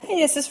Hey,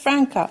 this is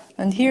Franca,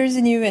 and here's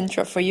a new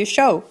intro for your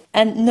show.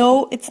 And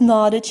no, it's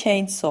not a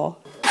chainsaw.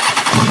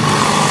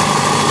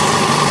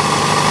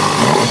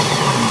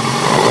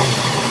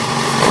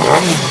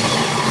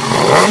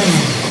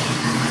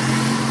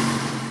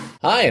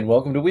 Hi, and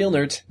welcome to Wheel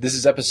Nerds. This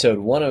is episode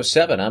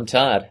 107. I'm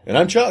Todd. And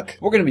I'm Chuck.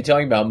 We're going to be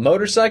talking about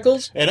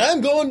motorcycles. And I'm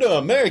going to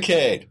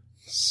Americade.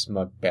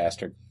 Smug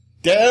bastard.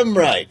 Damn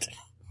right.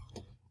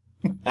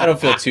 I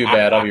don't feel too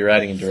bad. I'll be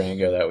riding in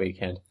Durango that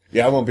weekend.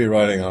 Yeah, I won't be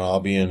riding on.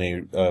 I'll be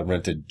in a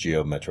rented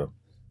Geo Metro.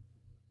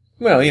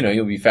 Well, you know,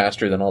 you'll be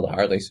faster than all the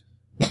Harleys.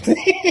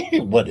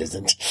 What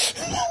isn't?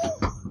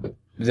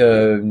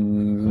 Well,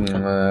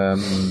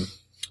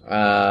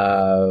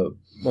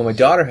 my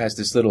daughter has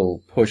this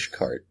little push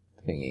cart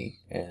thingy,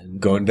 and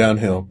Going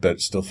downhill, but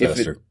it's still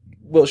faster.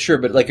 Well, sure,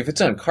 but like if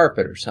it's on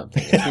carpet or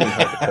something, it's really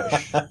hard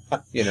to push.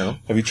 You know?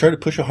 Have you tried to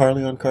push a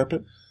Harley on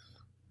carpet?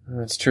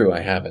 That's true,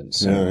 I haven't,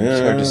 so it's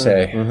hard to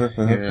say.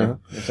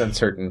 It's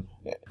uncertain.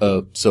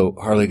 So,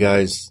 Harley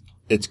guys,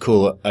 it's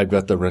cool. I've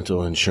got the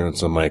rental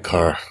insurance on my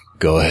car.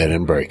 Go ahead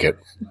and break it.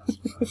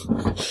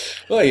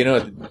 Well, you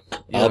know,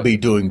 I'll be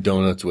doing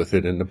donuts with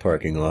it in the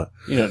parking lot.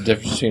 You know the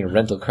difference between a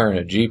rental car and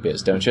a Jeep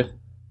is, don't you?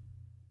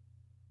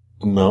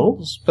 No?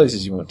 There's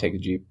places you won't take a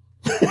Jeep.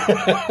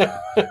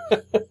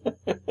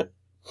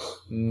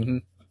 Mm-hmm.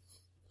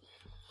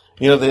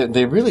 You know,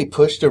 they really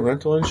push the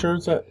rental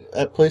insurance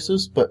at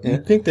places, but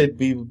you'd think they'd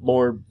be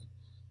more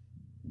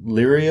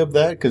leery of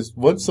that, because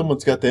once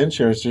someone's got the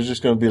insurance, they're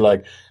just going to be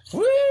like,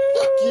 "Fuck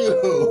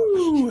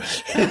you!"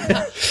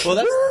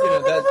 Well,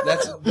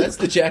 that's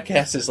the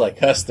jackasses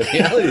like us. The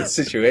reality of the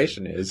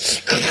situation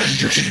is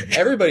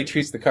everybody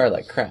treats the car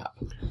like crap.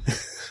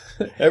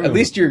 At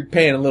least you're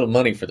paying a little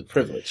money for the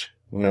privilege.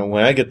 You know,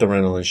 when I get the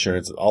rental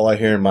insurance, all I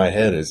hear in my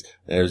head is,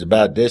 it was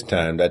about this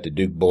time that the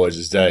Duke boys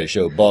decided to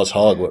show Boss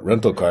Hogg what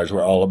rental cars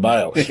were all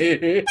about. So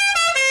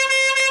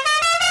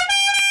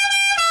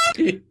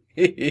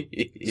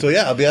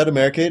yeah, I'll be at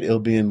Americade. It'll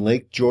be in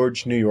Lake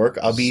George, New York.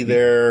 I'll be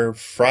there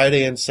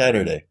Friday and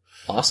Saturday.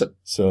 Awesome.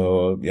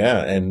 So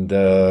yeah, and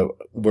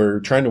we're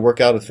trying to work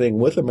out a thing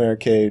with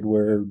Americade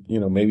where, you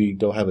know, maybe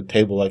they'll have a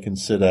table I can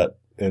sit at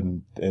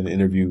and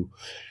interview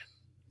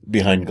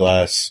behind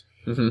glass.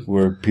 Mm-hmm.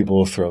 Where people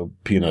will throw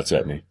peanuts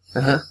at me.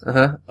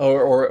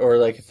 Or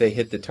like if they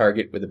hit the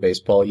target with a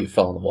baseball, you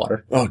fall in the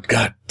water. Oh,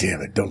 God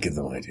damn it. Don't give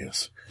them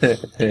ideas.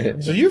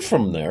 So you're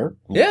from there.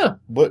 Yeah.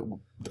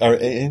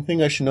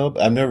 Anything I should know?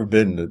 I've never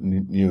been to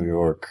New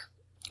York.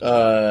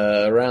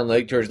 Around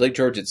Lake George. Lake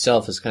George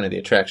itself is kind of the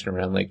attraction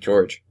around Lake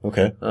George.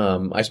 Okay.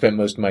 I spent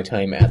most of my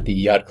time at the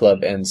yacht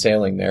club and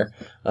sailing there.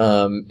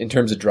 In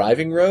terms of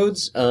driving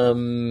roads,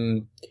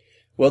 well,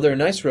 they're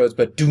nice roads,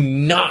 but do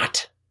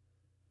not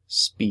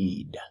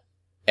speed.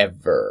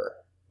 Ever.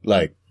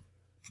 Like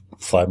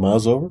 5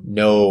 miles over?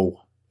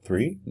 No.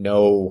 3?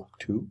 No.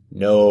 2?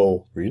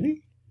 No.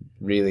 Really?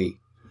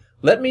 Really.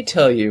 Let me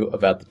tell you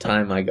about the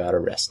time I got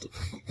arrested.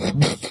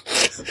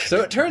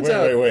 So it turns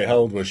out... Wait. How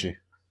old was she?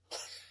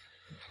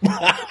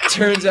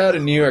 Turns out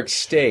in New York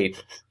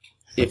State,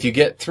 if you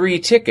get 3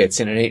 tickets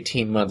in an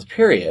 18-month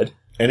period...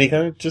 Any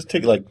kind of just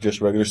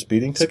regular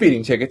speeding tickets?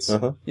 Speeding tickets.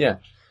 Uh-huh. Yeah.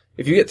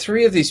 If you get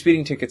 3 of these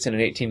speeding tickets in an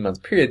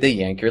 18-month period, they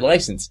yank your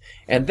license.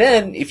 And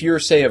then, if you're,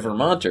 say, a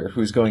Vermonter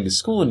who's going to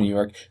school in New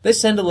York, they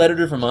send a letter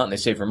to Vermont and they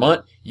say,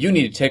 Vermont, you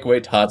need to take away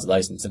Todd's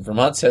license. And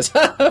Vermont says,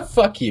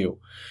 fuck you.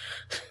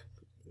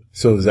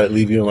 So does that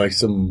leave you in like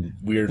some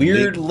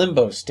weird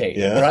limbo state,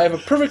 where I have a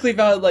perfectly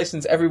valid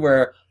license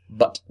everywhere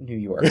but New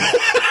York.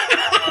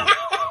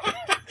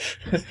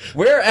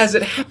 Whereas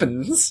it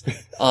happens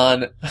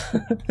on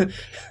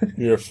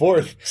your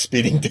 4th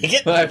speeding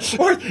ticket. My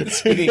 4th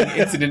speeding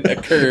incident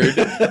occurred,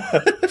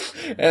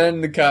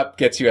 and the cop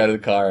gets you out of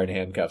the car and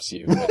handcuffs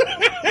you.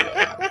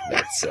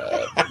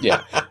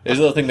 There's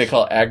a little thing they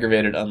call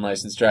aggravated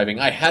unlicensed driving.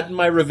 I had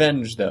my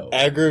revenge, though.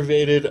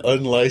 Aggravated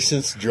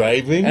unlicensed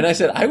driving? And I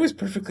said, I was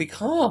perfectly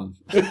calm.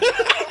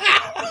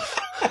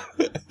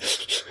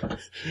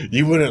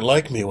 You wouldn't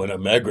like me when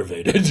I'm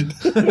aggravated.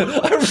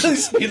 I really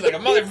speed like a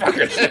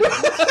motherfucker.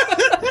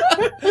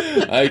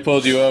 I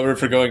pulled you over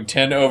for going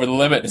 10 over the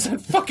limit. Is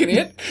that fucking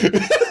it?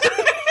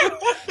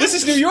 This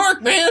is New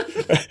York, man.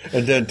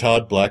 And then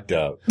Todd blacked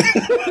out.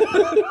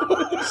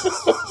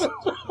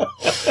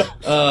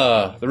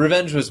 The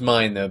revenge was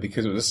mine, though,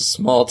 because it was a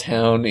small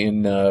town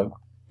in,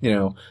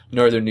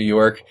 northern New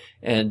York.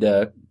 And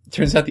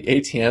turns out the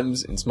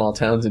ATMs in small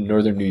towns in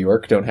northern New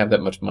York don't have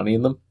that much money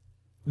in them.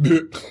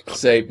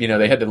 Say,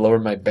 they had to lower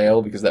my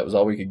bail because that was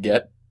all we could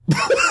get.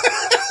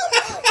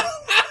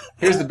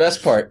 Here's the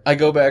best part. I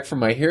go back from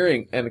my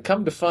hearing and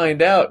come to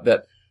find out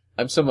that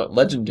I'm somewhat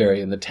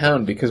legendary in the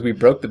town because we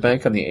broke the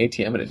bank on the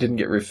ATM and it didn't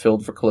get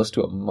refilled for close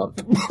to a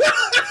month.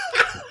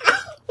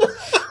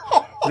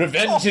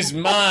 Revenge is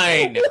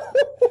mine!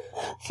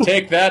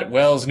 Take that,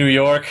 Wells, New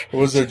York.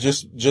 Was there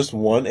just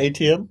one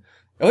ATM?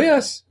 Oh,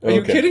 yes. Are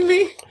you kidding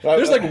me?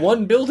 There's like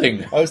one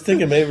building. I was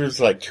thinking maybe it was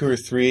like 2 or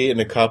 3 and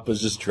the cop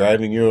was just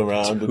driving you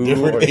around the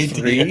different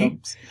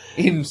ATMs.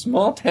 In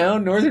small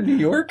town northern New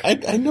York?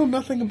 I know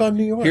nothing about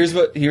New York.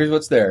 Here's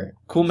what's there.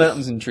 Cool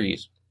mountains and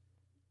trees.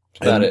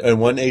 About it. And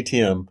one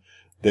ATM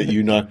that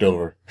you knocked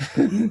over.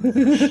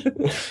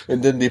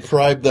 And then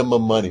deprived them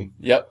of money.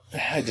 Yep.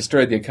 I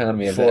destroyed the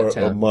economy of for that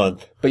town. a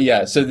month. But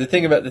yeah, so the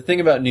thing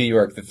about New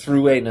York, the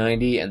Thruway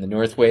 90 and the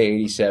Northway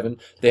 87,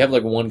 they have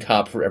like one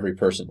cop for every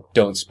person.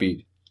 Don't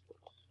speed.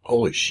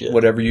 Holy shit.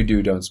 Whatever you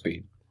do, don't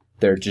speed.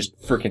 They're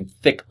just freaking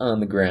thick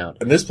on the ground.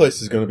 And this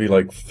place is going to be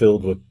like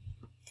filled with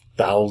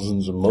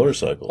thousands of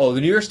motorcycles. Oh,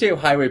 the New York State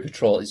Highway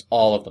Patrol is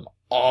all of them.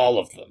 All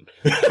of them.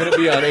 It's going to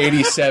be on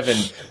 87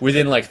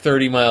 within like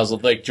 30 miles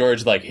of Lake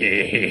George, like, I'm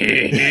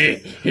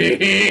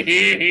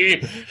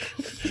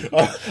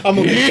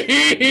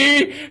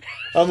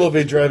gonna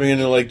be driving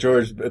into Lake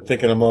George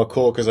thinking I'm all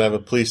cool because I have a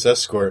police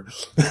escort.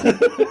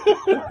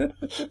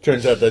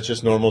 Turns out that's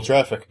just normal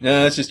traffic.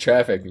 No, that's just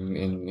traffic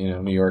in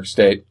New York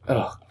State.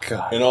 Oh,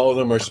 God. And all of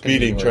them are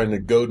speeding, trying to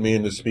goad me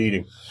into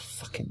speeding.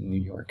 Fucking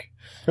New York.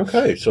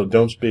 Okay, so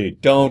don't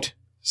speed. Don't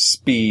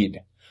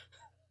speed.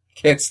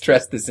 Can't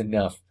stress this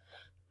enough.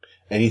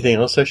 Anything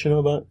else I should know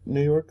about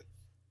New York?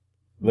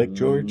 Lake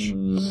George?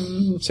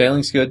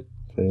 Sailing's good.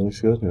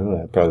 Sailing's good?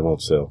 No, I probably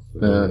won't sail.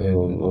 I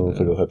don't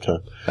think I'll have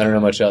time. I don't know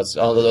much else.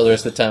 All the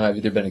rest of the time I've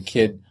either been a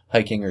kid,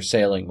 hiking, or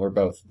sailing, or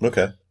both.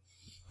 Okay.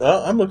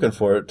 I'm looking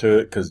forward to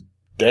it because,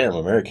 damn,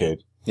 Americade.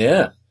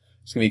 Yeah.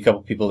 There's going to be a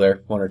couple people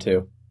there, one or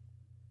two.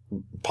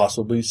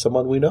 Possibly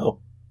someone we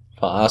know.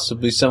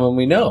 Possibly someone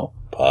we know.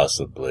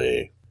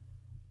 Possibly.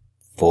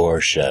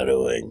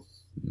 Foreshadowing.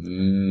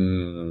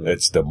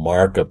 It's the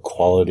mark of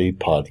quality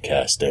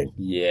podcasting.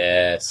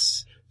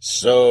 Yes.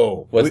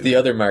 So, what's the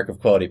other mark of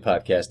quality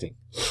podcasting?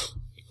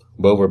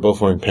 Well, we're both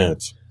wearing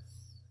pants.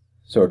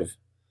 Sort of.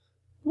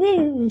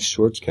 Well,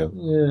 shorts count.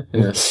 Yeah.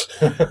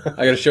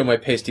 I gotta show my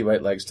pasty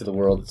white legs to the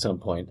world at some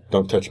point.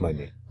 Don't touch my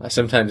knee.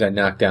 Sometimes I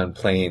knock down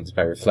planes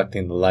by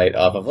reflecting the light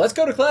off of, let's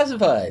go to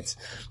classifieds.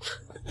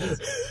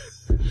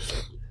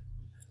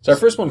 So our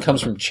first one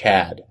comes from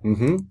Chad.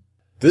 Mm-hmm.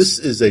 This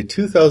is a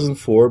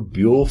 2004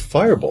 Buell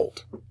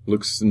Firebolt.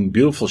 Looks in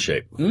beautiful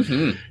shape.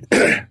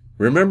 Mm-hmm.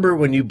 Remember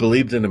when you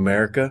believed in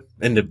America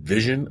and the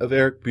vision of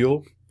Eric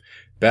Buell?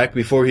 Back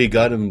before he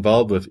got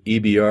involved with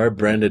EBR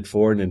branded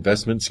foreign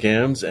investment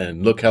scams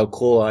and look how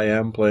cool I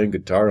am playing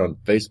guitar on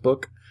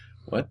Facebook?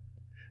 What?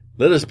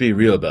 Let us be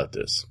real about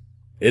this.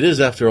 It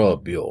is, after all,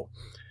 Buell.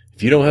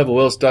 If you don't have a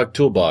well-stocked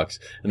toolbox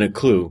and a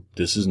clue,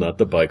 this is not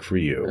the bike for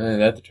you.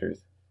 That's the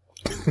truth.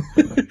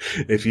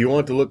 If you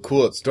want to look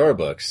cool at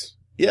Starbucks,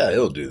 yeah,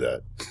 it'll do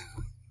that.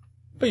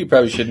 But you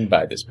probably shouldn't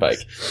buy this bike.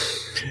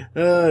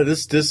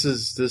 This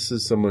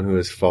is someone who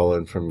has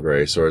fallen from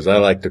grace, or as I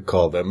like to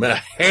call them, a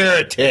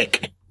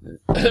heretic.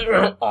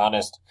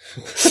 Honest.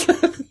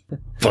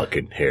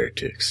 Fucking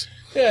heretics.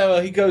 Yeah,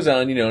 well, he goes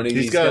on, and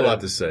he's got a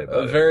lot to say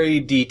about a very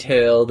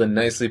detailed and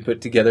nicely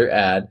put together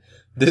ad.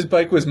 This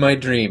bike was my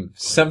dream.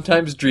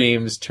 Sometimes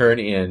dreams turn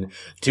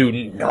into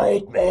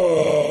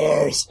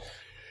nightmares.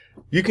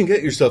 You can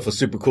get yourself a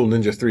super cool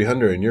Ninja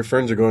 300 and your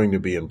friends are going to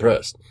be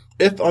impressed.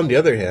 If, on the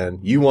other hand,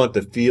 you want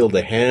to feel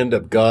the hand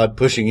of God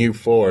pushing you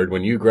forward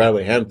when you grab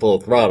a handful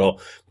of throttle,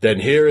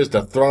 then here is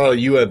the throttle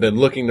you have been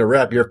looking to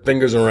wrap your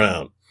fingers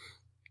around.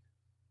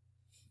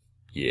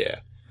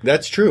 Yeah.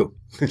 That's true.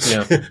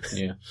 Yeah.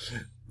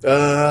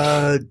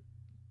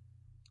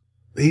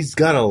 He's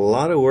got a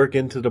lot of work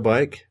into the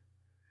bike.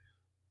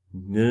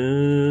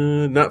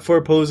 Not for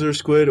a poser,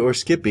 squid, or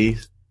Skippy.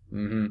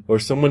 Mm-hmm. Or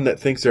someone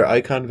that thinks their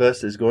icon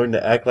vest is going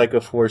to act like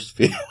a force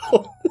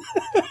field.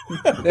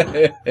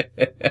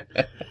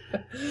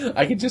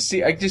 I can just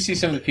see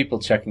some of the people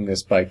checking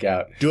this bike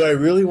out. Do I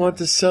really want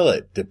to sell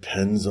it?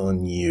 Depends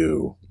on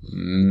you.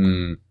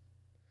 And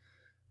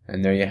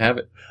there you have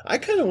it. I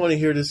kind of want to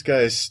hear this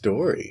guy's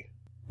story.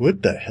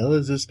 What the hell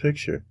is this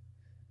picture?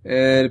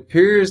 It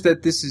appears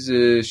that this is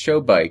a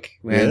show bike.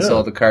 Hence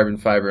all the carbon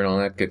fiber and all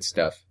that good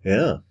stuff.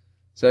 Yeah.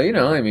 So, it's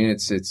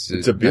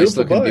a beautiful nice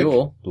looking bike.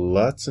 Buell.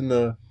 Lots in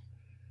the...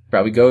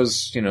 Probably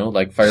goes,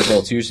 like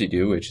Firebolts usually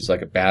do, which is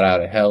like a bat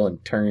out of hell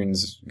and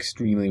turns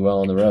extremely well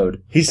on the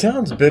road. He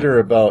sounds bitter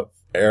about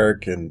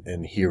Eric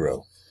and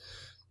Hero.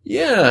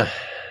 Yeah.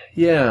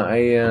 I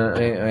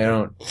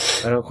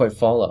don't quite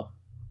follow.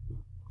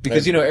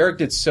 Because, Eric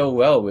did so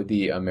well with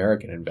the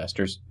American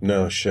investors.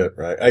 No shit,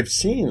 right? I've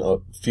seen a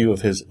few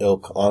of his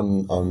ilk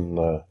on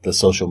the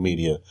social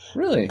media.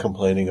 Really?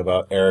 Complaining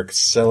about Eric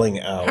selling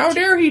out. How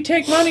dare he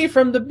take money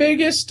from the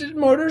biggest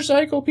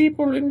motorcycle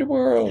people in the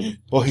world?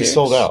 Well, he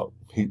sold out.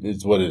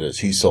 It's what it is.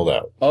 He sold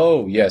out.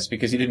 Oh, yes,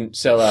 because he didn't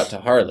sell out to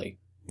Harley.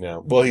 Yeah.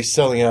 Well, he's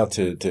selling out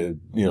to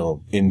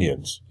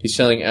Indians. He's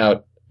selling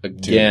out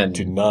again.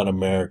 To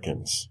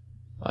non-Americans.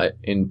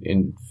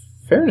 In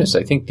fairness,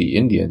 I think the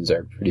Indians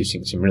are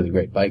producing some really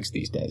great bikes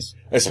these days.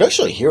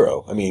 Especially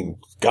Hero. I mean,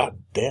 god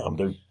damn,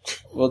 they're...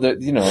 Well,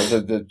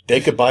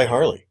 they could buy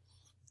Harley.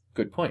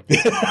 Good point. They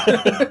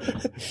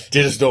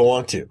just don't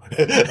want to.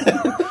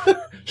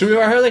 Should we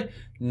buy Harley?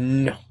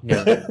 No.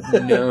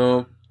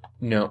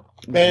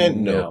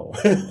 Man, no.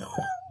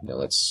 No,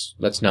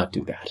 let's not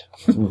do that.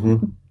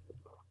 Mm-hmm.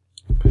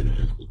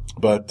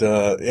 But,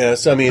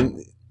 so I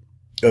mean...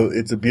 Oh,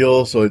 it's a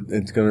Buell, so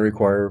it's going to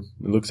require,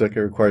 it looks like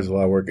it requires a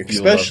lot of work,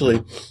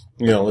 especially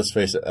let's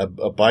face it,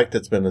 a bike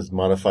that's been as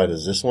modified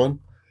as this one,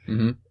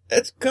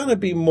 it's gonna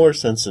be more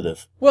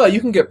sensitive. Well,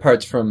 you can get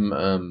parts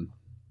from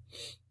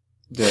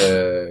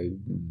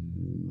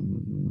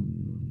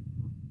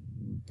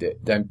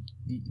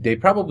they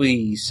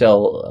probably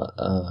sell.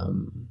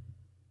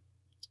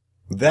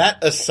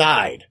 That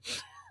aside,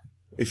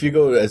 if you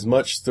go as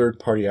much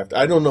third-party after,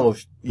 I don't know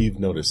if you've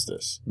noticed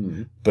this,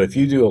 but if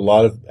you do a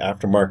lot of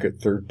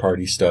aftermarket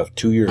third-party stuff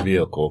to your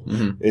vehicle,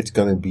 it's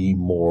going to be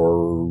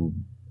more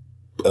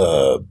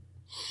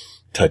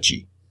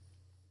touchy.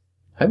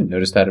 I haven't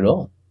noticed that at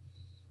all.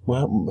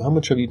 Well, how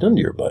much have you done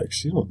to your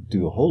bikes? You don't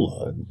do a whole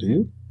lot, do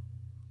you?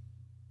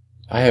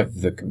 I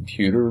have the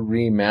computer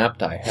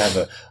remapped. I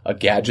have a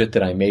gadget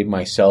that I made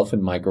myself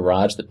in my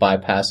garage that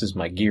bypasses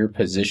my gear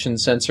position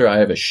sensor. I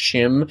have a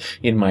shim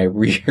in my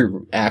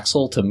rear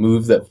axle to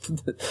move the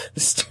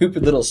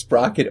stupid little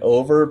sprocket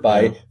over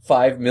by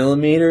 5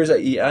 millimeters.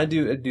 I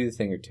do a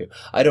thing or two.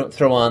 I don't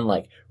throw on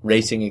like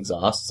racing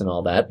exhausts and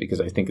all that because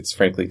I think it's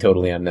frankly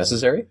totally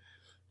unnecessary.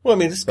 Well, I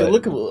mean, just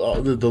look at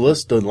the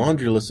list, the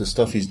laundry list of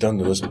stuff he's done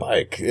to this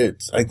bike.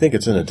 I think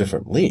it's in a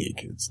different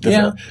league. It's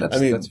different. Yeah,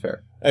 that's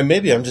fair. And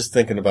maybe I'm just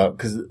thinking about,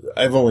 because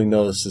I've only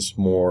noticed this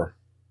more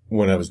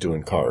when I was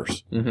doing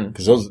cars.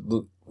 Because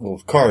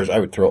cars, I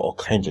would throw all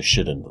kinds of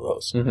shit into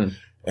those.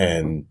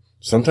 And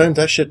sometimes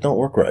that shit don't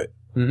work right.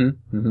 One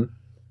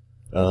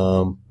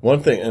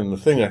thing, and the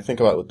thing I think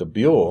about with the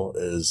Buell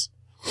is,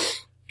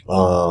 a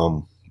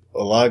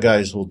lot of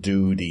guys will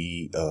do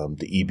the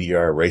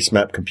EBR race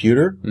map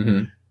computer.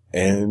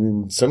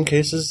 And in some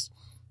cases,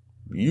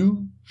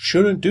 you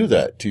shouldn't do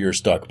that to your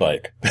stock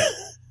bike.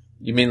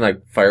 You mean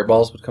like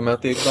fireballs would come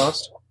out the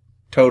exhaust?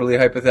 Totally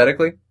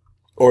hypothetically?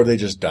 Or they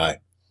just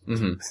die.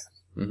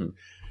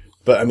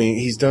 But I mean,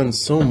 he's done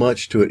so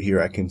much to it here,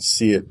 I can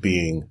see it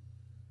being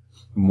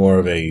more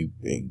of a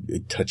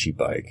touchy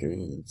bike. I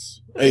mean,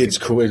 it's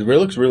cool. It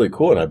looks really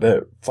cool, and I bet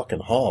it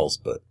fucking hauls,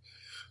 but,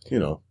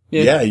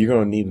 yeah, you're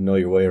going to need to know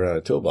your way around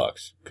a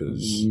toolbox,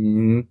 because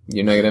you're not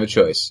going to have a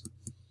choice.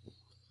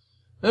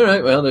 All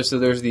right, well, there's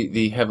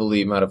the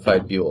heavily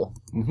modified Buell.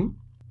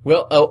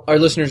 Well, our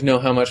listeners know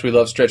how much we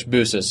love stretch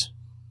boosas.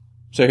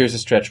 So here's a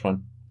stretch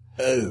one.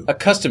 Oh. A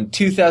custom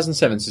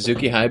 2007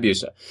 Suzuki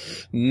Hayabusa.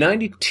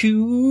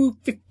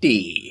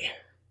 $92.50.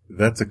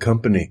 That's a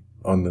company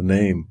on the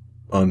name,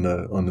 on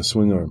the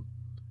swing arm.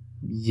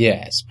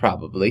 Yes,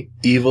 probably.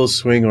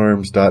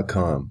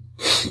 Evilswingarms.com.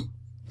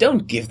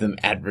 Don't give them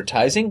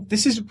advertising.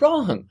 This is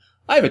wrong.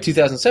 I have a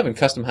 2007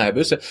 custom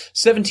Hayabusa,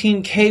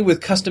 17K with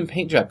custom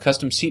paint job,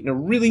 custom seat, and a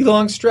really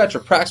long stretch,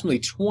 approximately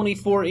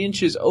 24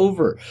 inches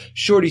over.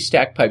 Shorty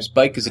stack pipes,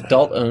 bike is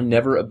adult-owned,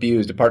 never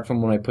abused, apart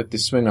from when I put the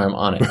swing arm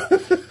on it.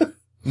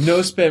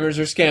 No spammers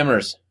or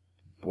scammers.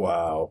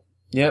 Wow.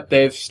 Yep,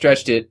 they've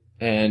stretched it,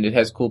 and it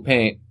has cool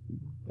paint,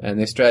 and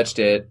they stretched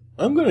it.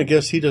 I'm going to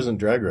guess he doesn't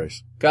drag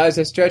race. Guys,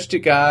 I stretched it,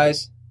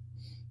 guys.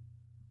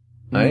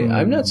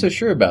 I'm not so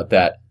sure about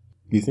that.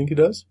 You think he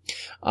does?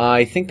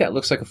 I think that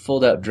looks like a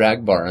fold-out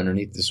drag bar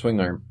underneath the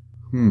swing arm.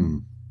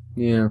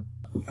 Yeah.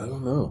 I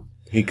don't know.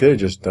 He could have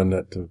just done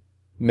that to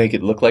make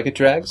it look like it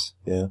drags?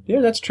 Yeah.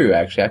 Yeah, that's true,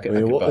 actually. I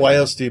mean, why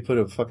else do you put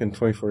a fucking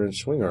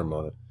 24-inch swing arm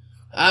on it?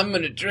 I'm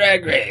going to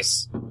drag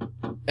race.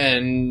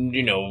 And,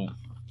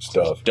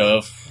 Stuff.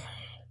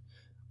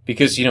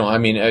 Because,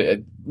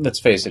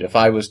 let's face it, if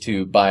I was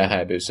to buy a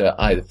Hayabusa,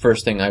 the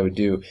first thing I would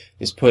do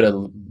is put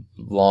a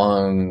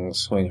long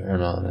swing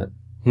arm on it.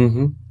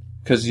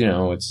 Because,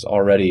 it's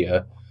already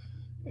a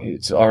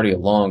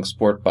long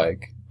sport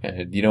bike.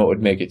 And what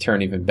would make it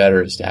turn even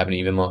better is to have an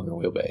even longer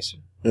wheelbase.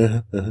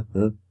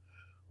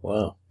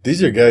 Wow.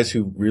 These are guys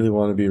who really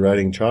want to be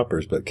riding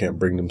choppers but can't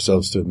bring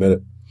themselves to admit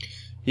it.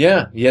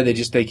 Yeah,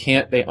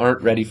 they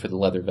aren't ready for the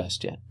leather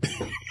vest yet.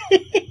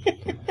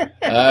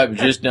 I'm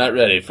just not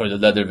ready for the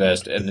leather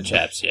vest and the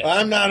chaps yet.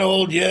 I'm not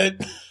old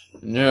yet.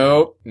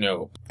 No.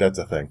 That's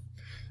a thing.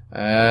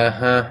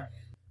 And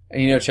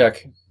Chuck,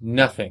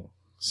 nothing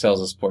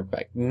sells a sport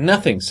bike.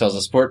 Nothing sells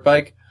a sport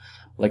bike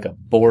like a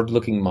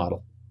bored-looking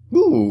model.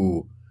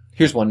 Ooh.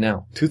 Here's one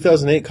now.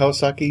 2008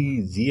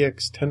 Kawasaki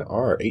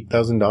ZX-10R,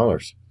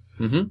 $8,000.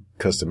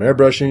 Custom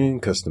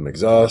airbrushing, custom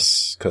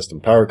exhausts, custom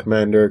power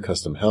commander,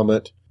 custom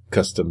helmet,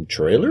 custom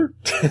trailer.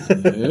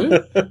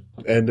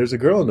 And there's a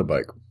girl on the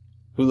bike.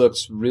 Who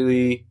looks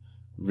really,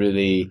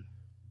 really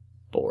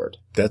bored.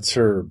 That's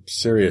her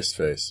serious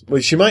face.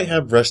 Well, she might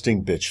have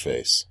resting bitch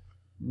face.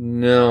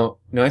 No,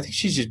 I think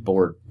she's just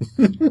bored.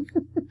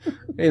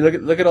 Hey,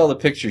 look at all the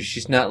pictures.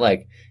 She's not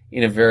like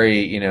in a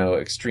very,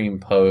 extreme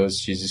pose.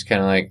 She's just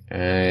kind of like, all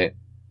right,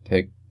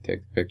 take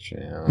the picture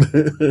now.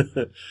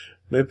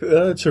 Maybe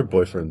it's her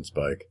boyfriend's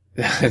bike.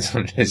 It's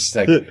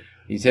like,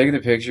 you taking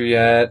the picture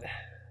yet?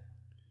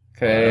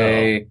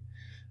 Okay.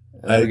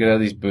 Wow. Look at all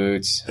these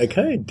boots. I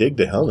kind of dig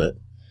the helmet.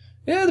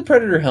 Yeah, the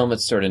Predator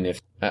helmet's sort of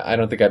nifty. I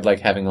don't think I'd like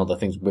having all the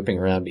things whipping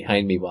around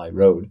behind me while I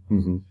rode.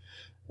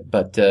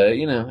 But,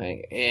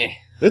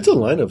 It's a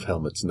line of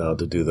helmets now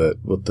to do that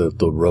with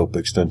the rope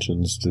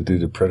extensions to do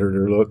the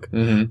Predator look.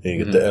 And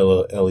you get the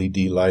LED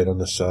light on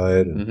the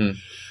side. And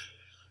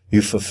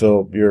You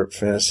fulfill your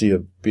fantasy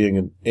of being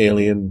an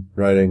alien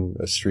riding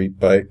a street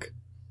bike.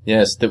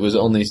 Yes, that was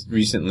only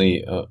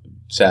recently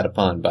sat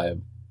upon by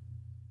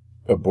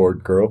a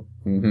bored girl.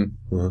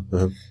 Mm-hmm.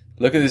 Uh-huh.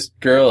 Look at this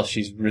girl.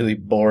 She's really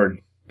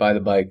bored by the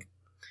bike.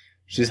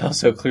 She's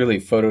also clearly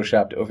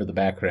photoshopped over the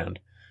background,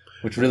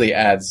 which really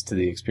adds to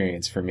the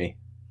experience for me.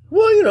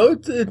 Well,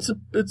 it's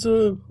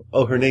a.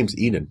 Oh, her name's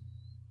Eden.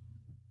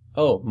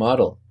 Oh,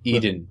 model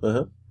Eden.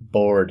 Uh-huh.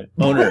 Bored.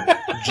 Owner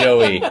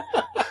Joey.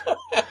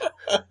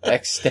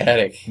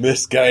 Ecstatic.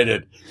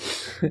 Misguided.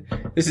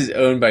 This is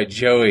owned by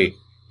Joey.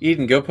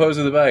 Eden, go pose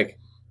with the bike.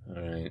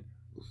 All right.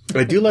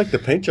 I do like the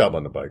paint job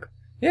on the bike.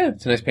 Yeah,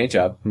 it's a nice paint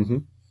job. Mm-hmm.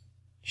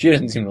 She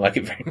doesn't seem to like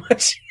it very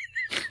much.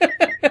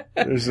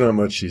 There's not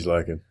much she's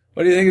liking.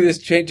 What do you think of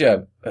this paint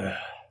job?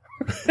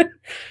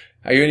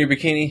 Are you in your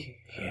bikini?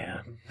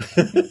 Yeah.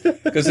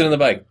 Go sit on the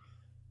bike.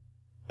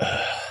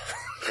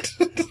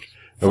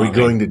 Are we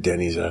going to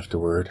Denny's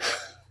afterward?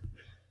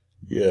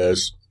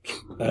 Yes.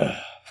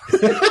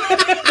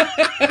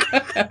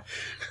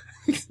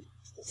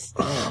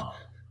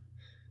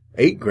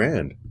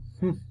 $8,000.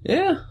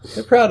 Yeah,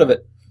 they're proud of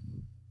it.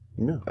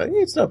 Yeah, I think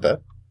it's not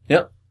bad.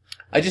 Yep.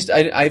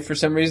 I for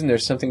some reason,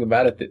 there's something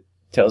about it that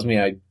tells me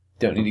I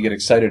don't need to get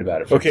excited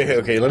about it.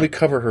 Okay, let me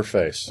cover her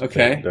face.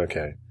 Okay. How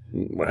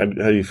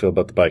do you feel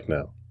about the bike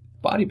now?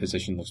 Body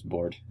position looks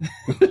bored.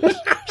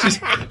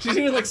 she's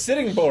even like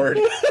sitting bored.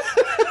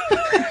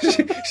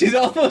 She's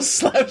almost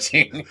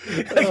slouching.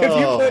 Like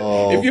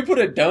if you put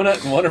a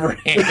donut in one of her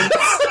hands,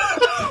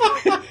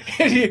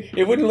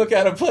 it wouldn't look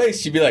out of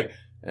place. She'd be like,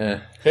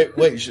 Hey,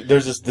 wait,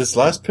 there's this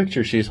last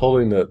picture. She's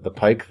holding the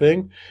pike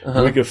thing.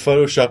 Uh-huh. We could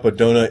Photoshop a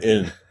donut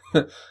in.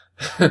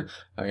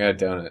 I got a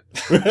donut.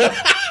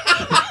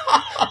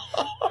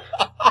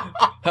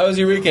 How was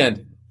your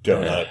weekend?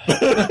 Donut.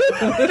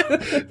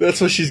 That's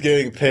what she's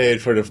getting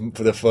paid for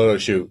the photo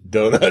shoot.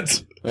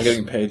 Donuts. Not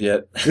getting paid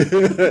yet.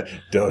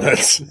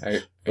 Donuts. Are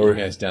you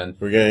guys done?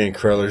 We're getting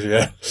curlers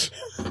yet.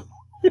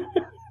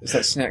 Is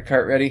that snack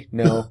cart ready?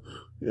 No.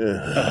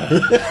 Yeah.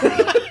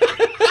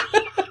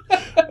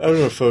 I'm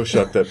going to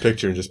Photoshop that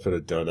picture and just put a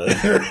donut.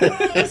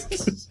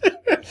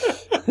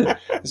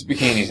 This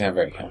bikini's not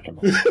very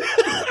comfortable.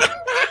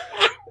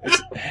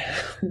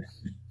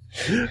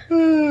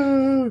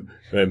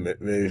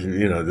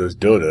 Maybe, those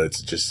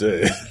donuts, just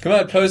say. Come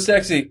on, pose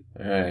sexy.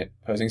 All right,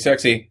 posing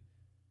sexy.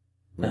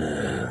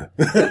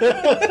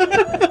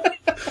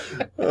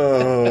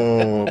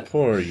 Oh,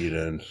 poor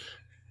Eden.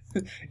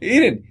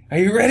 Eden, are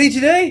you ready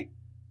today?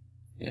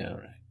 Yeah, all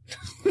right.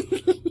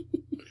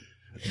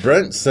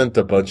 Brent sent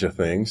a bunch of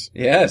things.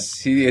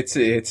 Yes, it's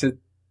a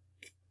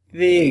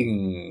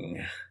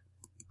thing.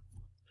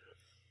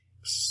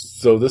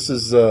 So this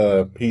is,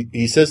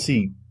 he says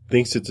he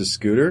thinks it's a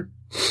scooter.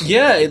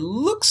 Yeah, it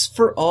looks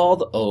for all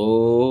the,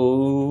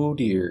 oh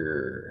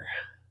dear.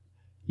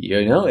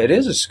 It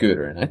is a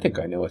scooter, and I think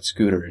I know what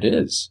scooter it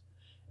is.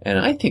 And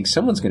I think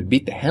someone's going to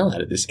beat the hell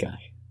out of this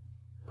guy.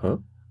 Huh?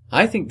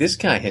 I think this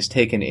guy has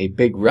taken a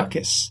big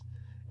ruckus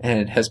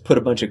and has put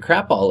a bunch of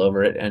crap all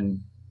over it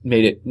and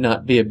made it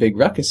not be a big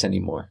ruckus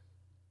anymore.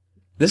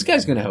 This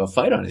guy's going to have a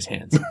fight on his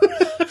hands.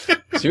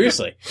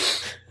 Seriously.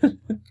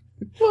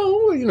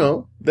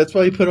 Well, that's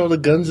why he put all the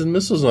guns and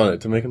missiles on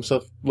it, to make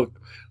himself look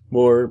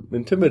more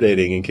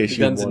intimidating in case the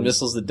guns and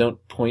missiles that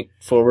don't point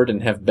forward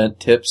and have bent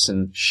tips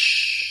and...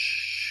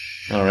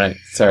 Shh. All right,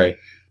 sorry.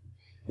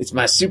 It's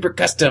my super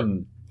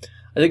custom.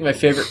 I think my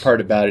favorite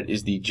part about it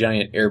is the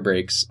giant air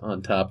brakes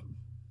on top.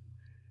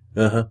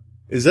 Uh-huh.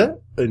 Is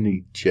that an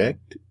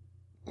eject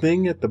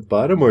thing at the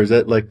bottom, or is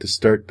that like to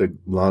start the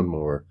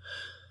lawnmower?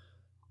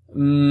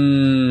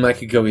 I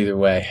could go either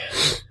way.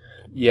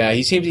 Yeah,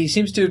 he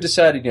seems to have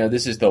decided,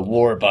 this is the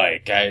war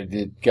bike. I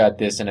got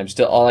this, and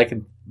all I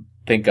can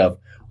think of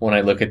when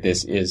I look at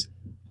this is,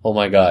 oh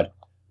my god,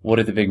 what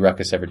did the Big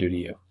Ruckus ever do to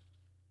you?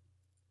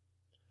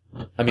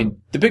 I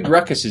mean, the Big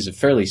Ruckus is a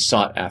fairly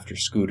sought after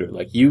scooter.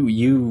 Like,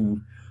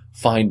 you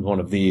find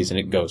one of these and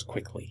it goes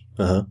quickly.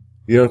 Uh-huh.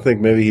 You don't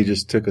think maybe he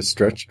just took a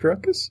stretched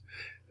ruckus?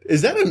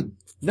 Is that a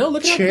No,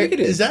 look chair? how big it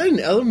is. Is that an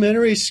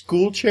elementary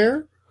school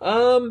chair?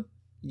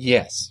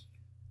 Yes.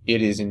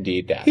 It is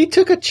indeed that. He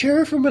took a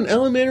chair from an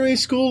elementary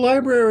school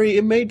library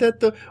and made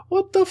that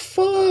what the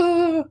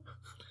fuck?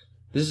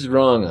 This is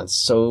wrong on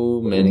so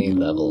many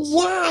levels.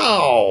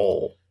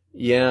 Wow!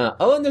 Yeah.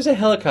 Oh, and there's a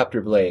helicopter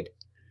blade.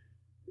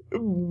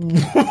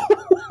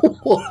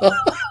 What?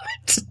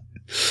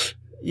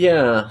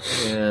 Yeah.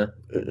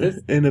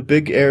 And a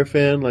big air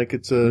fan, like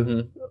it's a...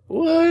 Mm-hmm.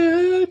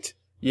 What?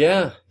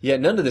 Yeah. Yeah,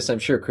 none of this, I'm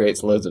sure,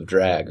 creates loads of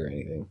drag or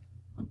anything.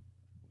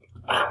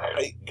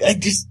 I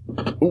just...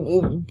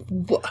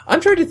 I'm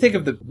trying to think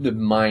of the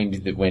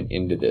mind that went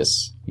into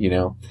this,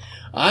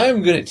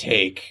 I'm gonna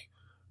take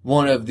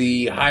one of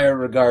the higher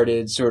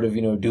regarded sort of,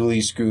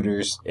 dually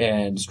scooters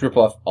and strip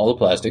off all the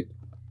plastic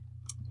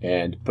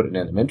and put an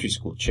elementary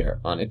school chair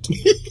on it.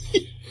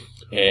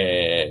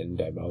 And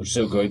I'm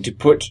also going to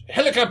put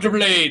helicopter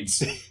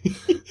blades!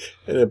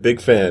 And a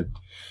big fan.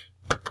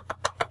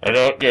 I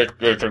don't get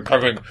this.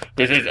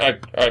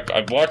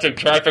 I'm watching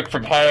traffic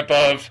from high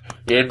above.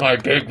 in my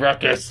big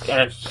ruckus.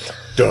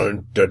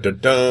 Dun dun dun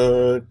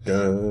dun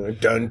dun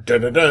dun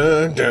dun dun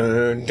dun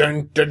dun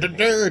dun dun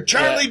dun.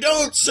 Charlie,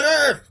 don't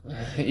surf.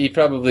 He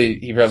probably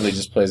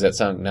just plays that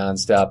song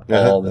nonstop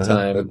all the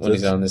time when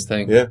he's on this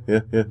thing. Yeah.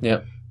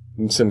 Yeah.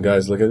 And some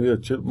guys look at you.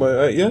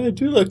 Yeah, I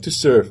do like to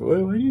surf. Why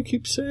do you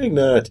keep saying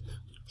that?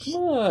 Come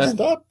on.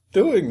 Stop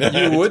doing that.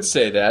 You would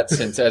say that,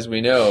 since, as we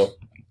know,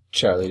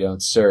 Charlie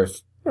don't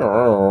surf.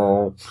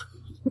 Oh.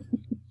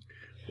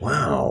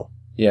 Wow.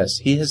 Yes,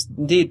 he has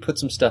indeed put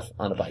some stuff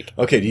on a bike.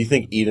 Okay, do you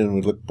think Eden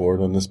would look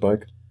bored on this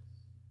bike?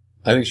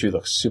 I think she would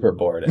look super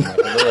bored and like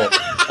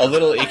a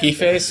little icky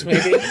face,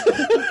 maybe.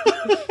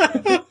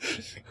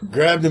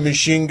 Grab the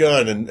machine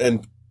gun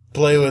and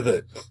play with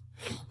it.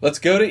 Let's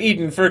go to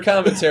Eden for a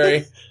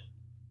commentary.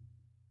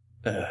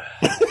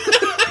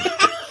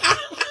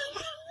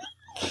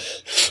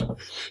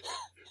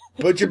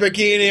 Put your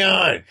bikini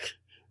on.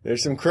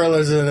 There's some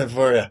curlers in it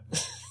for you.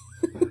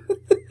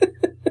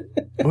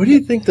 What do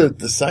you think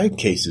the side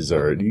cases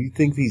are? Do you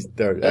think these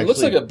are It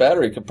looks like a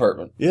battery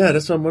compartment. Yeah,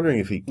 that's what I'm wondering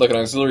if he... Like an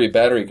auxiliary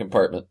battery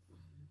compartment.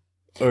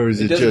 Or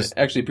is it doesn't just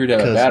actually appear to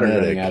have a battery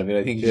cosmetic? running out of it.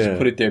 I think you just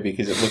put it there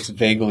because it looks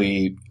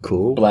vaguely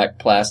cool? black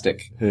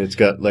plastic. And it's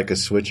got like a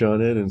switch on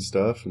it and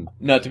stuff. And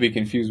Not to be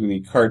confused with the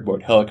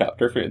cardboard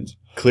helicopter fins.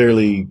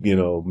 clearly,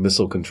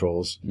 missile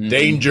controls. Mm-hmm.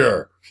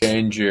 Danger!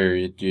 Danger.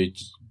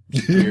 It's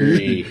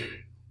scary.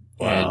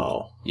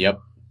 Wow. And, yep.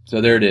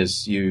 So there it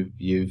is.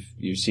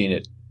 You've seen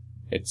it.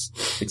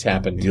 It's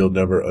happened. You'll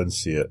never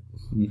unsee it.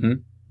 Mm-hmm.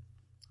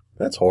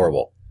 That's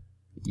horrible.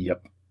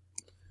 Yep.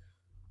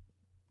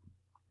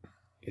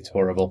 It's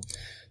horrible.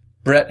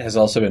 Brett has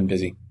also been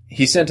busy.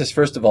 He sent us,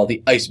 first of all,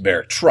 the Ice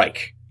Bear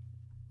Trike,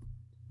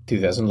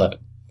 2011,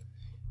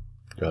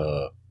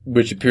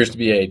 which appears to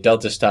be a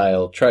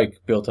Delta-style trike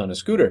built on a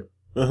scooter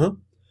Uh-huh.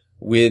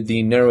 with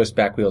the narrowest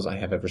back wheels I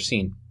have ever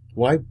seen.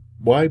 Why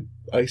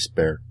Ice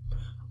Bear?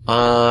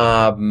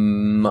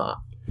 I'm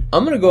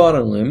going to go out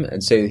on a limb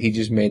and say that he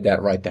just made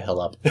that right the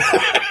hell up.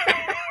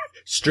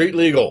 Street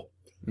legal.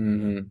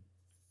 Mm-hmm.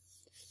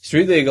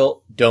 Street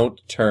legal, don't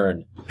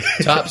turn.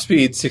 Top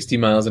speed, 60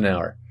 miles an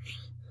hour.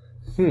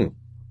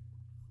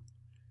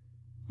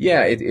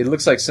 Yeah, it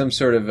looks like some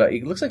sort of...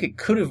 it looks like it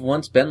could have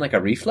once been like a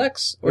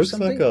reflex or Looks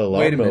something. like a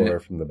Wait a lawnmower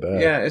minute. from the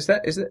back. Yeah, is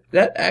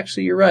that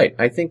actually, you're right.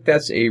 I think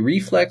that's a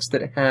reflex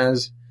that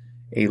has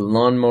a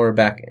lawnmower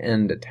back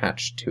end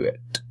attached to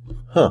it.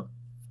 Huh.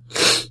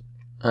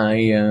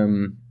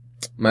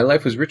 My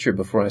life was richer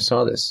before I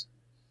saw this.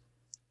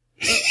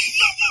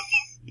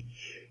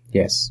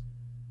 Yes,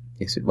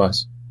 it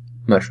was.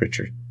 Much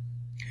richer.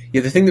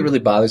 Yeah, the thing that really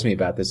bothers me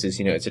about this is,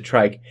 it's a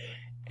trike,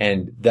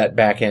 and that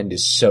back end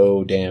is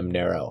so damn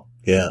narrow.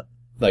 Yeah.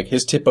 Like,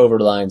 his tip-over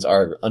lines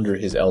are under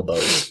his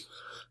elbows,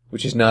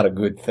 which is not a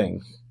good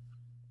thing.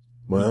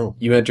 Wow.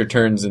 You enter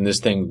turns in this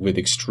thing with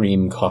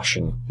extreme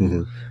caution.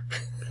 Mm-hmm.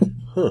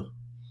 Huh.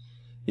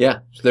 Yeah,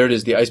 so there it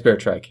is, the Ice Bear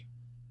Trike.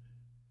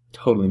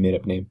 Totally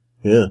made-up name.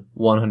 Yeah.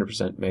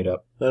 100% made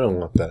up. I don't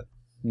want that.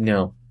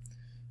 No,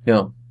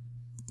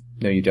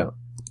 you don't.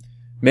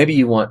 Maybe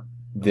you want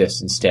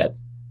this instead.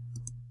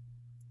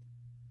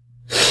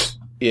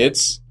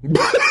 It's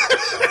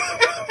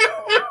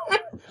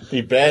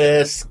The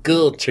badass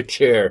sculpture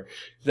chair.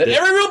 that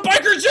every real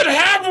biker should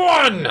have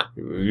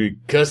one!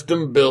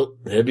 Custom built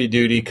heavy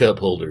duty cup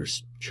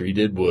holders.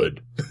 Treated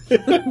wood.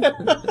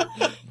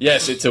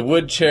 Yes, it's a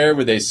wood chair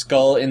with a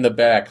skull in the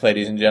back,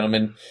 ladies and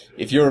gentlemen.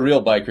 If you're a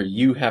real biker,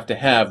 you have to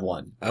have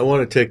one. I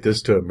want to take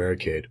this to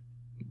Americade.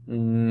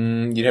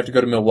 You'd have to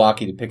go to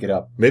Milwaukee to pick it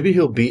up. Maybe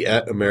he'll be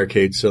at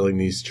Americade selling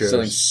these chairs.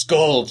 Selling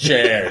skull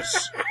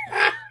chairs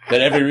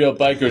that every real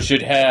biker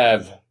should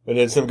have. And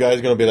then some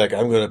guy's going to be like,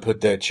 I'm going to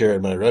put that chair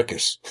in my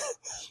ruckus.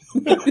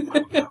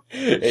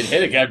 And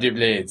helicopter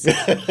blades.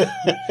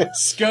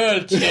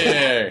 Skull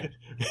chair.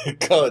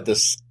 Call it the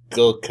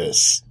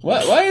skulkus.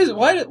 Why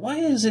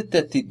is it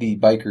that the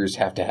bikers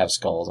have to have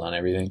skulls on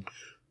everything?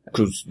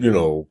 Because,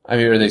 I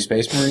mean, are they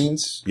Space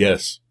Marines?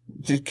 yes.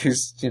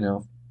 Because,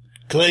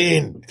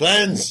 Clean,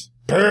 cleanse,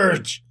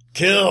 purge,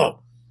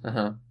 kill,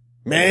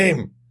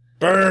 maim,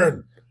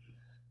 burn.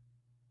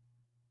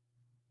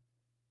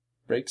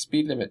 Break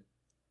speed limit.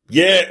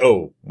 Yeah.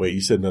 Oh, wait, you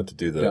said not to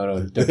do that. No,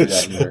 don't do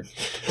that in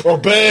New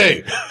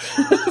Obey!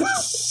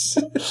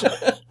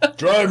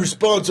 Drive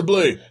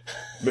responsibly.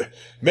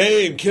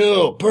 Maim,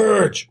 kill,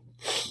 purge.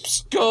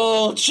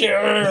 Skull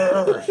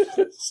chair!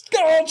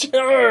 Skull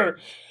chair!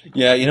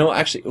 Yeah,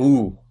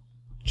 actually,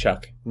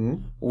 Chuck,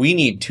 we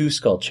need 2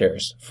 skull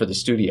chairs for the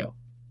studio.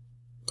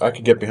 I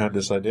can get behind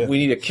this idea. We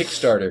need a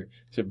Kickstarter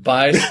to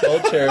buy skull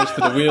chairs for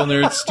the Wheel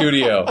Nerd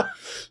Studio.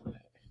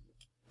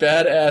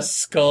 Badass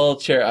skull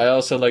chair. I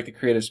also like the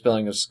creative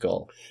spelling of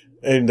skull.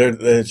 And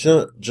it's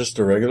not just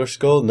a regular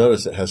skull.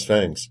 Notice it has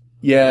fangs.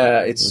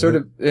 Yeah, it's sort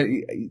of,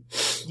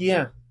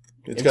 yeah.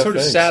 It's got sort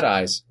of sad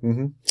eyes.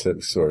 Mm-hmm.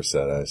 Sort of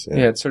sad eyes.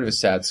 Yeah, it's sort of a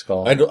sad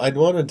skull. I'd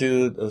want to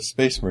do a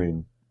Space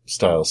Marine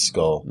style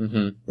skull.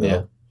 Mm-hmm.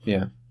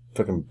 Yeah.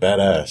 Fucking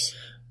badass.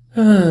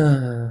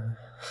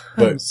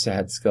 But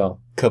sad skull.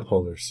 Cup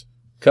holders.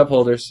 Cup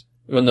holders.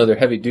 Well, no, they're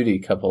heavy duty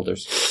cup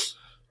holders.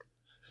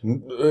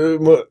 They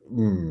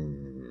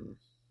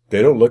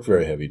don't look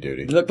very heavy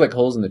duty. They look like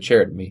holes in the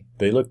chair to me.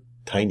 They look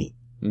tiny.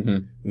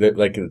 Mm-hmm.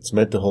 Like it's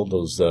meant to hold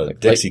those Like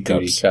Dixie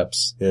light-duty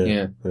cups.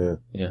 Yeah.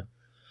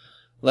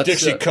 Let's,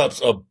 Dixie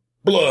cups of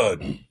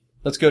blood.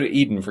 Let's go to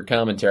Eden for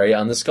commentary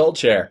on the skull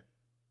chair.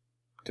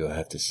 Do I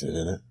have to sit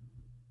in it?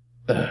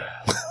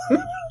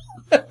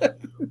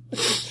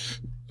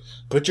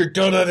 Put your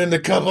donut in the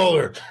cup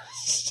holder.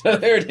 So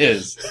there it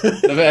is.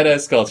 The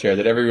badass skull chair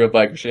that every real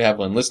biker should have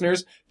one.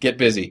 Listeners, get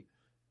busy.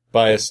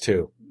 Buy us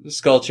two.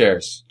 Skull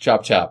chairs.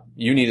 Chop chop.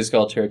 You need a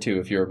skull chair too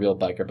if you're a real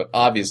biker, but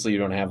obviously you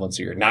don't have one,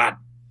 so you're not.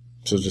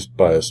 So just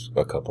buy us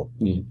a couple.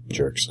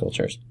 Jerks. Skull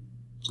chairs.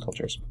 Skull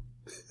chairs.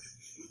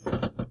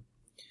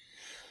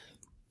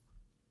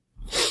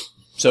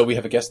 So we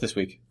have a guest this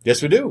week.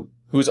 Yes, we do.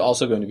 Who is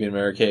also going to be in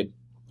Americade.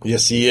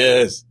 Yes, he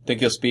is. Think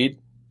he'll speed?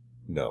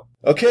 No.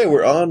 Okay,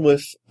 we're on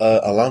with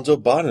Alonzo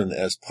Bodden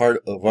as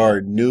part of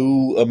our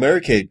new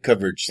Americade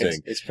coverage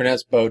thing. It's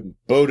pronounced Bodden.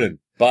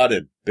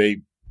 Bodden,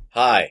 babe.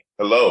 Hi.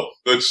 Hello.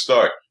 Good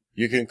start.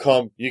 You can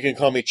call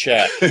me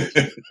Chad.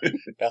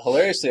 Now,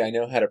 hilariously, I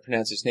know how to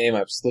pronounce his name.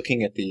 I was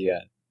looking at the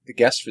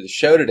guest for the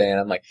show today, and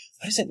I'm like,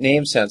 why does that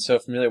name sound so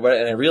familiar?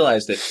 And I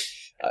realized that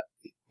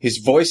his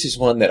voice is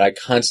one that I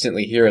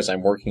constantly hear as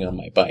I'm working on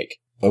my bike.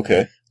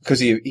 Okay. Because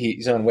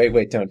he's on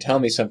Wait, Don't Tell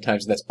Me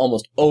sometimes. That's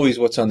almost always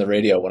what's on the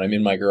radio when I'm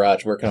in my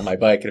garage working on my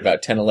bike at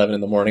about 10, 11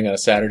 in the morning on a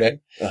Saturday.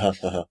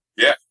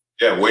 Yeah.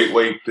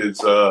 Wait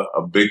is a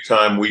big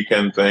time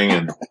weekend thing,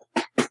 and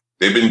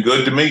they've been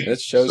good to me. That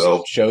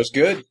show's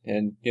good,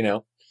 and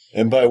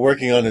And by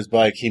working on his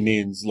bike, he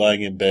means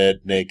lying in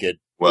bed naked.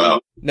 Well,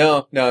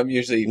 no, I'm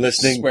usually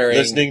listening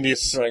to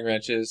throwing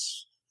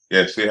wrenches.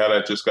 Yeah, see how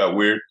that just got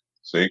weird?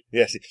 See?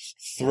 Yes,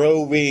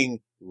 throwing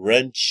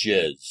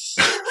wrenches.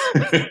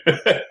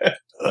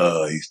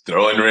 He's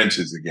throwing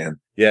wrenches again.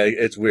 Yeah,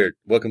 it's weird.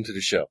 Welcome to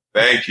the show.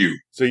 Thank you.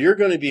 So you're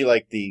going to be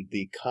like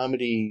the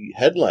comedy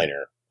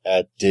headliner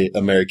at the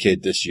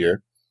Americade this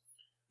year.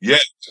 Yeah,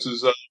 this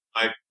is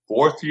my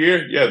fourth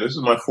year. Yeah, this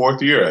is my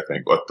fourth year, I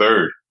think, or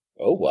third.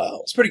 Oh, wow.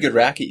 It's a pretty good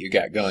racket you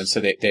got going. So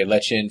they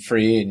let you in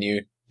free and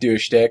you do a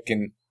shtick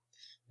and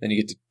then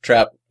you get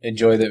to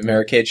enjoy the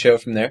Americade show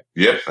from there.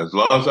 Yep, as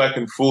long as I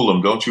can fool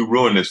them. Don't you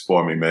ruin this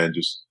for me, man.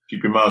 Just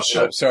keep your mouth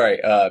shut. Oh, sorry.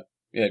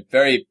 Yeah,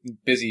 very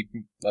busy,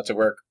 lots of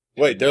work.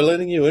 Wait, they're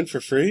letting you in for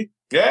free?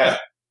 Yeah.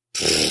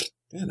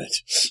 Damn it.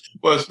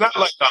 Well, it's not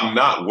like I'm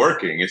not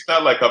working. It's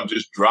not like I'm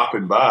just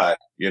dropping by,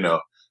 I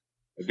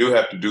do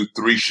have to do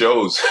 3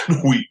 shows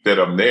a week that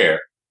I'm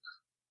there.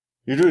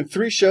 You're doing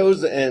 3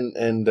 shows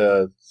and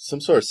some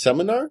sort of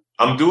seminar?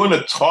 I'm doing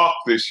a talk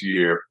this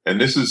year,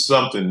 and this is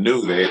something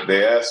new.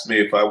 They asked me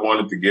if I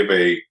wanted to give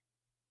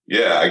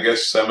I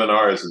guess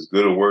seminar is as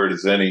good a word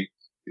as any,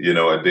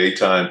 a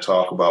daytime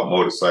talk about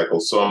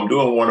motorcycles. So I'm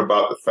doing one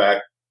about the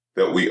fact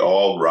that we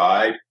all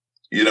ride.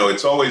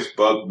 It's always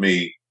bugged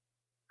me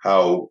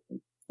how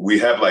we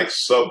have like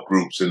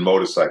subgroups in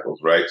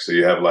motorcycles, right? So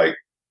you have like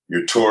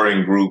your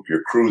touring group,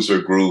 your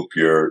cruiser group,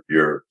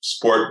 your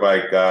sport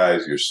bike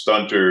guys, your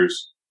stunters,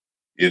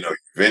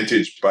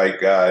 vintage bike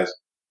guys.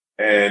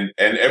 And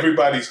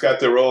everybody's got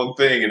their own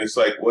thing. And it's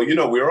like, well,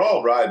 we're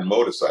all riding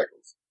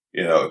motorcycles.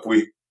 If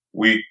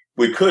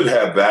we could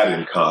have that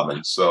in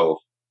common. So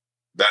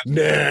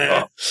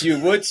that's, you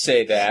would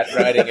say that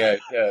riding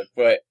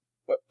but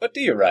what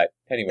do you ride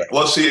anyway?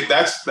 Well, see,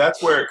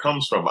 that's where it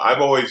comes from.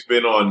 I've always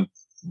been on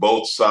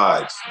both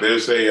sides.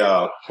 There's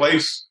a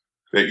place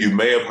that you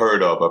may have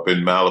heard of up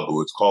in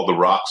Malibu. It's called the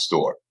Rock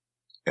Store.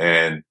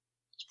 And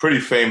it's a pretty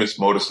famous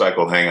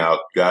motorcycle hangout.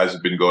 Guys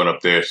have been going up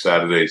there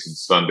Saturdays and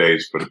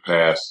Sundays for the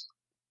past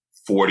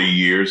 40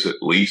 years at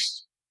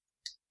least.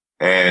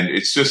 And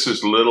it's just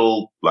this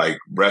little like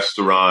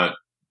restaurant,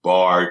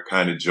 bar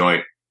kind of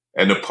joint.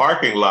 And the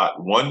parking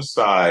lot, one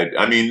side,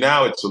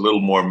 now it's a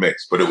little more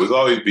mixed, but it would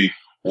always be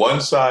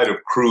one side of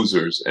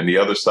cruisers and the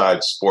other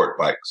side sport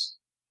bikes.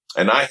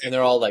 And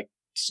they're all like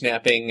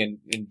snapping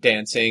and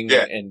dancing.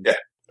 Yeah.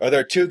 Are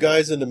there 2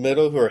 guys in the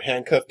middle who are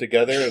handcuffed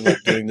together and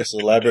like doing this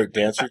elaborate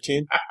dance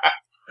routine?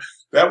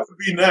 That would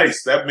be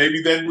nice. That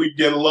maybe then we'd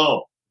get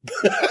along.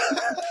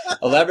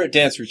 Elaborate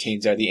dance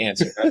routines are the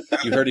answer.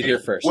 You heard it here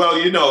first. Well,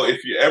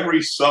 if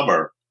every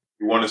summer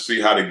you want to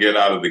see how to get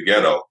out of the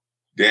ghetto,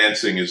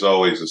 dancing is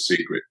always a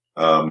secret.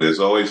 There's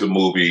always a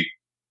movie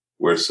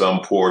where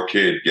some poor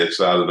kid gets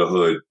out of the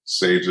hood,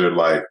 saves their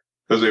life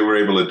because they were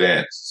able to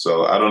dance.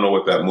 So I don't know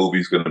what that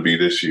movie's going to be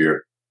this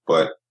year,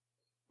 but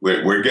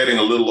we're getting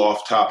a little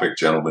off topic,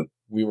 gentlemen.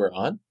 We were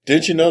on?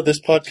 Didn't you know this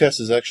podcast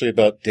is actually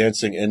about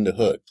dancing in the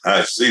hood?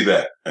 I see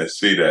that.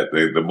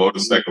 The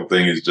motorcycle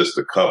thing is just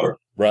a cover.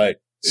 Right.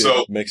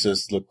 So it makes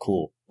us look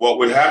cool. What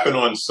would happen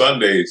on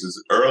Sundays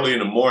is early in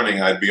the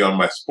morning, I'd be on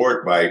my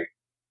sport bike,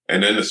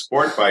 and then the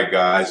sport bike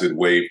guys would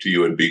wave to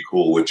you and be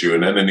cool with you.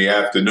 And then in the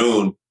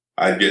afternoon,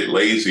 I'd get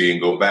lazy and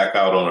go back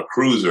out on a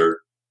cruiser,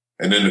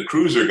 and then the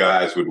cruiser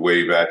guys would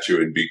wave at you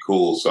and be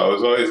cool. So I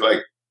was always like,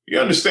 you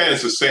understand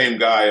it's the same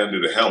guy under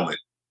the helmet,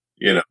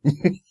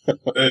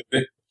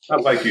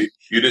 Not like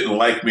you didn't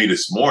like me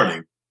this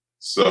morning.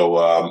 So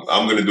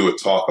I'm going to do a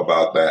talk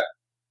about that.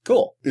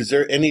 Cool. Is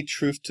there any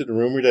truth to the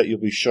rumor that you'll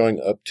be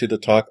showing up to the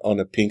talk on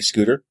a pink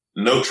scooter?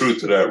 No truth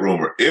to that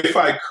rumor. If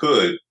I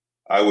could,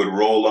 I would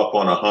roll up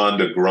on a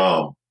Honda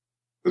Grom.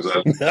 Because I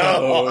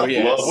love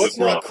What's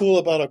the Grom. not cool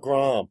about a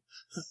Grom?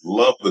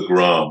 Love the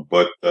Grom,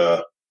 but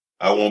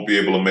I won't be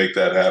able to make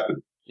that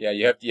happen. Yeah,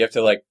 you have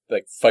to like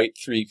fight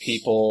 3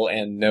 people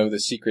and know the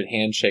secret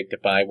handshake to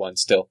buy one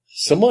still.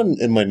 Someone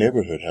in my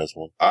neighborhood has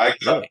one. I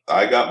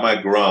got my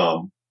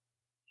Grom,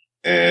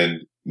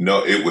 and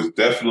no, it was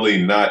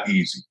definitely not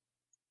easy.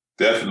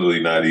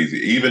 Definitely not easy.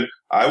 Even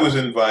I was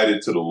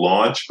invited to the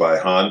launch by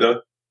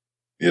Honda.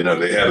 You know,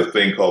 they had a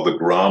thing called the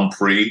Grand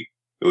Prix.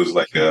 It was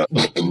like a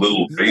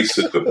little race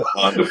at the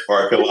Honda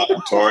parking lot in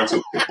Torrance.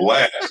 It was a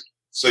blast.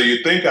 So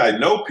you think I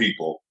know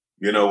people,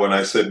 you know, when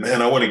I said,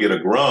 man, I want to get a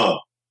Grom.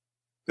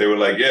 They were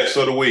like, yeah,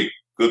 so do we.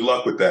 Good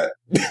luck with that.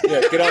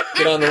 Yeah,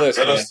 get on the list.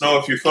 Let us know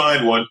if you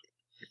find one.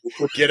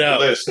 Get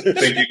out. List. I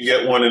think you can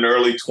get one in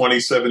early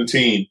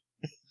 2017.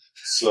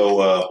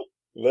 So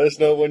let us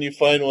know when you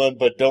find one,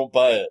 but don't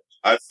buy it.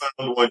 I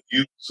found one.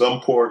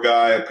 Some poor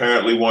guy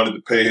apparently wanted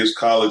to pay his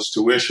college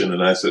tuition,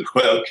 and I said,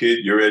 well, kid,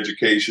 your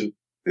education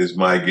is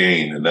my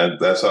gain. And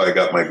that's how I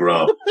got my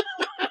Grom.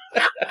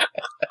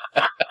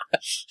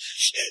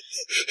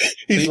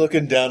 He's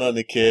looking down on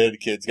the kid.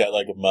 Kid's got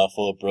like a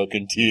mouthful of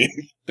broken teeth.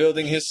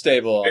 Building his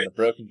stable on the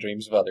broken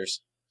dreams of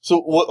others.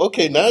 So,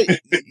 okay, now,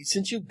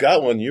 since you've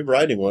got one, you're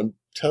riding one,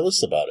 tell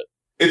us about it.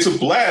 It's a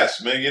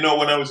blast, man. You know,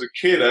 when I was a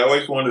kid, I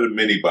always wanted a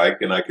mini bike,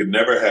 and I could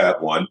never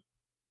have one.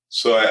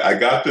 So I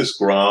got this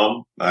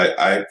Grom.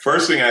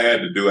 First thing I had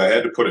to do, I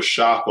had to put a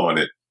shock on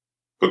it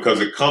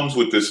because it comes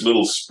with this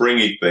little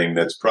springy thing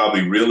that's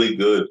probably really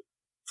good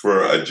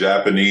for a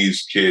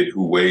Japanese kid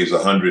who weighs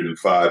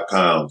 105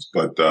 pounds,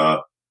 but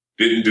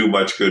didn't do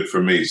much good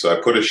for me. So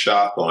I put a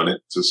shock on it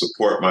to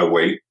support my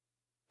weight,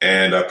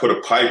 and I put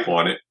a pipe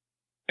on it.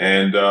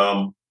 And,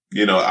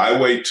 you know, I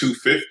weigh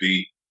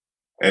 250,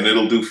 and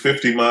it'll do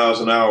 50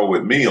 miles an hour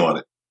with me on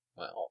it.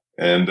 Wow.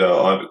 And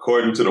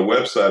according to the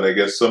website, I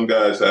guess some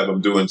guys have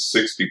them doing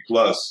 60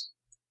 plus.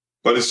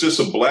 But it's just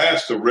a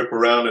blast to rip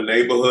around the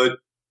neighborhood.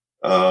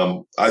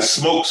 I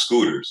smoke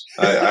scooters.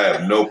 I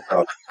have no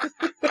problem.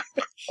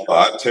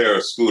 I tear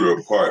a scooter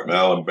apart, man.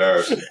 I'll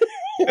embarrass you.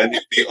 And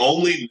the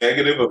only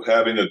negative of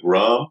having a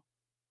Grom,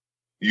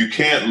 you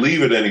can't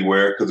leave it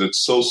anywhere because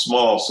it's so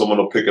small, someone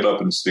will pick it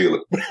up and steal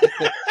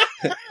it.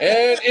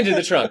 And into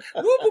the trunk.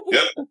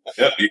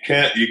 Yep.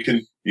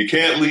 You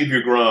can't leave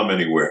your Grom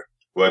anywhere.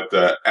 But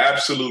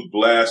absolute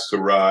blast to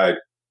ride.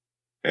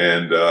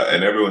 And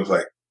everyone's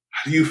like,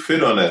 how do you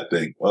fit on that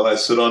thing? Well, I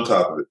sit on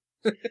top of it.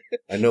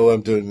 I know what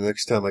I'm doing the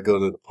next time I go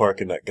to the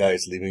park and that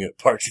guy's leaving it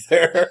parked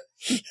there.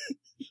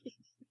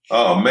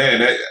 Oh,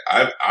 man,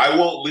 I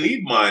won't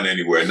leave mine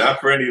anywhere,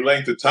 not for any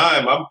length of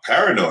time. I'm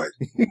paranoid.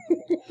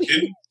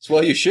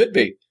 Well, you should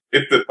be.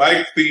 If the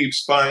bike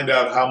thieves find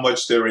out how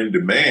much they're in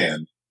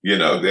demand, you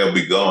know, they'll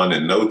be gone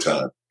in no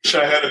time. Wish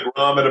I had a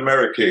Grom at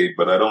Americade,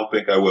 but I don't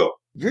think I will.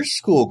 Your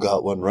school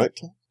got one, right,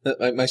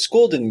 Tom? My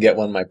school didn't get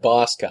one. My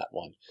boss got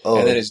one. Oh.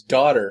 And then his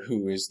daughter,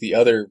 who is the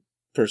other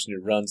person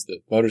who runs the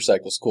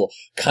motorcycle school,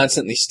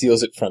 constantly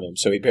steals it from him,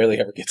 so he barely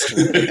ever gets to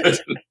ride it.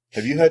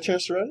 Have you had a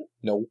chance to ride it?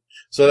 No.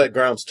 So that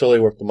Grom's totally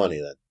worth the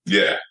money then?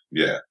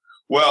 Yeah.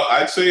 Well,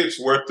 I'd say it's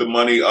worth the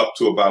money up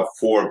to about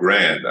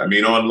 $4,000. I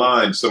mean,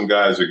 online, some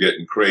guys are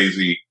getting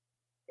crazy,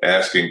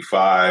 asking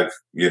 $5,000.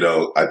 You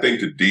know, I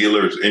think the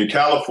dealers in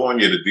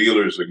California, the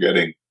dealers are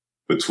getting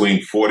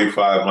between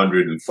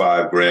 $4,500 and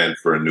 $5,000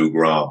 for a new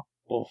Grom.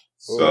 Oh.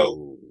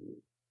 So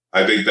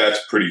I think that's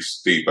pretty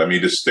steep. I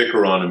mean, the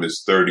sticker on them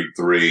is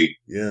 $33,000.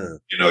 Yeah.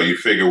 You know, you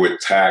figure with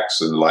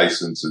tax and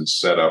license and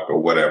setup or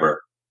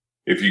whatever,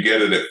 if you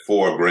get it at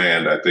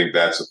 $4,000, I think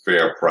that's a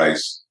fair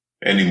price.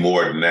 Any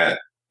more than that,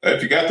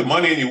 if you got the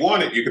money and you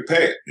want it, you could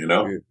pay it, you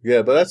know?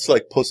 Yeah, but that's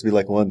like supposed to be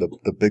like one of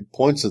the big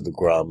points of the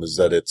Grom is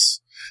that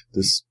it's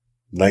this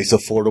nice,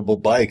 affordable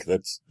bike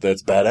that's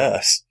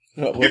badass.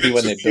 Well, maybe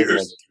when they build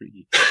one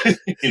to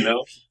 3. You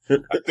know?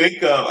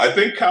 I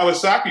think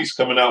Kawasaki's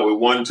coming out with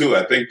one too.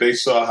 I think they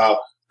saw how,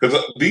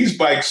 because these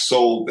bikes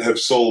have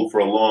sold for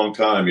a long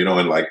time, you know,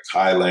 in like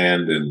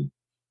Thailand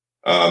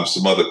and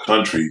some other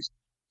countries.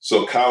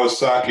 So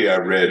Kawasaki, I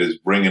read, is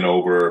bringing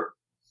over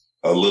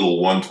a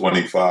little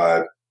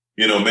 125.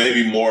 You know,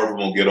 maybe more of them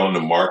will get on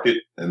the market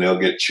and they'll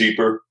get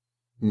cheaper.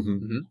 Mm-hmm.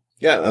 Mm-hmm.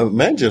 Yeah, I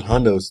imagine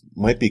Hondas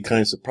might be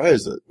kind of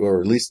surprised,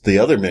 or at least the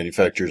other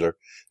manufacturers are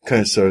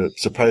kind of sort of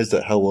surprised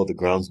at how well the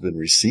Grom's been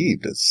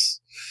received.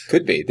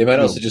 Could be. They might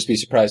also just be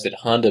surprised at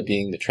Honda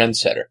being the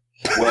trendsetter.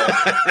 Well,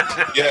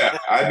 yeah.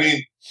 I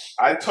mean,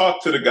 I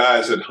talked to the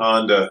guys at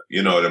Honda,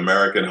 you know, at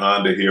American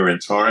Honda here in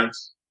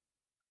Torrance.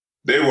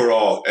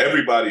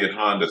 Everybody at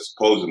Honda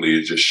supposedly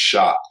is just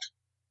shocked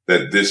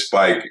that this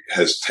bike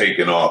has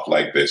taken off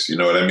like this. You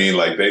know what I mean?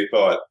 Like they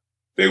thought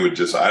they would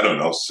just, I don't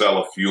know, sell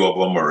a few of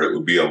them or it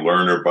would be a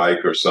learner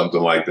bike or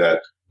something like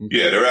that.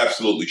 Yeah, they're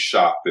absolutely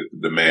shocked at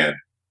the demand.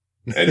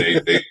 And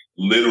they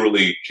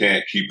literally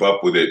can't keep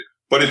up with it.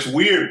 But it's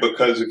weird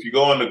because if you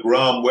go on the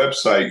Grom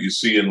website, you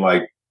see in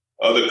like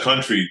other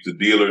countries, the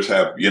dealers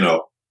have, you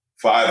know,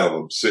 5 of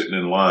them sitting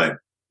in line,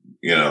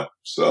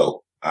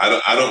 so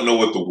I don't know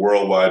what the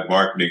worldwide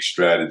marketing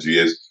strategy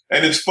is.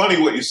 And it's funny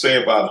what you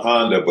say about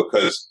Honda,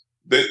 because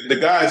the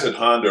guys at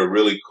Honda are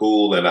really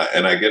cool. And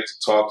I get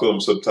to talk to them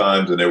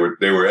sometimes. And they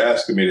were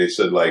asking me, they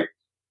said, like,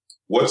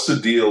 what's the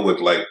deal with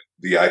like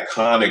the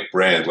iconic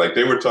brand? Like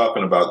they were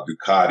talking about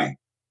Ducati.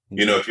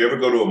 If you ever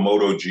go to a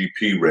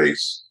MotoGP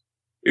race,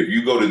 if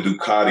you go to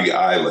Ducati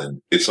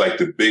Island, it's like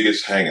the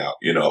biggest hangout,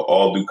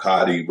 all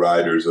Ducati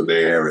riders are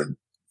there, and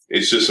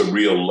it's just a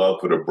real love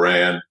for the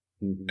brand.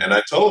 Mm-hmm. And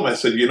I told him, I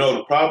said,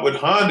 the problem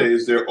with Honda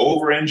is they're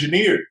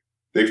over-engineered.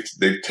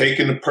 They've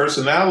taken the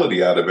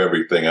personality out of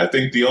everything. I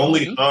think the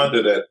only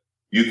Honda that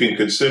you can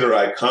consider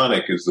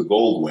iconic is the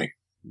Goldwing.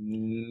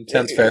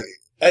 Sounds fair.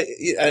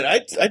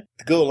 I'd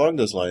go along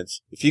those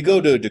lines. If you go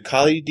to a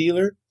Ducati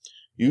dealer,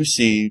 you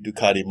see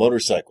Ducati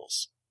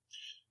motorcycles.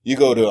 You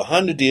go to a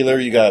Honda dealer,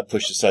 you got to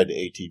push aside the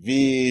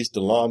ATVs,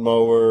 the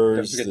lawnmowers,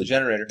 don't forget the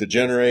generator. The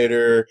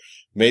generator.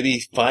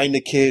 Maybe find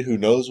a kid who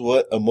knows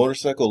what a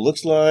motorcycle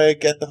looks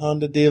like at the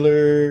Honda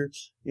dealer,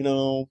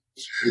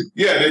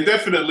 Yeah, they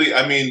definitely,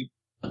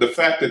 the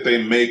fact that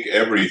they make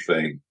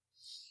everything,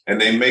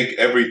 and they make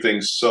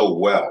everything so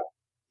well,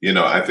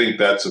 I think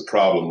that's a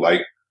problem.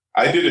 Like,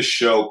 I did a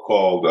show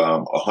called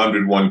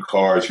 101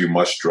 Cars You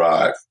Must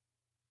Drive.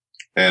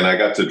 And I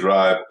got to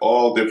drive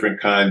all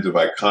different kinds of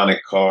iconic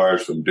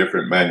cars from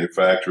different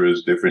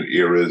manufacturers, different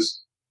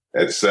eras,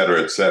 et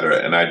cetera, et cetera.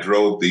 And I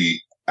drove the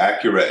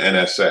Acura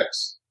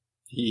NSX.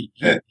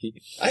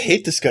 I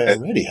hate this guy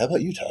already. How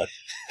about you, Todd?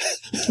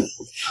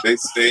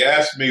 They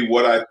asked me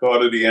what I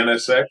thought of the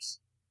NSX.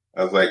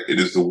 I was like, it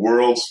is the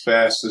world's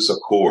fastest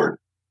Accord.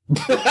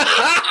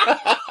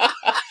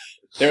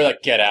 They were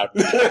like, get out.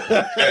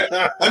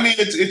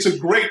 It's a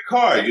great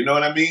car, you know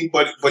what I mean?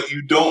 But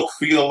you don't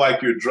feel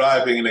like you're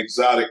driving an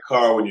exotic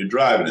car when you're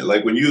driving it.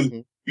 Like when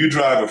you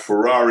drive a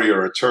Ferrari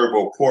or a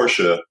turbo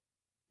Porsche,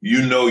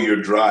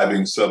 you're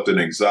driving something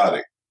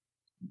exotic.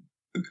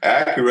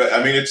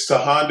 Acura, it's to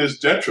Honda's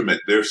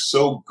detriment. They're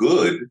so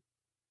good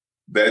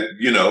that,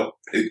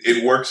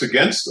 it works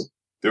against them.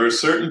 There are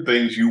certain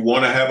things you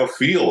want to have a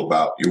feel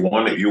about. You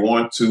want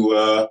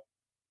to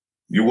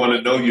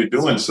know you're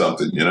doing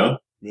something, Yeah.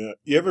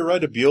 You ever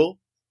ride a Buell?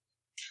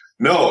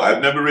 No,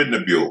 I've never ridden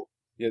a Buell.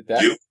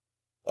 You?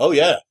 Oh,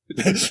 yeah.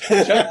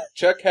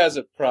 Chuck has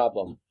a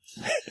problem.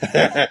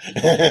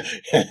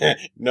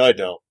 No, I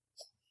don't.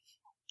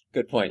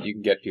 Good point. You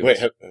can get Buell. Wait,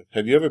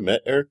 have you ever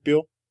met Eric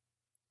Buell?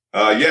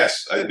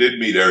 Yes, I did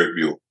meet Eric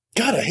Buell.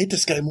 God, I hate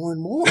this guy more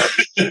and more.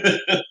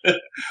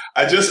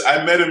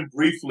 I met him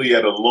briefly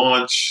at a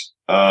launch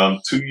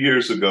 2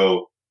 years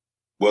ago.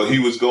 Well, he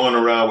was going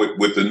around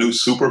with the new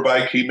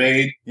superbike he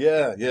made.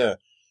 Yeah, yeah.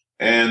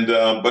 And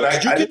but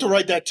did you get to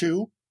ride that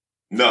too?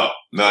 No,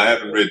 I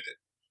haven't ridden it.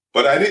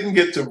 But I didn't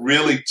get to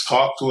really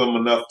talk to him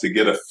enough to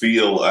get a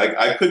feel.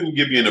 I couldn't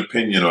give you an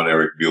opinion on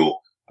Eric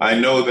Buell. I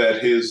know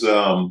that his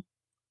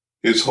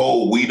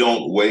whole "We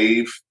Don't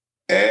Wave"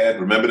 ad.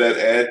 Remember that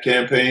ad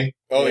campaign?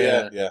 Oh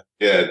yeah.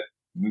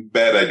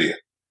 Bad idea.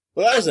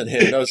 Well, that wasn't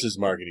him. That was his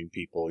marketing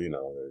people.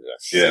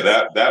 Yeah,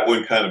 that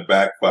one kind of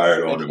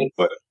backfired on him.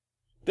 But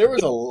there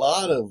was a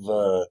lot of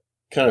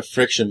kind of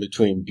friction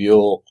between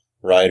Buell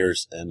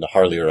riders and the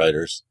Harley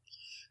riders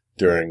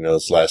during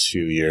those last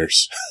few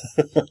years.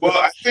 Well,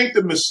 I think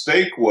the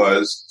mistake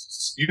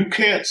was you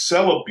can't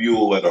sell a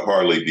Buell at a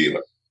Harley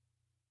dealer.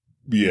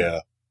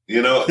 Yeah.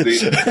 The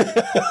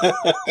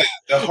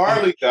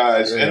Harley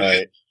guys, right. And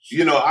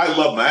I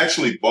love them. I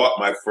actually bought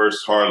my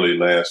first Harley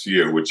last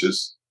year, which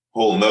is a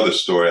whole nother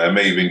story. I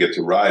may even get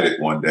to ride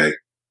it one day,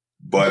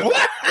 but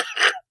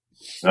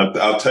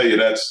I'll tell you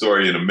that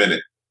story in a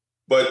minute.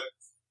 But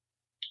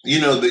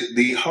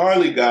the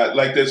Harley guy,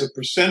 like there's a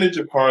percentage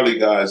of Harley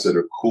guys that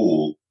are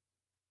cool.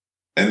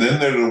 And then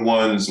there are the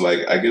ones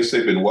like, I guess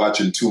they've been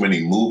watching too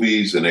many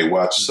movies and they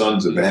watch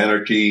Sons of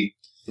Anarchy.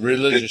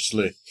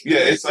 Religiously.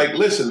 It's like,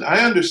 listen, I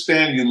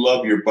understand you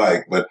love your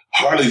bike, but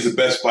Harley's the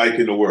best bike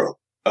in the world.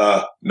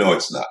 No,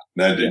 it's not.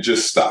 Now,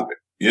 just stop it.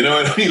 You know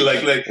what I mean?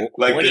 Like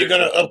when are you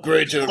going to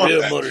upgrade to a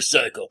real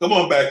motorcycle? Come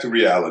on back to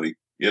reality.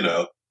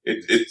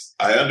 It's,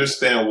 I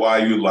understand why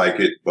you like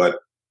it, but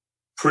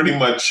pretty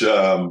much,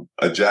 a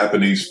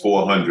Japanese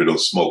 400 will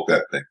smoke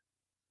that thing.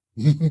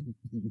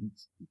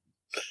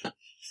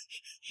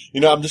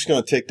 I'm just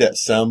going to take that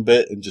sound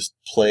bit and just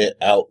play it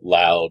out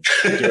loud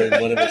during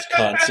one of his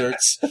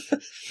concerts.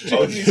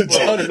 Smoke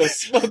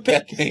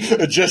that thing.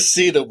 Just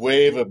see the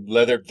wave of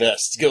leather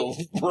vests go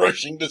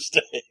rushing the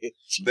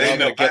stage.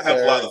 I have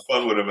a lot of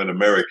fun with them in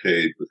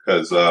Americade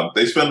because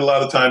they spend a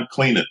lot of time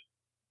cleaning.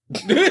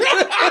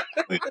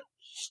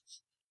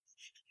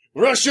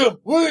 Rush them!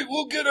 Wait,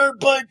 we'll get our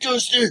bike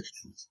dusted.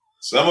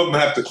 Some of them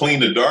have to clean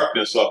the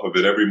darkness off of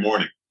it every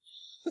morning.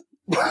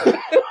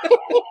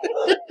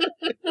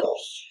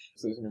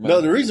 No,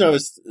 the reason I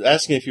was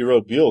asking if you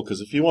rode Buell, because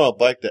if you want a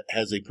bike that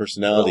has a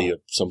personality of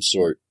some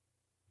sort,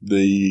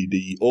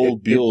 the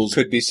old Buells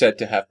could be said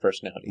to have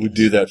personality. Would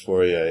do that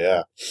for you,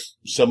 yeah.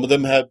 Some of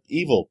them have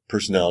evil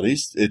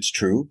personalities, it's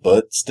true,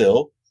 but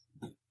still,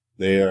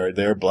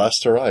 they're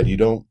blessed to ride. You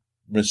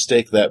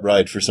mistake that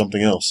ride for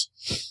something else?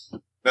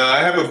 Now, I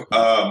have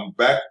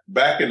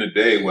back in the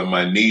day when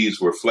my knees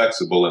were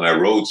flexible and I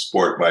rode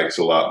sport bikes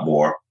a lot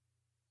more.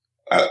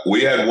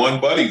 We had one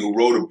buddy who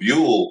rode a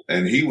Buell,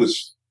 and he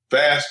was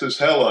fast as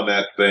hell on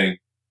that thing.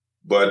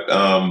 But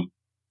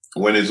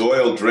when his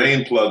oil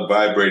drain plug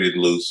vibrated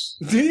loose,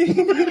 it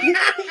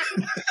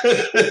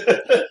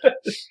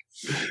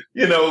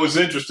was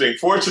interesting.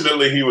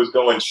 Fortunately, he was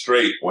going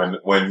straight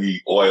when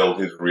he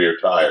oiled his rear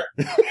tire.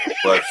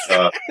 But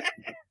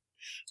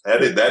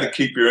that'd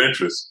keep your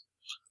interest.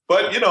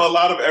 But, a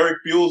lot of Eric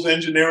Buell's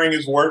engineering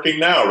is working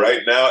now.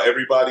 Right now,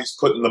 everybody's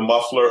putting the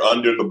muffler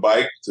under the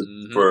bike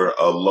for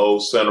a low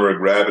center of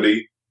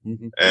gravity.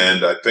 Mm-hmm.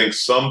 And I think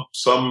some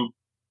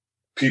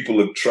people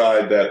have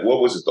tried that.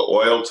 What was it? The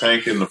oil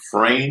tank in the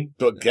frame?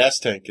 The gas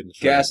tank in the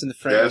frame. Gas in the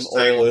frame. Gas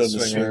oil in the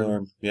swing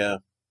arm. Yeah.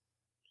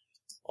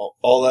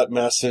 All that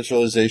mass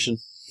centralization.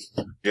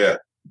 Yeah.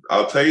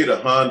 I'll tell you the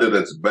Honda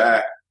that's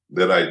back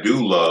that I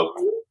do love,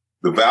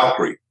 the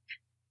Valkyrie.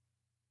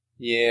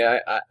 Yeah,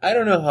 I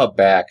don't know how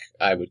back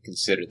I would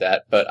consider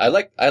that, but I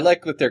like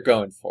what they're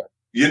going for.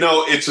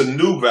 It's a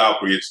new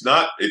Valkyrie. It's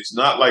not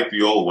like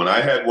the old one. I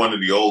had one of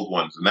the old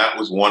ones, and that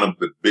was one of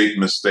the big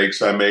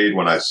mistakes I made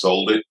when I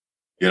sold it.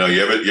 You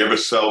ever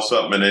sell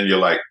something and then you're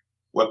like,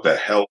 what the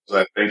hell was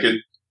I thinking?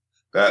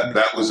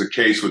 That was the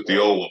case with the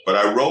old one. But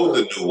I rode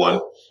the new one.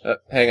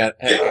 Hang on.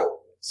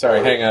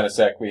 Sorry, hang on a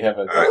sec. We have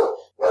a... All right.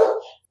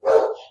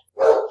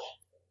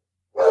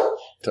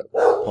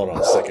 Hold on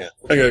a second.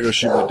 I gotta go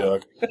shoot my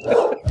dog.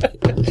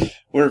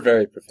 We're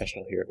very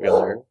professional here at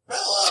Wheeler.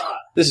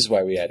 This is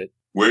why we added.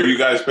 Where are you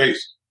guys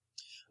based?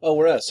 Oh,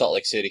 we're at Salt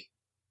Lake City.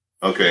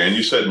 Okay, and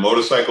you said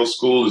motorcycle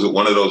school. Is it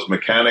one of those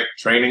mechanic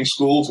training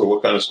schools, or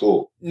what kind of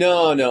school?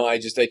 No, I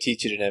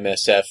teach at an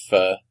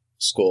MSF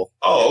school.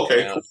 Oh,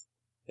 okay. Cool.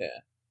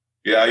 Yeah.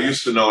 Yeah, I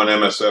used to know an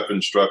MSF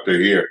instructor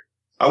here.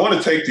 I want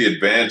to take the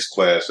advanced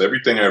class.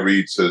 Everything I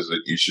read says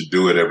that you should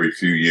do it every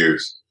few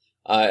years.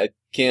 I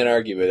can't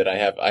argue with it. I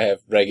have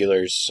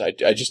regulars.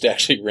 I just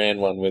actually ran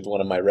one with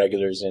one of my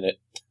regulars in it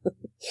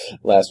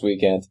last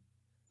weekend.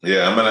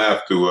 Yeah, I'm gonna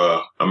have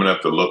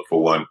to look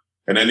for one.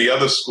 And then the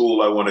other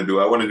school I want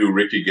to do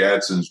Ricky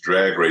Gadsden's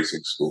drag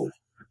racing school.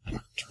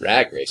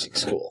 Drag racing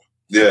school.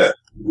 Yeah.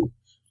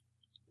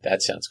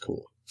 That sounds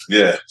cool.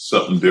 Yeah,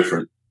 something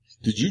different.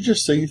 Did you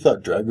just say you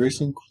thought drag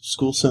racing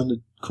school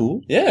sounded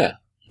cool? Yeah.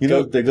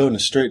 They go in a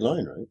straight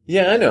line, right?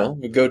 Yeah, I know.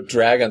 We go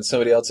drag on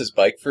somebody else's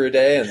bike for a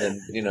day and then,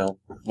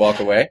 walk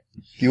away.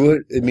 You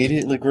would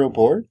immediately grow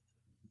bored?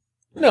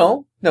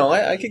 No,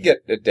 I could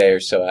get a day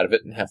or so out of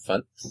it and have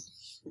fun.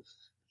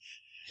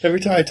 Every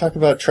time I talk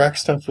about track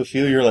stuff with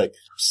you, you're like,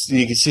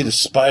 you can see the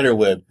spider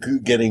web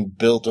getting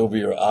built over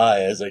your eye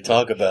as I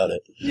talk about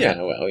it.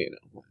 Yeah, well,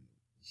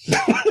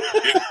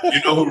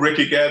 You know who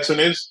Ricky Gadsden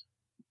is?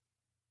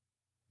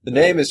 The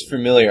name is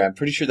familiar. I'm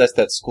pretty sure that's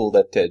that school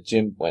that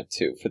Jim went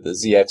to for the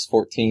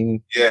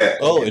ZX14. Yeah.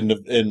 Oh, in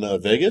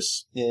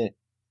Vegas? Yeah.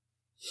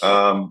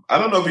 I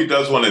don't know if he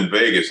does one in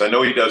Vegas. I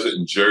know he does it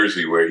in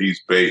Jersey where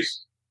he's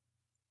based.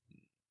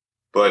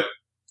 But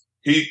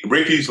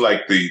Ricky's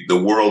like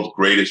the world's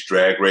greatest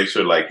drag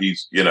racer. Like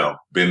he's,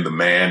 been the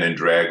man in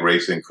drag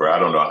racing for I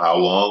don't know how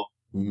long.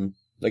 Mm-hmm.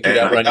 Like he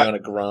got running on a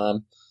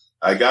Grom.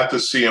 I got to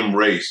see him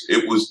race.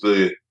 It was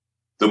the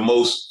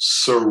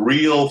most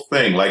surreal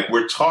thing. Like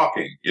we're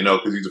talking,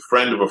 because he's a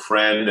friend of a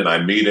friend and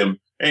I meet him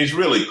and he's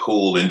really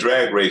cool. And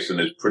drag racing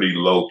is pretty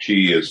low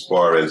key as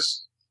far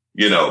as,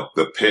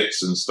 the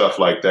pits and stuff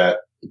like that.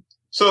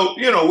 So,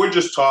 we're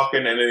just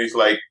talking and then he's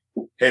like,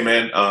 hey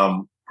man,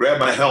 grab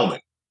my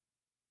helmet.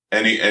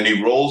 And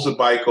he rolls the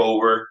bike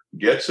over,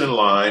 gets in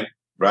line,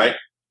 right?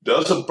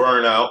 Does a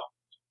burnout,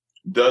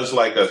 does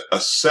like a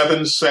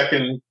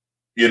 7-second,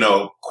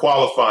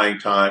 qualifying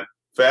time,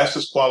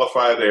 fastest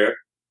qualifier there.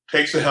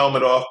 Takes the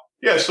helmet off.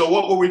 Yeah, so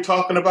what were we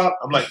talking about?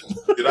 I'm like,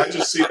 did I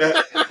just see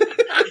that?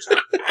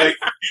 Like,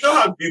 you know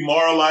how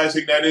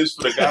demoralizing that is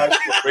for the guys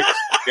who are racing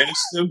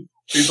against him?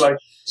 He's like,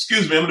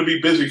 excuse me, I'm going to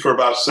be busy for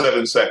about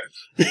 7 seconds.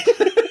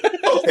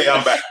 Okay,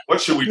 I'm back. What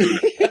should we do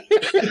now?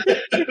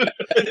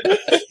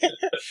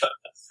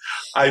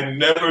 I've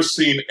never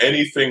seen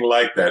anything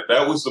like that.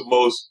 That was the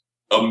most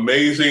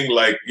amazing,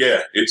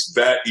 it's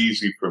that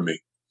easy for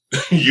me.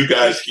 You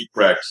guys keep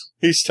practicing.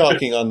 He's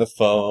talking on the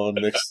phone,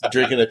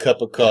 drinking a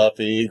cup of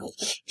coffee,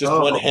 just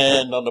one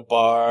hand on the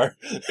bar.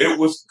 It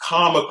was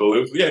comical.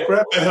 It was,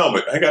 grab my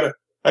helmet. I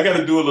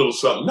gotta do a little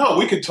something. No,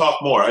 we can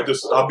talk more.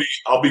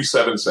 I'll be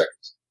 7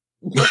 seconds.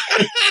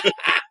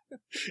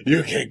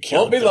 You can't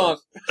count. Won't be long.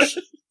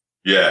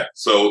 Yeah.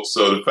 So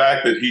the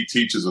fact that he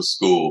teaches a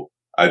school,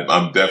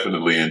 I'm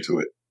definitely into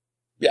it.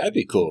 Yeah, I'd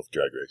be cool with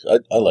drag race.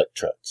 I like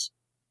trucks.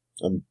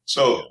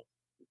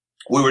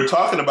 We were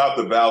talking about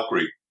the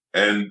Valkyrie.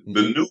 And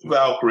the new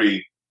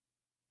Valkyrie,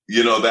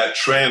 that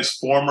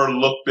transformer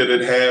look that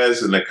it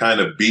has and the kind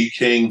of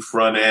B-King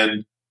front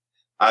end,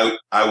 I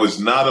was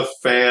not a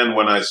fan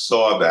when I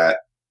saw that,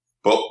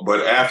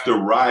 but after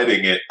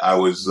riding it, I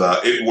was,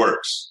 it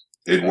works.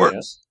 It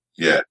works.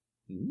 Yeah.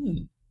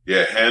 Mm.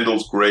 Yeah.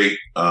 Handles great.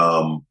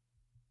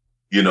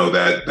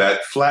 that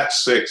flat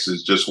six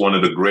is just one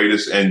of the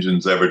greatest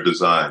engines ever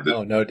designed.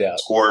 Oh, no doubt.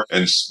 Torque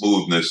and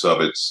smoothness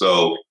of it.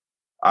 So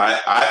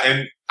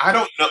I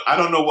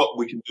don't know what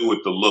we can do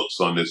with the looks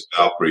on this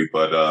Valkyrie,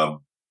 but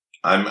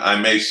I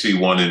may see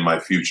one in my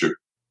future.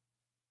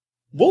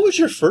 What was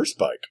your first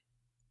bike?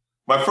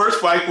 My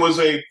first bike was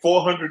a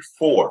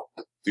 404,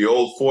 the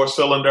old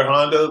 4-cylinder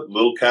Honda,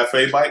 little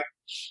cafe bike.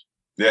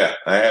 Yeah,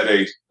 I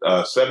had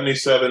a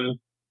 77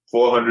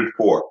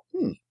 404.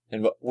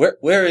 And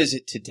where is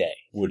it today?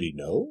 Would he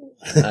know?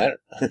 I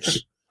don't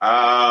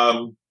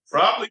know.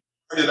 Probably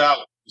started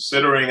out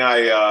considering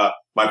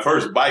my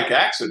first bike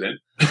accident.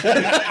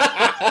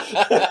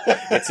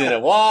 It's in a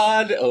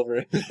wad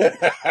over.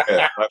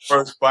 Yeah, my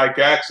first bike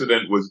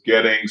accident was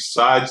getting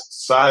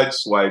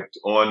sideswiped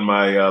on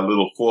my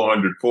little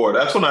 404.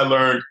 That's when I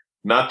learned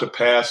not to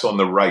pass on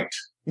the right.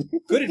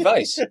 Good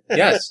advice.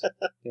 Yes.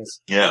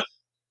 Yeah.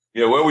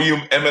 Yeah. Where were you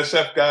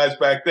MSF guys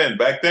back then?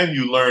 Back then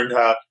you learned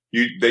how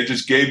they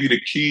just gave you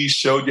the keys,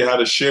 showed you how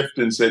to shift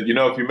and said,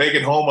 if you make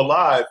it home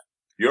alive,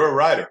 you're a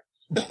rider.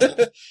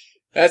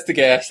 That's the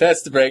gas.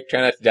 That's the brake.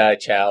 Try not to die.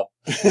 Ciao.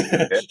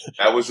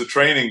 That was the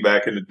training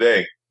back in the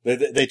day.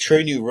 They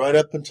train you right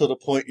up until the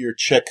point your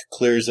check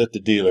clears at the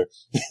dealer.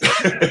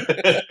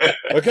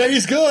 Okay,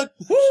 he's good.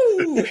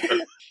 Woo!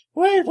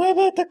 Wait, what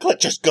about the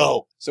clutch? Just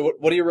go. So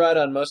what do you ride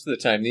on most of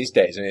the time these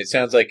days? I mean, it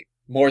sounds like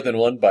more than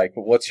one bike,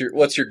 but what's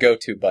your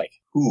go-to bike?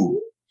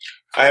 Ooh.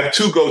 I have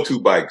two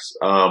go-to bikes,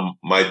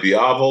 my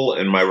Diavel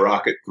and my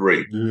Rocket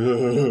 3.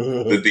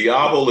 The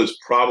Diavel is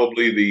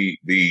probably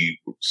the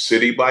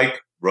city bike,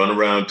 run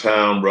around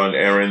town, run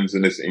errands,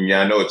 and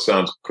I know it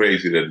sounds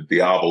crazy that the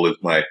Diavel is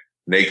my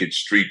naked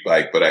street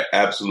bike, but I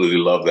absolutely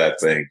love that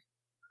thing.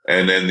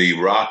 And then the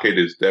Rocket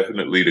is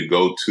definitely the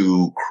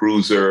go-to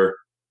cruiser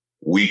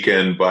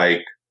weekend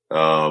bike.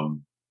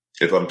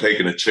 If I'm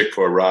taking a chick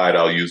for a ride,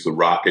 I'll use the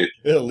Rocket.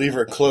 It'll leave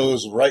her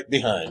clothes right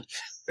behind.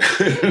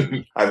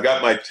 I've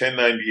got my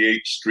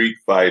 1098 Street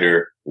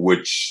Fighter,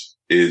 which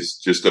is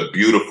just a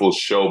beautiful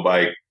show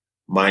bike.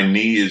 My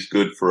knee is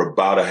good for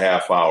about a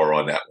half hour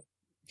on that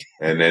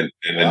one. And then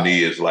the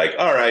knee is like,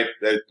 all right,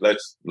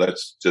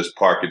 let's just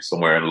park it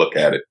somewhere and look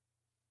at it.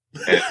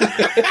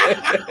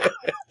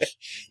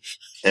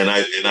 And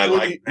I well,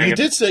 like. You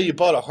did say you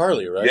bought a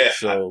Harley, right? Yeah.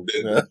 So, I'll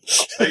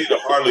tell you the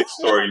Harley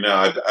story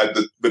now.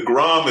 The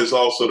Grom is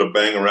also the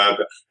bang around.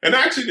 And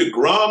actually, the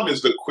Grom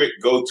is the quick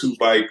go-to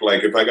bike.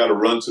 Like if I got to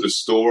run to the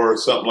store or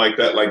something like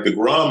that, like the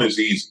Grom is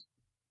easy.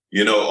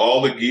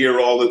 All the gear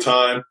all the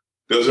time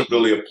doesn't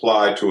really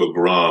apply to a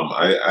Grom.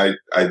 I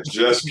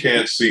just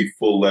can't see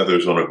full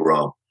leathers on a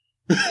Grom.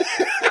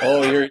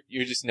 Oh,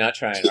 you're just not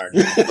trying hard.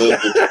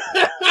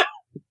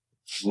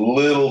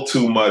 Little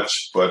too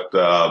much, but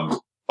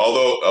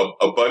although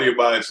a buddy of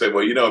mine said,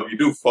 well, if you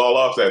do fall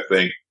off that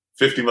thing,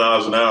 50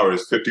 miles an hour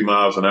is 50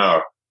 miles an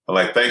hour. I'm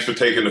like, thanks for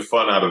taking the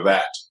fun out of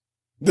that.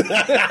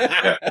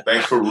 Yeah,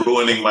 thanks for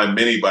ruining my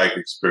mini bike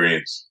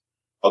experience.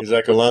 He's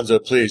like, Alonzo,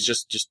 please,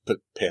 just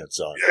put pants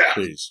on. Yeah.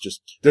 Please,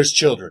 there's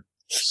children.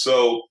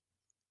 So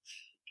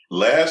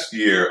last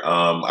year,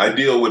 I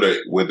deal with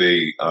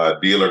a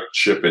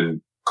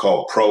dealership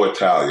called Pro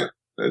Italia.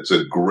 It's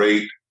a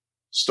great.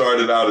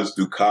 Started out as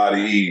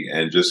Ducati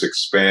and just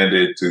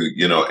expanded to,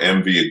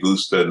 MV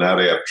Agusta. Now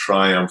they have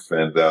Triumph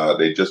and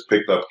they just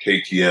picked up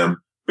KTM,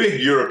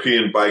 big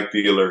European bike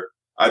dealer.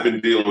 I've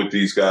been dealing with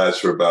these guys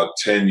for about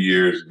 10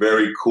 years.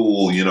 Very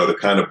cool, the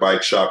kind of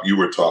bike shop you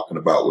were talking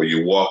about where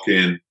you walk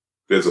in,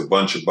 there's a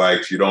bunch of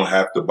bikes. You don't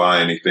have to buy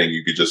anything.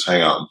 You could just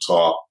hang out and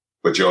talk,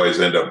 but you always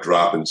end up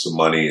dropping some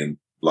money and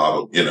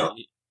blah, blah,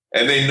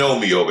 And they know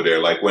me over there.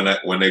 Like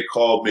when they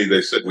called me,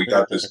 they said, we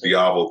got this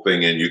Diavel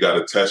thing and you got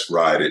to test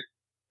ride it.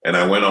 And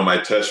I went on my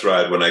test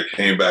ride. When I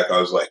came back, I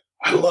was like,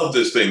 I love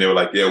this thing. They were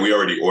like, yeah, we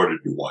already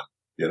ordered you one,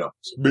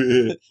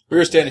 We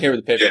were standing here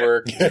with the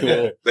paperwork. Yeah.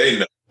 Cool. They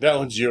know. That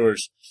one's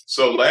yours.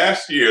 So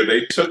last year,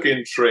 they took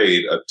in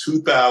trade a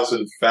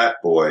 2000 Fat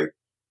Boy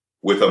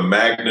with a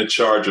Magna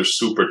Charger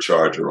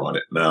supercharger on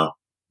it. Now,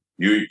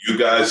 you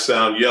guys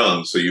sound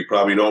young, so you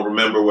probably don't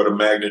remember what a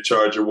Magna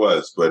Charger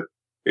was, but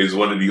it's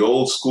one of the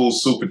old school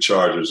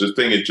superchargers. This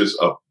thing is just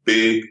a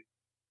big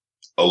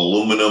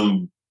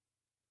aluminum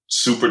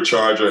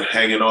supercharger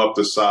hanging off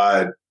the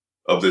side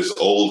of this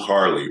old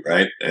Harley,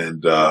 right?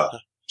 And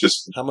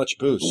just how much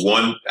boost?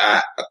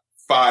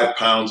 5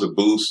 pounds of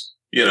boost.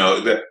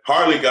 The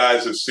Harley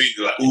guys have seen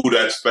like, ooh,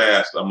 that's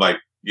fast. I'm like,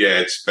 yeah,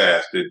 it's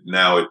fast.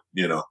 Now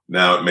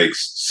it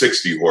makes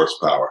 60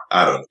 horsepower.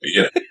 I don't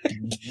know.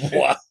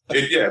 Wow.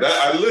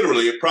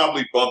 It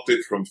probably bumped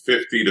it from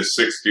 50 to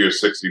 60 or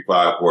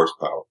 65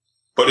 horsepower.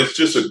 But it's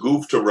just a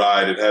goof to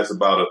ride. It has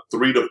about a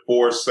 3 to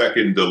 4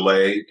 second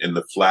delay in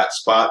the flat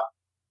spot.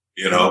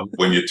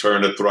 When you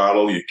turn the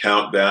throttle, you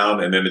count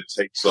down and then it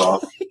takes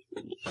off.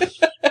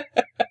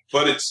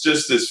 But it's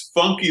just this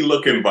funky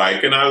looking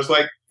bike. And I was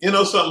like,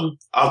 something,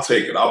 I'll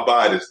take it. I'll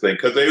buy this thing.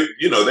 Cause they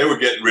were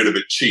getting rid of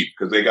it cheap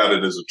because they got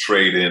it as a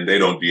trade in. They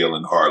don't deal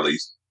in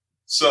Harleys.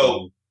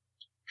 So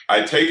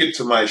I take it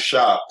to my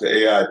shop, to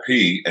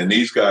AIP, and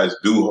these guys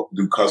do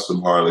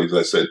custom Harleys.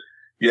 I said,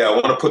 yeah, I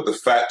want to put the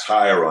fat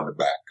tire on the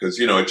back because,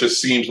 it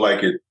just seems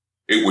like it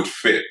would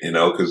fit,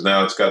 because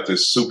now it's got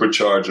this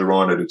supercharger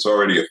on it. It's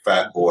already a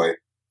fat boy.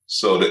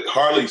 So that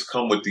Harleys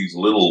come with these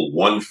little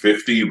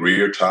 150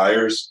 rear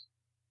tires.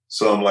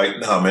 So I'm like,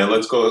 nah, man,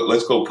 let's go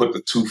put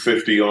the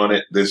 250 on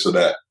it, this or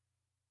that.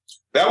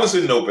 That was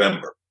in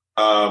November.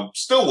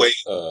 Still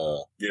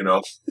waiting,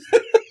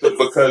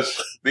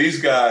 because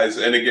these guys,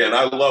 and again,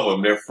 I love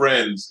them. They're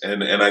friends.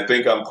 And I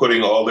think I'm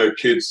putting all their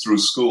kids through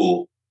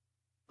school.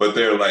 But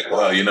they're like,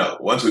 well,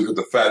 once we put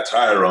the fat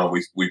tire on,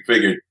 we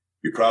figured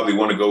you probably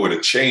want to go with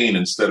a chain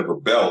instead of a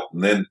belt.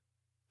 And then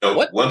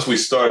once we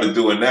started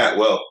doing that,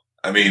 well,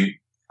 I mean,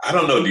 I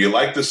don't know. Do you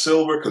like the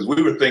silver? Because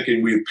we were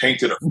thinking we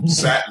painted a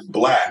satin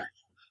black.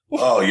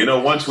 Oh,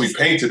 once we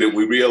painted it,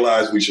 we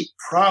realized we should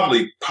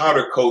probably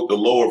powder coat the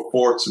lower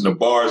forks and the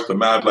bars to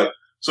mount. Like,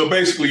 so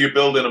basically you're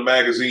building a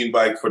magazine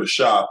bike for the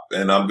shop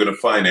and I'm going to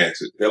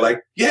finance it. They're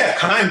like, yeah,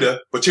 kind of,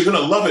 but you're going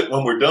to love it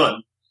when we're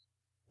done.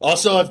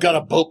 Also, I've got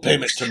a boat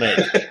payment to make.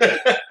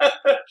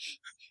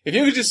 If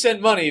you could just send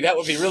money, that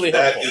would be really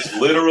helpful. That is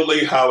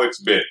literally how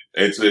it's been.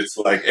 It's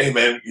like, hey,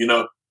 man,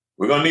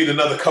 we're going to need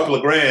another couple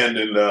of grand.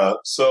 And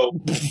so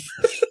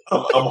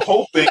I'm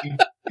hoping,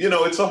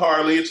 it's a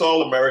Harley. It's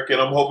all American.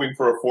 I'm hoping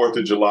for a 4th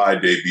of July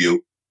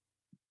debut.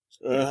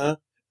 Uh-huh.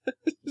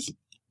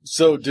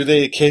 So do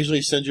they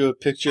occasionally send you a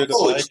picture of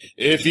the bike?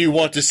 If you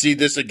want to see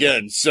this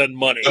again, send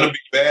money. It's going to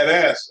be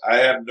badass. I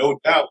have no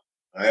doubt.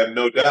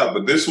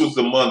 But this was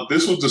the month.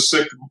 This was the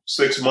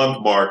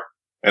 6-month mark.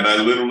 And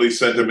I literally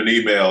sent him an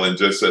email and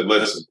just said,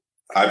 listen,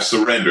 I've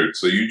surrendered.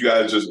 So you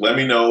guys just let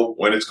me know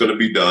when it's going to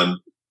be done.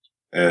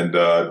 And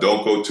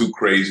don't go too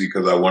crazy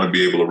because I want to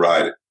be able to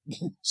ride it.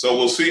 So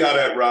we'll see how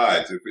that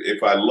rides.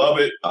 If I love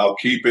it, I'll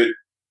keep it.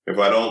 If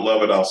I don't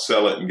love it, I'll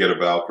sell it and get a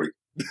Valkyrie.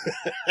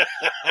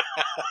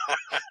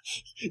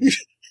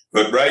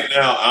 But right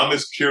now, I'm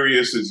as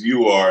curious as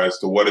you are as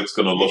to what it's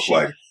going to look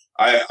like.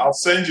 I'll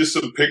send you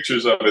some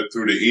pictures of it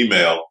through the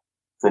email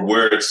from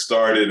where it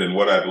started and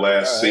what I've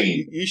last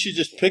seen. You should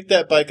just pick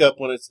that bike up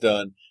when it's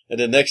done, and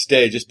the next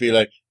day just be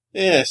like,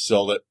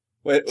 sold it.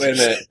 Wait a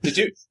minute.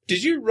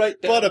 Did you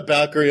write down? Bought a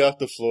Valkyrie off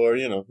the floor,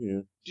 Yeah.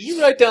 Did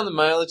you write down the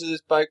mileage of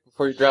this bike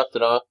before you dropped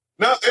it off?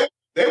 No,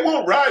 they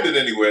won't ride it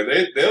anywhere.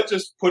 They'll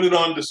just put it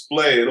on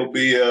display. It'll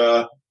be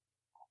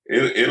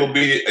it'll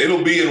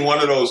be in one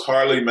of those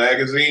Harley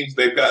magazines.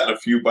 They've gotten a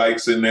few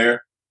bikes in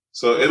there.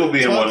 So it'll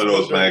be in one of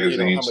those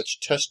magazines. How much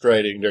test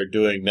riding they're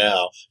doing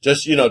now.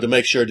 Just, to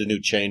make sure the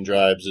new chain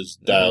drives is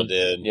dialed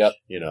in. Yep.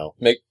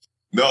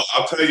 No,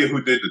 I'll tell you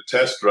who did the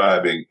test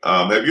driving.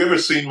 Have you ever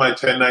seen my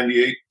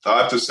 1098?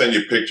 I'll have to send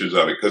you pictures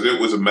of it because it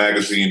was a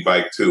magazine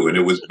bike too. And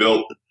it was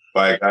built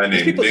by a guy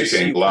named Nick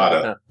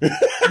Anglada.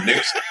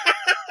 Nick's,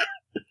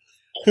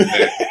 you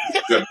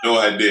have no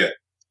idea.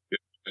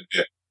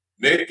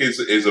 Nick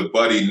is a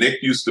buddy.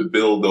 Nick used to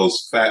build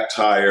those fat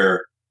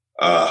tire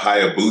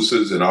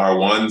Hayabusas and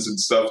R1s and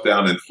stuff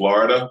down in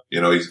Florida.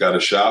 He's got a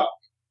shop.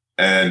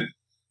 And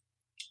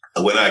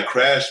when I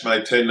crashed my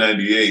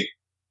 1098,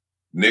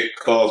 Nick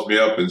calls me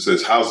up and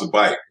says, how's the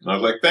bike? And I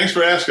was like, thanks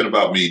for asking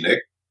about me,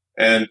 Nick.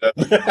 And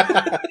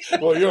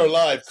well, you're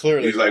alive,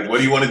 clearly. He's like, what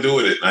do you want to do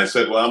with it? And I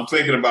said, well, I'm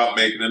thinking about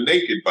making a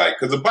naked bike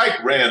because the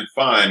bike ran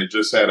fine. It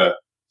just had a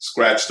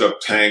scratched up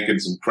tank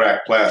and some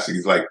cracked plastic.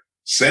 He's like,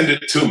 send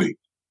it to me.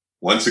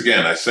 Once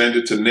again, I send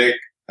it to Nick.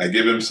 I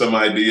give him some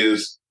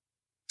ideas.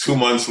 2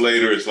 months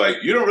later, it's like,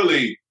 you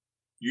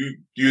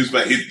use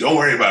my, don't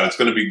worry about it. It's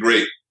going to be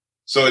great.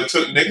 So it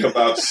took Nick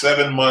about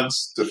 7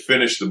 months to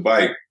finish the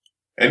bike.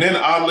 And then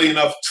oddly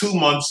enough, 2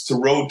 months to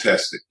road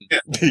test it.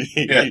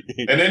 Yeah.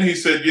 And then he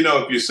said,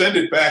 if you send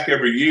it back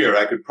every year,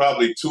 I could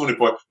probably tune it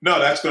for, no,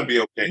 that's going to be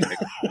okay, Nick.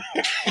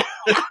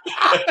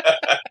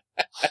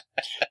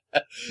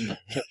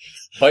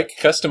 Bike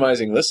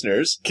customizing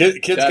listeners. Kids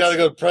got to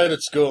go to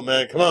private school,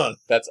 man. Come on.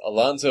 That's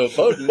Alonzo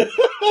Bodden.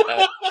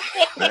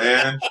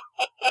 Man,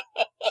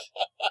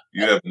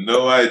 you have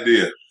no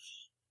idea.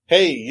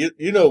 Hey,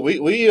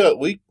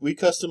 we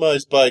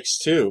customize bikes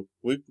too.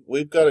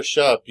 We've got a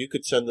shop. You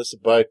could send us a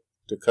bike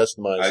to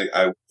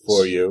customize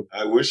for you.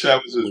 I wish I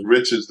was as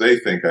rich as they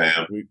think I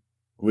am.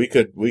 We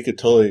could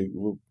totally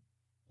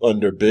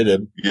underbid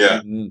him.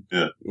 Yeah,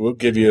 yeah. We'll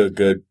give you a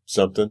good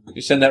something.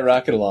 You send that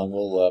rocket along.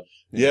 We'll.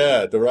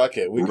 Yeah, the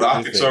rocket.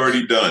 Rocket's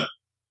already done.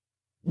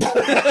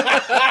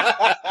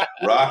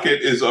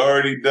 Rocket is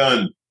already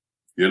done.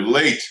 You're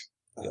late.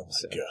 Oh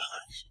my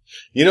gosh!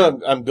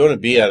 I'm going to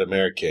be at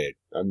Americade.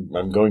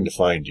 I'm going to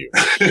find you.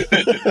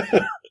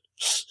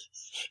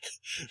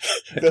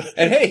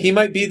 And hey, he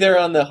might be there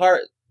on the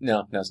heart.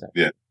 No, it's not.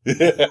 Yeah.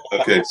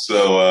 Okay,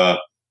 so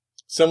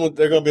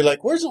they're going to be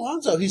like, "Where's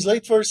Alonzo? He's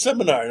late for a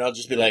seminar," and I'll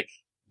just be like,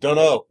 "Don't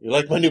know. You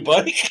like my new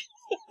bike?"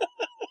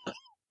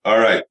 All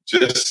right,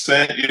 just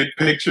sent you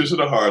pictures of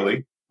the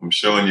Harley. I'm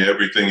showing you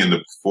everything in the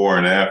before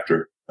and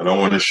after. I don't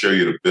want to show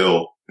you the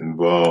bill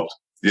involved.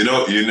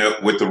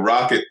 With the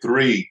Rocket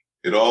 3,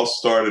 it all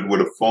started with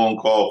a phone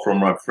call from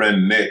my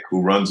friend Nick,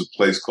 who runs a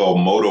place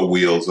called Moto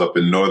Wheels up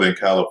in Northern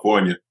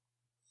California.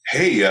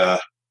 Hey, I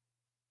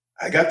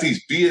I got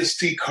these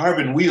BST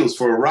carbon wheels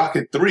for a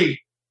Rocket 3.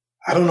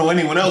 I don't know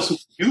anyone else who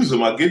can use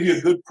them. I'll give you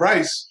a good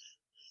price.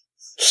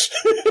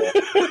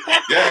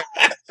 Yeah,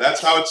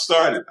 that's how it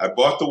started. I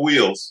bought the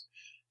wheels.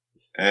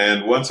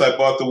 And once I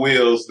bought the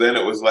wheels, then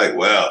it was like,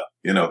 well,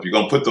 if you're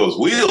going to put those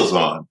wheels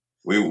on,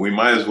 we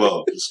might as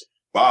well just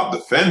bob the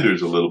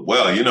fenders a little.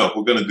 Well, if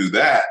we're going to do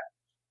that,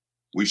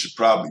 we should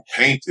probably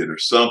paint it or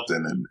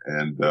something.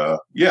 And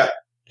yeah.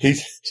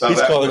 He's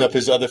calling up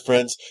his other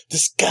friends.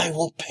 This guy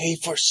won't pay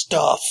for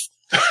stuff.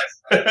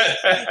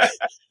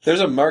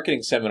 There's a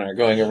marketing seminar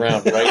going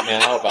around right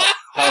now about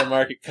how to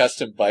market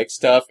custom bike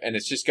stuff, and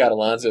it's just got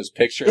Alonzo's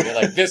picture, and they're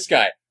like, this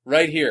guy,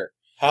 right here.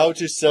 How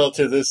to sell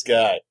to this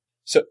guy.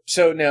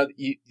 So now,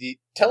 you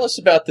tell us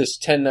about this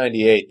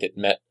 1098 that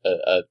met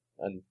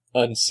an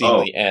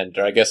unseemly end,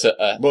 or I guess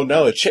well,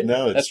 now it's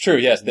that's true,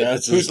 yes,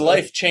 whose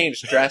life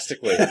changed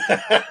drastically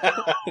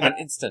in an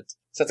instant.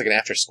 Sounds like an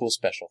after-school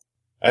special.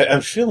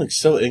 I'm feeling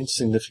so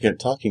insignificant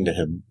talking to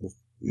him with,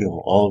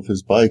 all of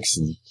his bikes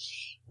and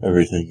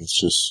everything. It's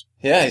just...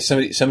 Yeah,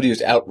 somebody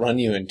who's outrun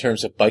you in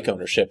terms of bike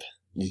ownership.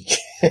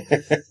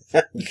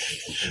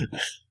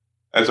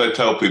 As I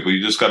tell people,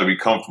 you just got to be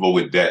comfortable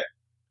with debt.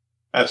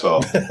 That's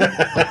all. You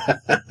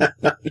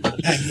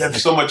have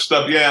so much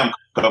stuff. Yeah, I'm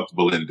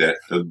comfortable in debt.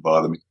 Doesn't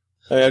bother me.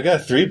 I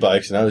got 3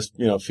 bikes, and I was,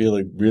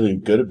 feeling really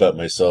good about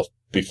myself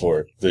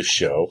before this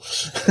show.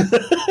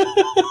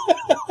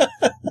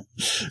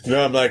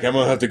 No, I'm like, I'm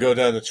going to have to go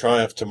down to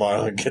Triumph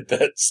tomorrow and get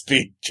that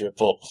speed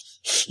triple.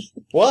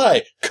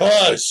 Why?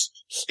 'Cause.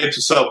 Get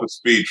yourself a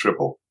speed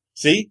triple.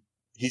 See?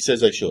 He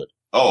says I should.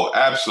 Oh,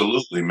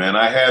 absolutely, man.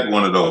 I had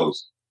one of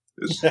those.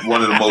 It's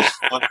one of the most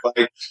fun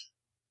bikes.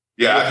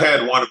 Yeah, I've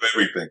had one of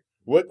everything.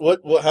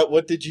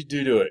 What did you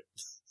do to it?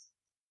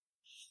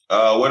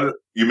 What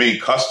you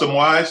mean, custom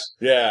wise?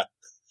 Yeah.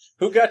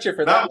 Who got you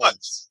for that? Not much.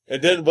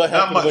 And then what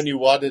happened when you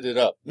wadded it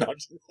up? No.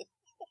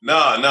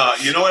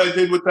 You know what I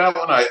did with that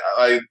one?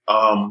 I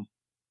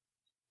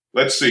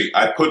let's see.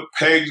 I put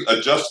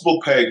adjustable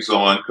pegs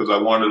on because I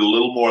wanted a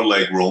little more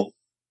leg room,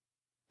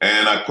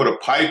 and I put a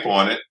pipe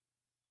on it,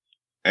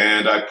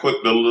 and I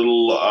put the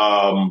little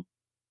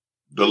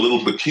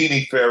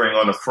bikini fairing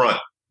on the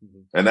front,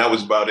 and that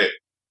was about it.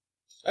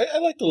 I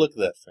like the look of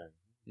that fairing.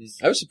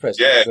 I was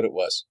surprised at how good it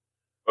was.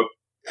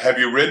 Have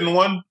you ridden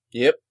one?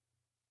 Yep.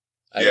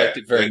 I liked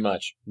it very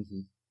much.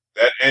 Mm-hmm.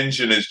 That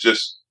engine is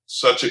just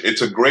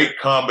it's a great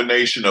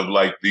combination of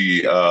like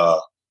the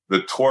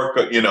torque,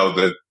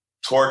 the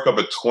torque of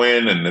a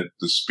twin and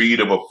the speed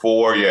of a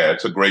 4. Yeah,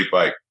 it's a great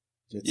bike.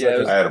 It's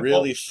like a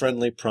really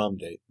friendly prom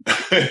date.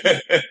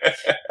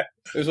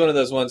 It was one of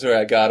those ones where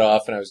I got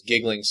off and I was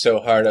giggling so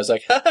hard. I was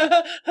like,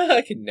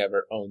 I could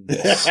never own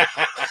this.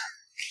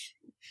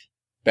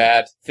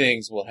 Bad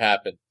things will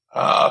happen.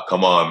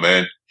 Come on,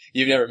 man.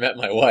 You've never met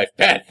my wife.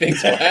 Bad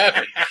things will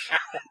happen.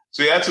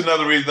 See, that's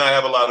another reason I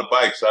have a lot of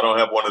bikes. I don't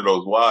have one of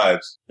those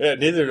wives. Yeah,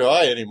 neither do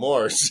I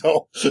anymore.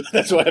 So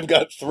that's why I've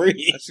got 3. I'm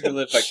just going to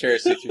live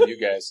vicariously through you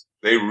guys.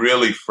 They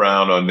really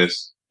frown on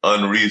this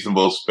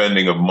unreasonable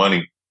spending of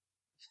money.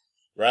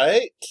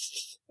 Right?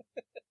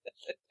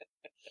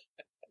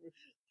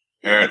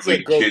 Apparently,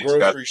 it's like go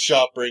grocery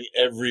shopping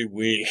every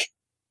week.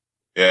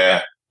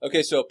 Yeah.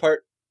 Okay, so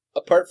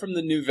apart from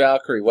the new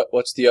Valkyrie,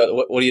 what's the other?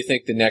 What do you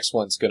think the next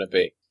one's going to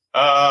be?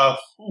 I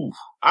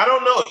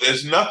don't know.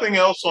 There's nothing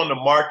else on the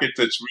market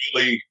that's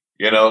really,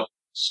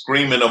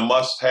 screaming a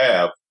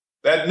must-have.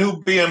 That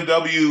new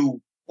BMW,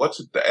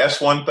 what's it, the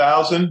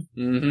S1000?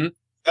 Mm-hmm.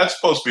 That's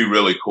supposed to be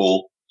really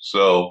cool.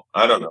 So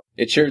I don't know.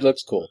 It sure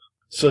looks cool.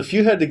 So if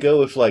you had to go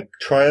with like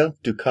Triumph,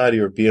 Ducati,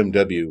 or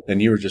BMW, and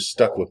you were just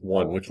stuck with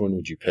one, which one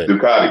would you pick?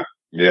 Ducati.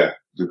 Yeah,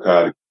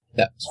 Ducati.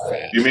 That was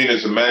fast. You mean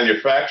as a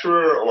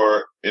manufacturer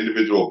or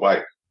individual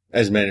bike?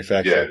 As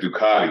manufacturer. Yeah,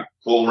 Ducati.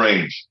 Full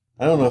range.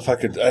 I don't know if I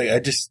could.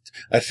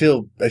 I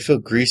feel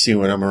greasy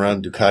when I'm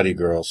around Ducati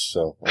girls.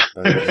 So.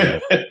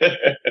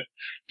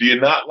 Do you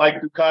not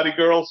like Ducati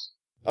girls?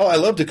 Oh, I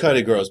love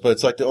Ducati girls, but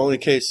it's like the only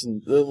case,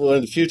 one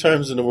of the few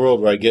times in the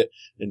world where I get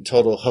in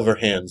total hover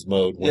hands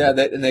mode. Yeah,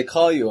 and they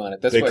call you on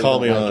it. That's why they call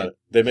me on it.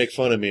 They make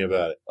fun of me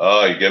about it.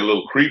 Oh, you get a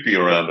little creepy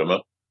around them, huh?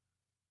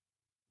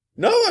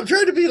 No, I'm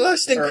trying to be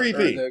less than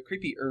creepy. The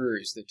creepy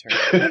is the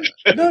term.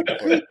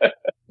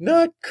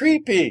 Not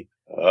creepy.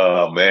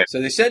 Oh, man. So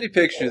they send you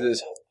pictures of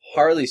this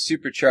Harley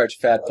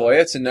supercharged fat boy.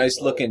 It's a nice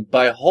looking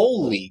bike.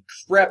 Holy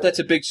crap, that's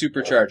a big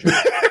supercharger.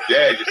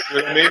 Yeah, you see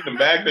what I mean? The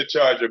Magna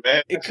Charger,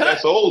 man.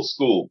 That's old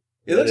school.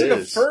 It looks like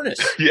a furnace.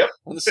 Yep.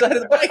 On the side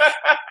of the bike.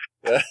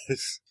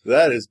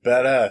 That is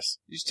badass.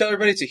 You just tell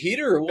everybody it's a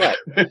heater or what?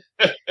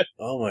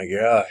 Oh my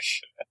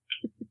gosh.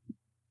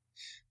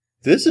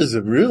 This is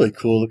a really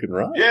cool looking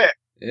ride.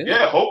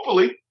 Yeah,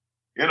 hopefully.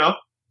 Well,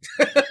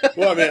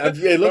 I mean,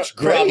 it looks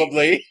great.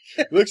 Probably.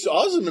 It looks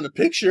awesome in the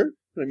picture.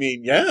 I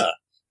mean, yeah.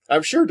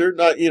 I'm sure they're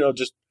not,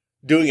 just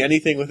doing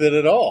anything with it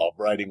at all,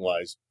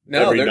 riding-wise.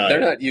 No, they're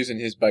not using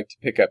his bike to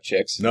pick up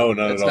chicks. No,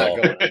 not at all. That's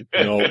not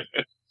going on. No.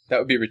 That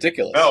would be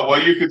ridiculous. No,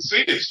 well, you can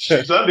see it.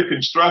 She's under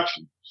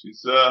construction.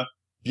 She's,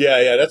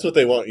 Yeah, that's what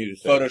they want you to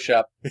think.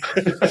 Photoshop.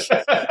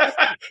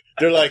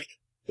 They're like,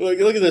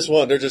 Look at this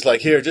one. They're just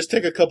like, here, just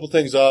take a couple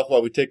things off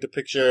while we take the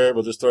picture.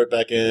 We'll just throw it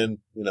back in,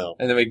 And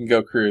then we can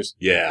go cruise.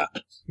 Yeah.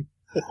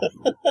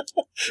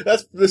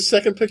 That's the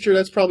second picture.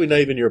 That's probably not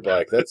even your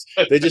bike.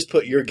 They just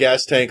put your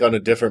gas tank on a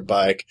different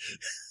bike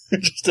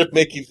just to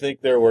make you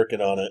think they're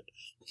working on it.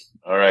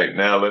 All right.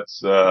 Now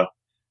let's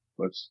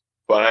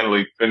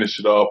finally finish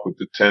it off with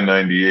the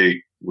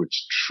 1098,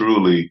 which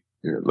truly,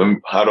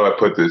 how do I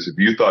put this? If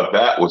you thought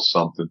that was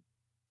something,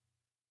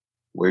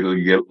 wait till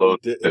you get a load.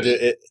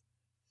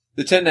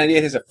 The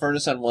 1098 has a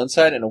furnace on one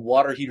side and a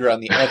water heater on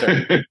the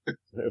other.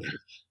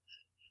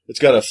 It's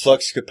got a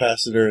flux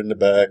capacitor in the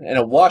back. And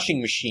a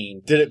washing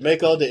machine. Did it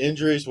make all the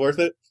injuries worth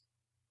it?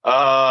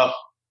 That's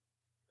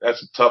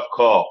a tough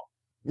call.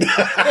 That's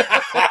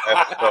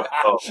a tough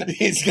call.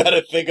 He's got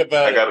to think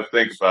about it. I got to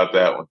think about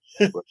that one.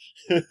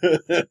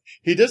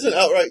 He doesn't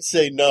outright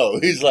say no.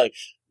 He's like,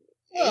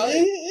 well,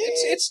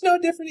 it's no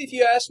different if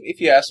you ask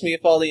me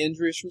if all the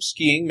injuries from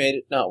skiing made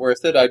it not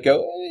worth it. I'd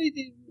go,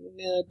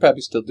 I'd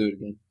probably still do it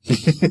again.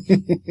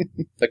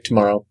 Like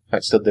tomorrow,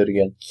 I'd still do it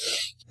again.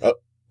 Oh,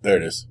 there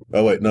it is.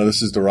 Oh wait, no,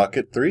 this is the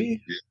Rocket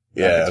 3.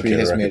 Yeah, Rocket 3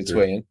 has made its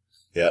way in.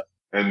 Yeah.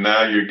 And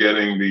now you're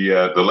getting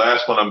the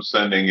last one I'm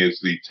sending is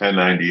the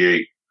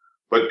 1098.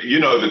 But, the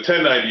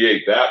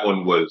 1098, that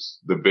one was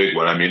the big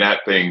one. I mean,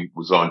 that thing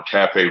was on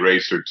Cafe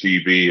Racer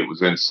TV. It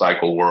was in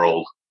Cycle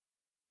World.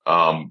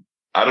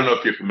 I don't know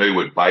if you're familiar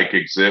with Bike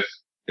Exif.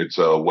 It's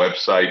a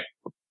website.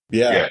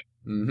 Yeah.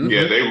 Mm-hmm.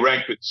 Yeah, they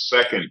ranked it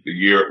second the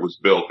year it was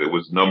built. It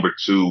was number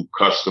 2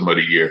 custom of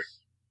the year.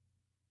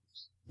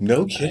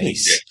 No kidding.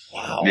 Nice.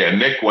 Wow. Yeah,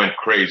 Nick went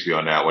crazy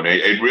on that one.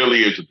 It really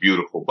is a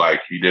beautiful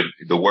bike.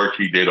 The work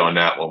he did on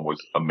that one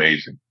was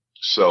amazing.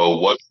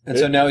 So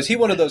now is he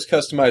one of those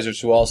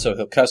customizers who also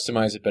he'll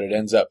customize it, but it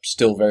ends up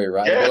still very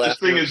rideable? Yeah, this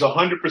thing is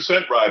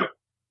 100% rideable.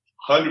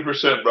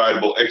 100%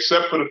 rideable,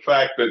 except for the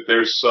fact that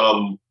there's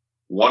some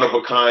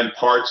one-of-a-kind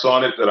parts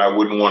on it that I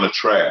wouldn't want to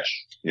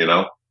trash,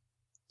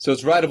 So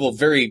it's rideable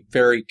very,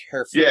 very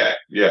carefully.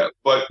 Yeah,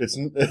 but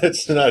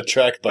it's not a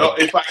track bike. No,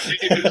 if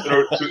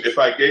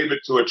I gave it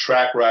to a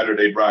track rider,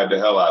 they'd ride the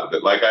hell out of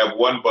it. Like I have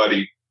one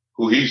buddy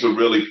who he's a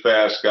really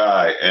fast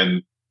guy,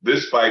 and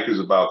this bike is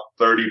about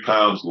 30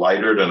 pounds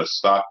lighter than a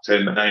stock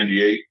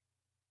 1098.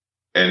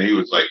 And he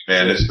was like,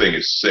 man, this thing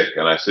is sick.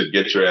 And I said,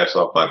 get your ass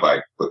off my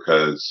bike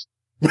because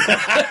when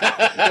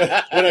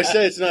I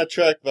say it's not a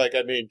track bike,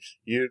 I mean,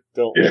 you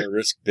don't want to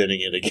risk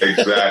bending it again.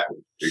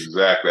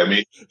 Exactly. I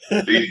mean,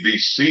 the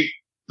seat,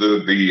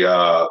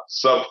 the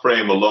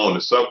subframe alone, the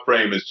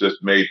subframe is just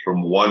made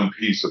from one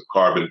piece of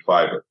carbon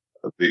fiber.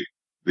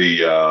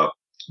 The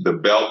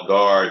belt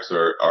guards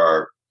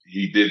are,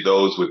 he did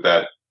those with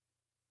that.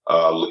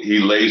 He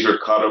laser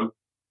cut them.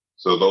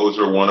 So those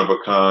are one of a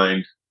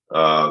kind.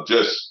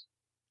 Just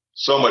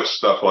so much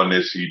stuff on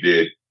this he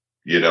did.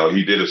 He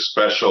did a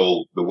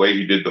special, the way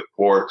he did the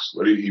forks,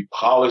 he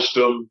polished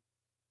them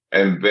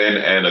and then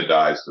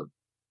anodized them.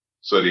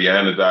 So the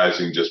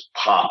anodizing just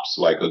pops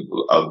like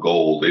a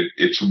gold.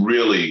 It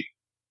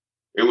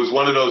was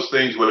one of those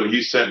things when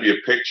he sent me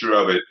a picture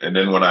of it. And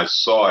then when I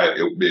saw it,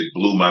 it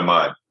blew my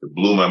mind. It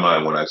blew my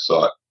mind when I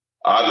saw it.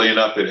 Oddly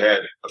enough, it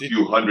had a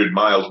few hundred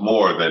miles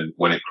more than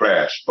when it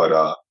crashed, but,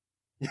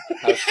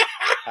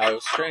 how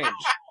strange.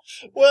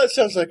 Well, it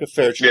sounds like a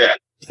fair trade. Yeah.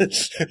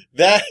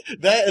 that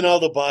and all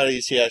the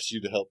bodies he asked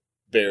you to help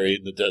bury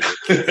in the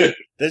desert.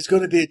 There's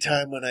going to be a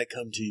time when I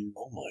come to you.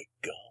 Oh my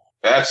God.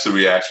 That's the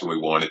reaction we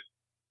wanted.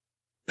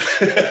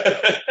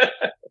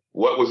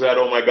 What was that?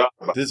 Oh my God.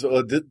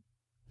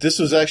 This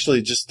was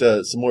actually just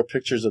some more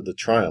pictures of the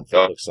Triumph.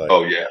 It looks like.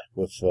 Oh yeah.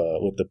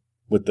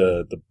 With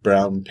the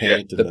brown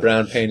paint. Yeah, the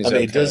brown paint is. I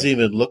mean, it doesn't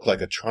even look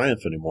like a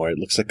Triumph anymore. It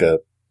looks like a.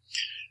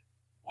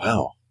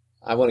 Wow.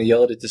 I want to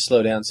yell at it to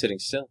slow down sitting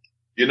still.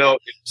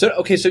 So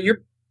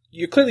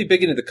you're clearly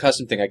big into the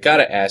custom thing. I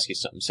gotta ask you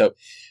something. So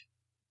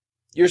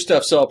your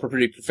stuff's all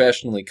pretty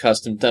professionally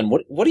custom done.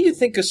 What do you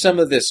think of some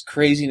of this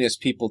craziness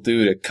people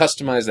do to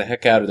customize the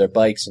heck out of their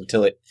bikes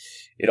until it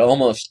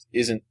almost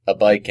isn't a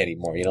bike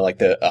anymore?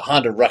 Like a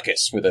Honda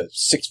Ruckus with a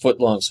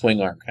 6-foot-long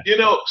swing arm.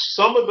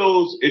 Some of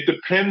those, it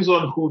depends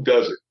on who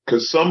does it.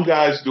 Because some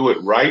guys do it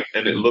right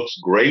and it looks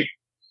great.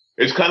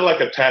 It's kind of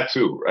like a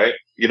tattoo, right?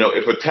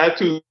 If a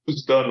tattoo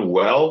is done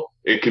well,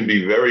 it can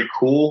be very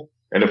cool.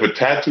 And if a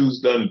tattoo's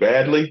done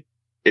badly,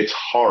 it's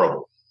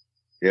horrible.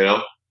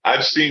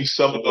 I've seen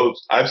some of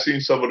those. As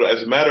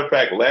a matter of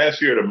fact, last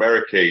year at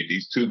Americade,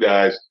 these two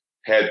guys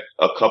had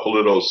a couple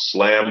of those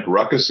slammed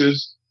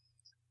Ruckuses.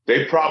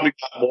 They probably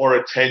got more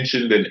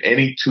attention than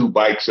any two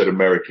bikes at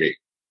Americade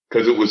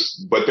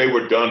but they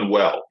were done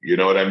well. You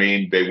know what I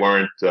mean? They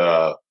weren't,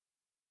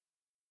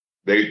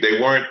 they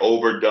weren't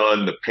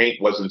overdone. The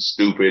paint wasn't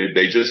stupid.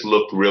 They just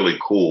looked really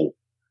cool.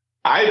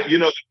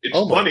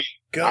 It's funny.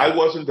 God. I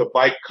wasn't a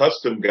bike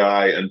custom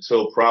guy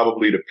until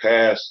probably the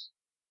past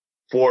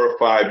 4 or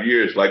 5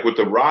 years. Like with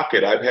the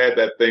Rocket, I've had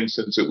that thing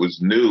since it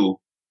was new.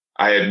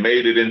 I had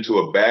made it into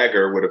a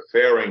bagger with a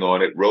fairing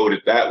on it, rode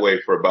it that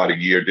way for about a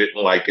year,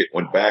 didn't like it,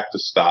 went back to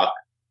stock.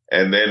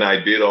 And then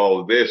I did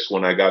all of this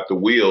when I got the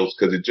wheels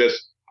because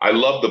I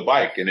love the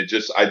bike, and I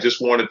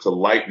just wanted to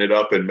lighten it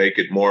up and make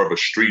it more of a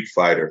street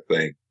fighter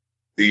thing.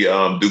 The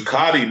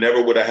Ducati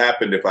never would have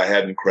happened if I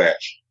hadn't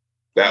crashed.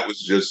 That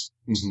was just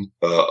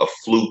a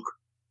fluke.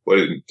 But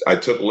I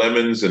took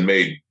lemons and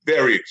made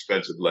very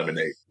expensive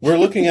lemonade. We're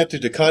looking at the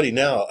Ducati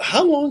now.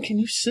 How long can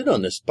you sit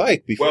on this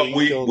bike before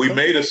we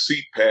made a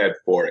seat pad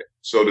for it.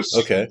 So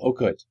okay. Oh,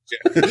 good.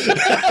 Yeah.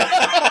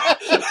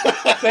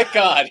 Thank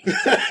God.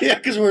 Yeah,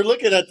 because we're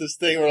looking at this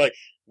thing, we're like,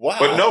 wow.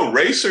 But no,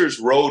 racers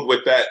rode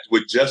with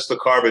just the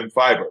carbon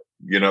fiber.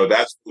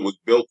 That's what it was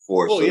built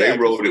for. Well, so they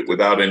rode it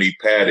without any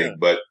padding. Yeah.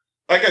 But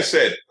like I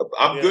said,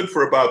 I'm good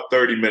for about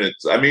 30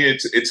 minutes. I mean,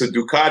 it's a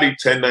Ducati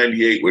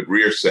 1098 with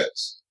rear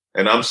sets,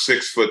 and I'm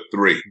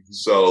 6'3".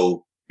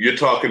 So you're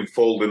talking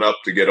folding up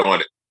to get on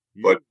it.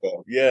 But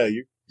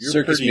you're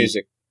circus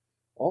music.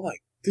 Oh my.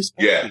 This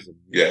yeah.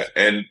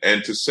 And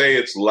to say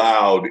it's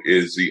loud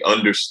is the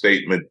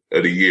understatement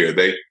of the year.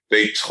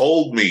 They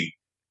told me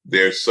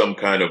there's some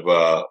kind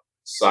of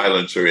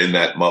silencer in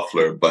that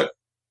muffler, but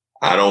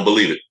I don't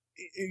believe it.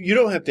 You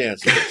don't have to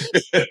answer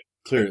this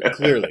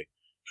clearly.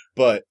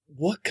 But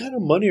what kind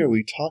of money are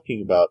we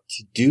talking about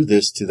to do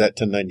this to that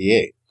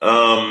 1098?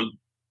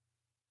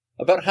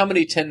 About how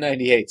many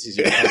 1098s is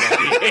your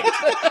 1098?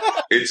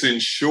 It's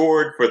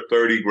insured for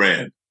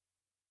 $30,000.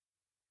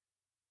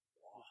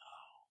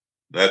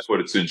 That's what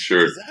it's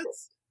insured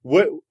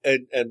for.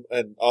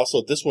 And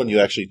also this one you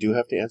actually do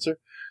have to answer.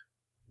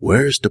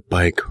 Where's the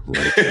bike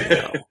right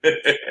now?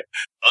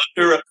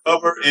 Under a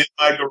cover in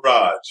my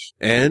garage.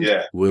 And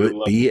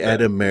will it be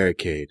at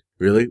Americade?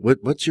 Really?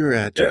 What's your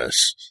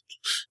address? Yeah.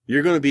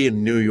 You're going to be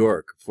in New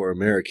York for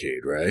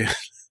Americade, right?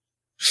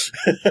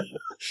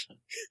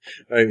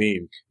 I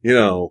mean,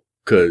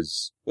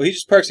 because... Well, he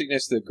just parks it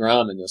next to the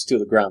Grom and you'll steal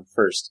the Grom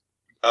first.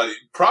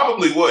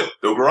 Probably would.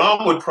 The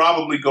Grom would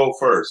probably go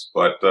first,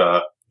 but...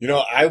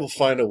 I will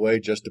find a way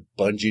just to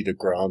bungee the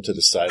Grom to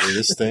the side of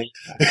this thing.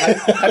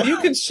 Have you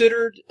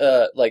considered,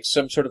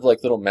 some sort of,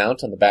 little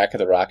mount on the back of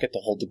the rocket to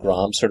hold the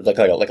Grom, sort of like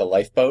a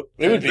lifeboat?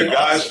 It would be the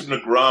guys from the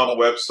Grom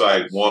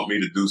website want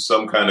me to do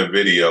some kind of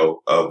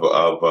video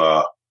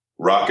of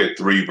Rocket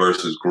 3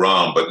 versus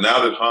Grom, but now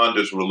that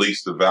Honda's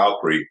released the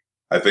Valkyrie,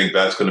 I think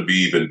that's going to be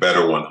even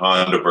better one,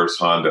 Honda versus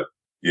Honda.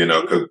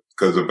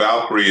 Because the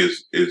Valkyrie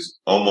is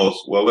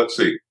almost, well, let's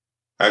see.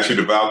 Actually,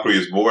 the Valkyrie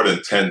is more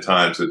than 10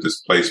 times the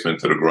displacement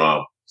to the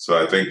Grom. So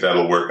I think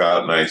that'll work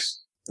out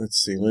nice. Let's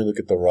see. Let me look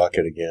at the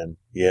rocket again.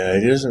 Yeah,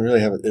 it doesn't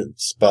really have a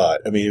spot.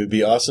 I mean, it would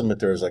be awesome if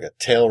there was like a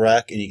tail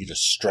rack and you could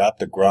just strap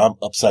the Grom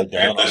upside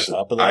down on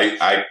top of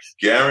that. I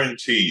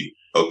guarantee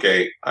you,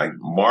 okay, I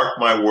mark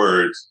my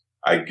words,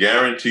 I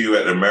guarantee you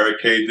at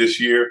Americade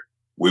this year,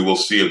 we will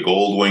see a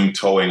Goldwing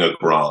towing a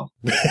Grom.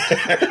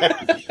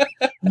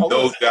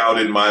 No doubt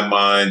in my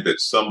mind that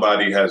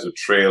somebody has a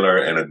trailer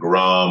and a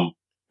Grom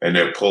and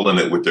they're pulling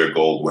it with their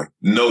Goldwing.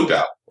 No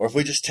doubt. Or if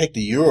we just take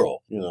the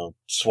Ural,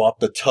 swap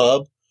the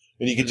tub,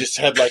 and you could just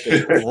have like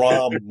a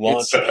Grom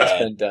launch pad. It's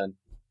been done.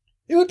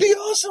 It would be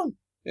awesome.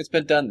 It's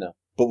been done, though.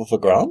 But with a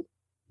Grom?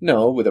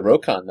 No, with a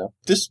Rokon, though.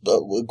 This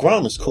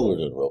Grom is cooler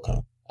than a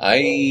Rokon.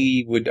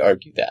 I would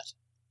argue that.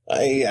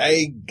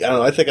 I don't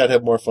know. I think I'd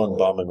have more fun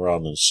bombing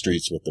around in the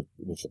streets with the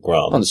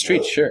Grom. On the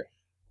streets, sure.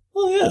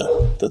 Oh,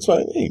 yeah. That's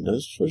what I mean.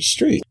 That's for the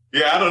street.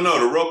 Yeah, I don't know.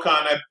 The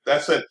Rokon,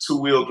 that's that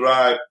two-wheel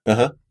drive.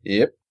 Uh-huh.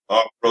 Yep.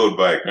 Off-road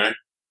bike, right?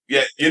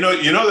 Yeah,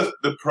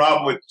 the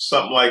problem with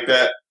something like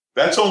that,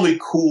 that's only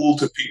cool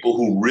to people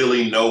who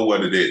really know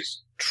what it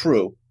is.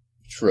 True.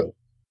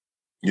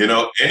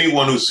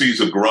 Anyone who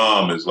sees a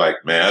Grom is like,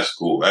 man, that's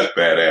cool. That's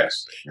badass.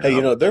 Hey,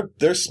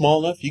 they're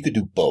small enough. You could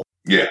do both.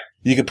 Yeah.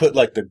 You could put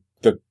like the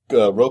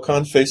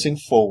Rokon facing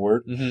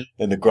forward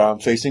and the Grom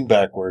facing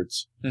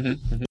backwards.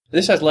 Mm-hmm.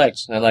 This has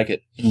legs. I like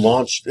it.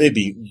 Launch.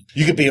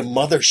 You could be a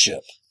mothership.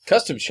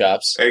 Custom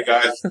shops. Hey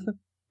guys,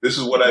 this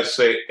is what I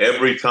say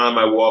every time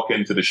I walk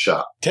into the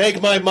shop.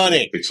 Take my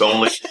money. It's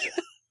only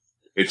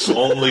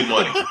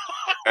money.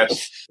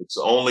 It's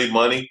only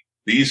money.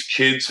 These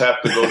kids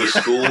have to go to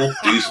school.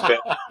 These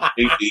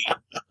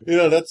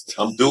families,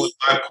 I'm doing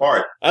my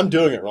part. I'm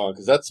doing it wrong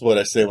because that's what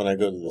I say when I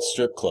go to the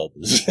strip club.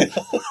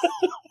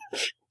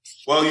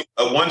 Well,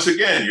 once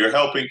again, you're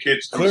helping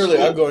kids.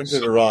 Clearly, I'm going to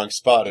the wrong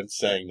spot in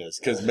saying this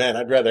because, man,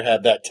 I'd rather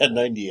have that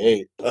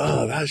 1098.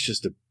 Oh, that's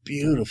just a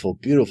beautiful,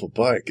 beautiful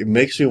bike. It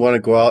makes me want to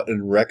go out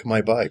and wreck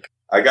my bike.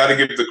 I got to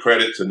give the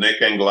credit to Nick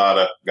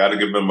Anglada. Got to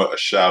give him a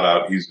shout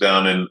out. He's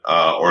down in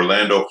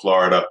Orlando,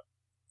 Florida.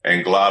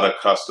 Anglada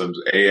Customs,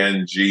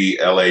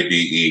 Anglade.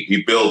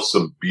 He builds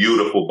some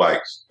beautiful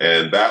bikes,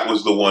 and that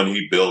was the one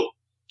he built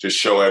to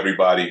show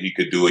everybody he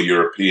could do a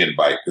European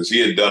bike because he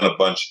had done a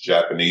bunch of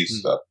Japanese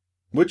stuff.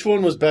 Which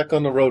one was back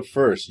on the road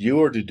first, you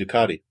or the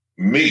Ducati?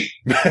 Me.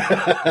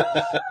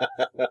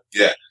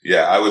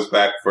 Yeah, I was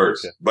back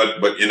first. Okay.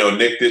 But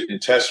Nick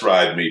didn't test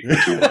ride me for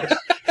 2 months.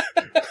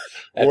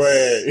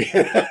 Wait,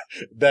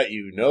 that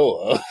you know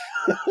of.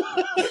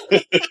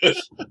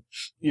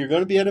 You're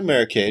going to be at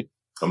Americade.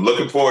 I'm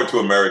looking forward to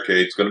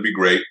Americade. It's going to be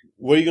great.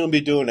 What are you going to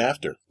be doing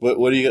after?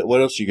 What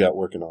else you got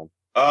working on?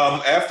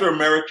 After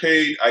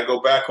Americade, I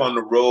go back on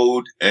the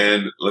road,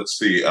 and let's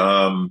see.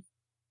 I'm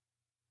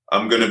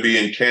going to be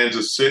in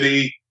Kansas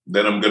City.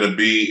 Then I'm going to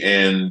be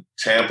in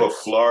Tampa,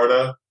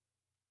 Florida.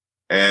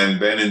 And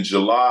then in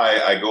July,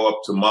 I go up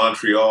to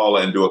Montreal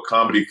and do a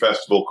comedy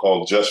festival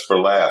called Just for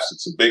Laughs.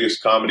 It's the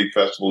biggest comedy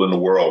festival in the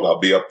world. I'll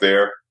be up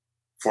there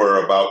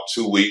for about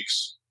 2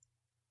 weeks.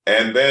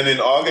 And then in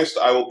August,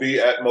 I will be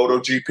at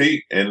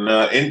MotoGP in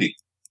Indy.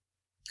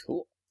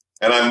 Cool.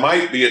 And I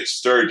might be at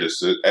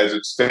Sturgis. As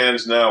it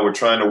stands now, we're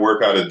trying to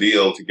work out a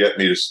deal to get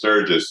me to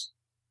Sturgis.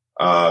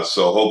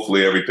 So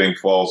hopefully everything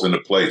falls into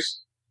place.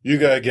 You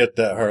gotta get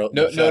that Harley.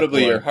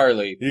 Notably, your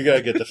Harley. You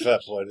gotta get the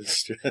fat one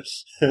instead.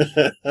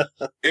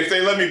 If they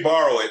let me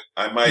borrow it,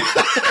 I might.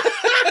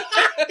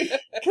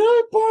 Can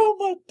I borrow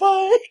my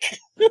bike?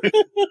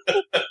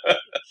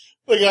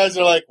 The guys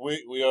are like,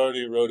 we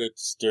already rode it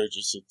to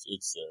Sturgis.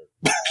 It's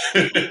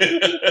there.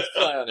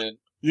 Fly on in.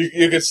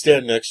 You can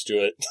stand next to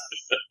it.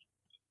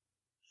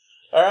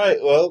 All right.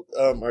 Well,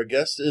 our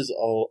guest is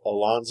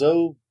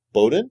Alonzo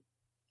Bodden.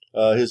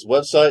 His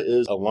website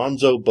is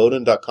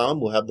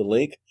alonzobodden.com. We'll have the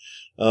link.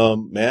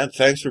 Man,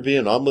 thanks for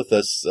being on with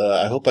us.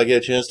 I hope I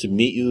get a chance to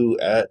meet you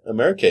at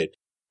Americade.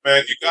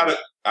 Man,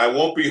 I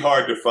won't be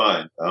hard to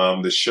find.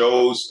 The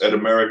shows at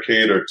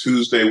Americade are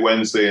Tuesday,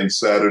 Wednesday, and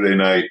Saturday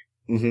night.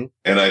 Mm-hmm.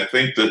 And I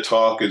think the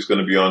talk is going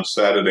to be on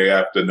Saturday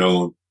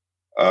afternoon.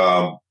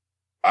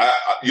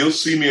 You'll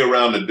see me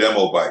around the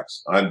demo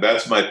bikes.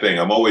 That's my thing.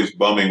 I'm always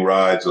bumming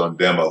rides on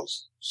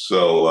demos.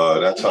 So,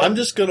 that's how I'm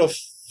just going to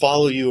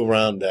follow you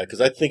around that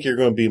because I think you're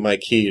going to be my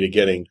key to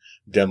getting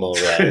demo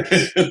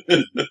rides.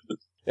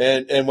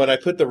 And when I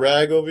put the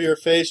rag over your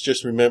face,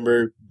 just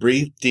remember,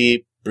 breathe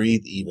deep,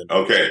 breathe even.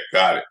 Okay,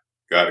 got it.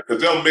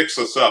 Because they'll mix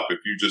us up if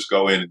you just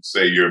go in and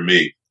say you're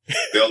me.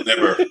 They'll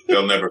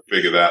never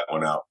figure that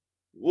one out.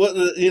 Well,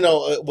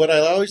 what I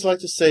always like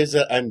to say is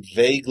that I'm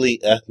vaguely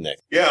ethnic.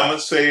 Yeah, I'm going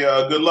to say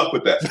good luck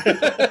with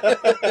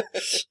that.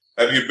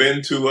 Have you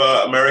been to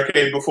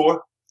Americade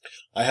before?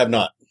 I have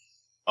not.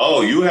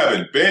 Oh, you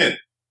haven't been?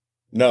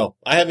 No,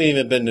 I haven't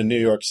even been to New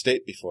York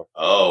State before.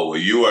 Oh, well,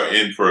 you are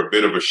in for a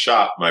bit of a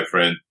shock, my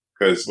friend.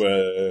 Because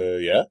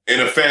yeah,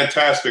 in a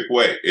fantastic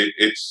way.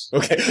 It's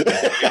okay.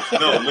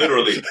 No,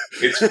 literally,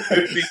 it's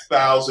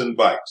 50,000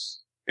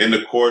 bikes in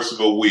the course of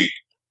a week.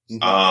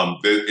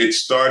 Mm-hmm. It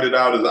started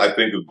out as, I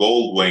think, a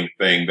Goldwing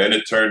thing. Then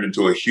it turned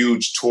into a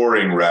huge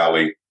touring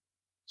rally.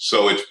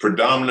 So it's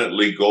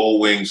predominantly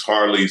Goldwings,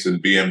 Harleys,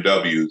 and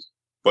BMWs.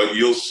 But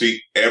you'll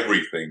see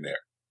everything there.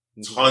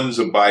 Mm-hmm. Tons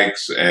of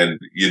bikes, and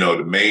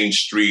the main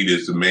street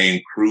is the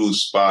main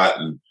cruise spot.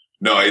 And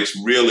no, it's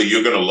really,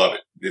 you're gonna love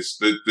it. This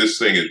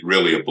thing is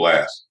really a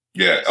blast.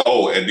 Yeah.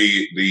 Oh, and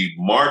the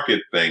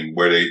market thing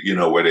where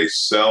they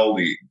sell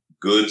the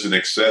goods and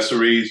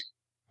accessories.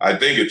 I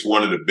think it's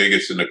one of the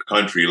biggest in the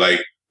country.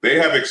 Like, they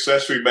have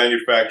accessory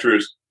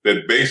manufacturers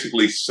that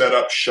basically set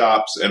up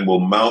shops and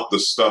will mount the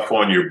stuff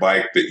on your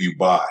bike that you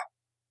buy.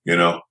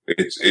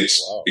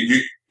 It's wow.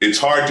 It's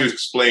hard to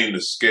explain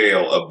the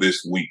scale of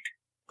this week,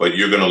 but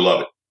you're going to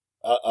love it.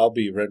 I'll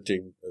be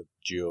renting a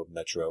Geo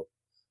Metro.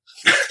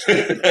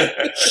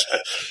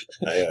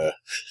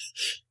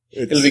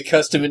 It'll be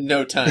custom in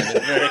no time at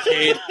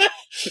Americade.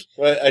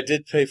 Well, I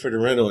did pay for the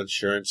rental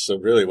insurance, so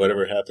really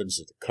whatever happens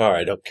to the car,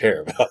 I don't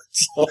care about.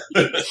 So.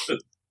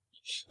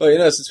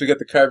 Well, since we got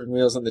the carbon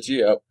wheels on the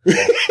Geo.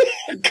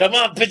 Come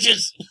on,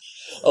 bitches!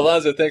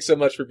 Alonzo, thanks so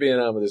much for being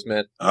on with us,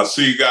 man. I'll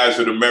see you guys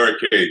at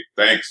Americade.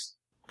 Thanks.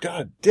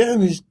 God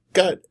damn, he's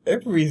got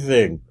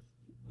everything.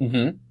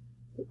 Mm-hmm.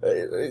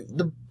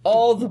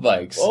 All the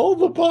bikes. All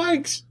the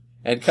bikes.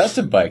 And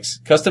custom bikes.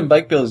 Custom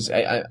bike builds.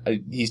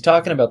 He's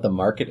talking about the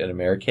market at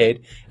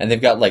Americade, and they've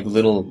got like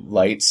little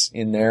lights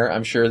in there.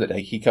 I'm sure that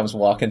he comes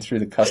walking through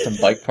the custom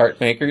bike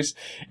part makers,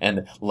 and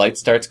the light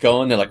starts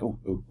going. They're like,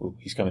 ooh,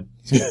 he's coming.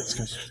 He's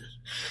coming.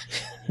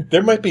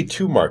 There might be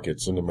two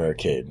markets in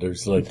Americade.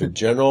 There's like the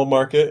general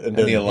market and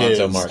then the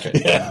Alonzo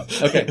market. Yeah.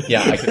 Okay.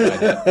 Yeah, I can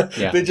find that.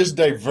 Yeah. They just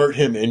divert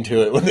him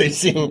into it when they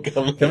see him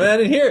coming. Come on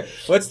in here.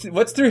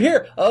 What's through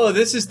here? Oh,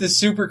 this is the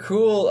super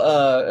cool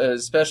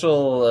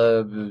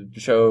special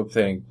show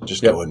thing.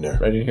 Just go in there.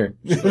 Right in here.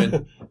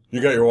 In.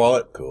 You got your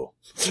wallet? Cool.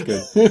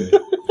 Good.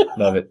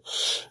 Love it.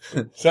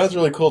 Sounds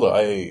really cool though.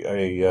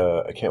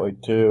 I can't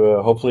wait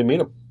to hopefully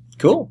meet him.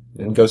 Cool.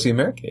 And go see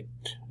Americade.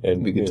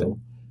 And be good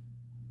time.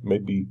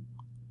 Maybe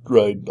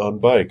ride on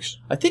bikes.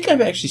 I think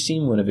I've actually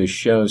seen one of his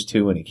shows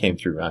too when he came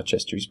through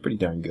Rochester. He's pretty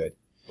darn good.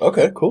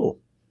 Okay, cool.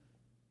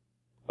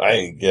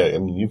 I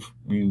mean,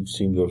 you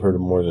seem to have heard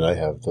him more than I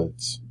have.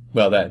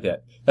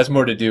 That's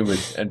more to do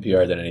with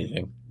NPR than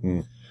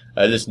anything.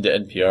 I listen to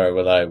NPR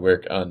while I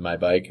work on my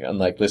bike,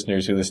 unlike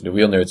listeners who listen to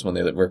Wheel Nerds when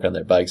they work on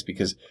their bikes,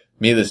 because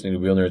me listening to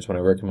Wheel Nerds when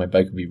I work on my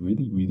bike would be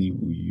really, really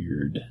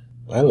weird.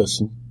 I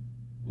listen.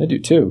 I do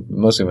too,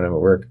 mostly when I'm at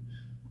work.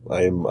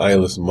 I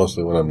listen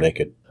mostly when I'm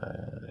naked.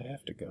 I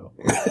have to go.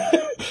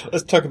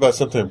 Let's talk about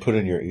something and put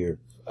in your ear.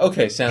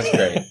 Okay, sounds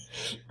great.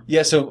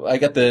 Yeah, so I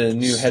got the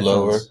new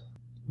headphones.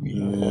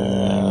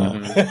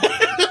 Yeah.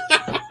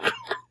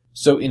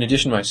 So in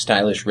addition to my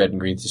stylish red and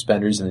green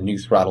suspenders and the new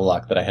throttle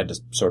lock that I had to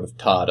sort of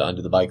Todd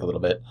onto the bike a little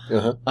bit,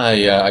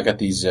 I got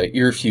these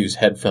Earfuse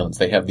headphones.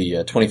 They have the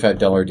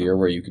 $25 deal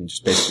where you can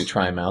just basically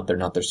try them out. They're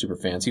not their super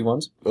fancy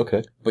ones.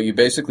 Okay. But you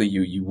basically,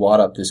 you wad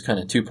up this kind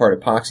of 2-part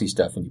epoxy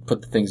stuff and you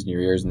put the things in your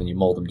ears and then you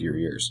mold them to your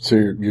ears. So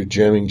you're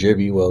jamming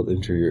JB Weld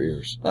into your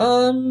ears?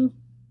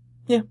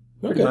 Yeah,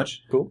 pretty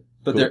much. Cool.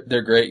 But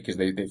they're great because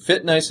they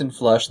fit nice and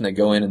flush and they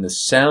go in and the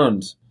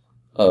sound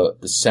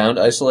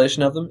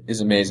isolation of them is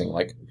amazing.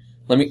 Like,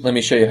 let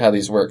me show you how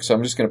these work. So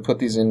I'm just going to put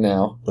these in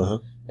now.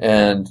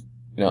 And,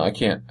 I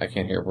can't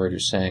hear a word you're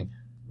saying.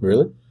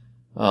 Really?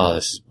 Oh,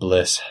 this is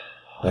bliss.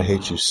 I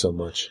hate you so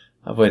much.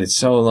 I've waited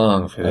so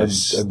long for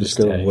this. I'm just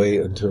going to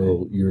wait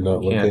until you're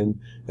not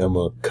looking, and I'm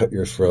going to cut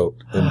your throat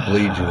and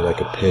bleed you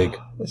like a pig.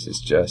 This is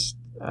just...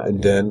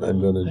 and then I'm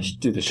going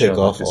to take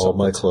off all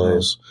my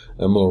clothes.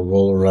 I'm going to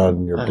roll around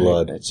in your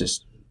blood. It's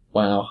just,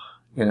 wow.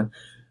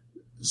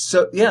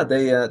 So, yeah,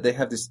 they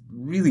have this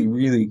really,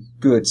 really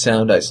good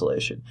sound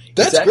isolation.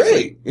 That's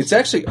great. It's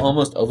actually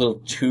almost a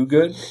little too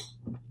good.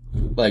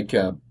 Like,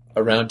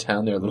 around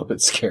town, they're a little bit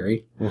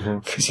scary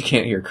because you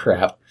can't hear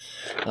crap.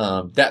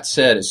 That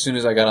said, as soon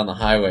as I got on the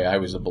highway, I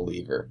was a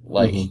believer.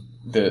 Like,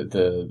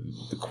 the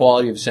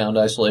quality of sound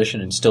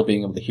isolation and still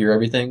being able to hear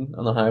everything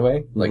on the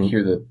highway, like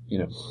hear the,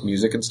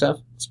 music and stuff,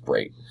 it's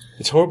great.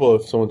 It's horrible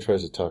if someone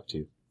tries to talk to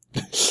you.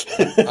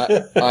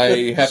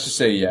 I have to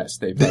say yes,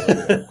 they've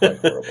been quite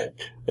horrible.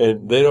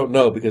 And they don't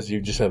know because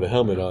you just have a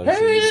helmet on. So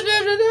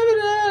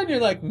and you're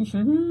like, I'm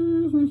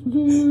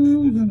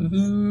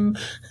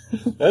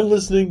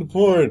listening to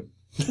porn.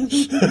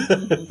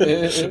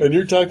 And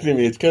you're talking to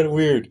me. It's kind of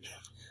weird.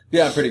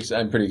 Yeah, I'm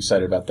pretty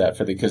excited about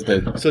that because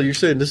So you're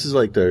saying this is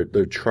like their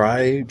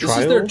trial? This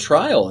is their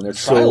trial, and their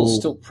trial is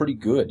still pretty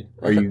good.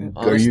 Are you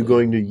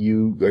going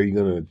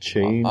to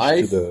change?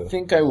 I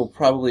think I will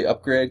probably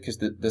upgrade because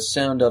the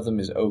sound of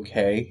them is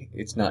okay.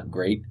 It's not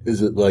great.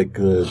 Is it like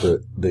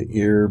the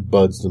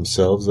earbuds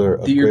themselves that are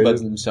upgraded? The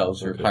earbuds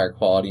themselves are higher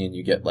quality, and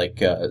you get like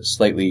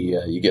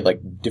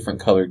different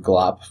colored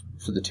glop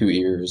for the 2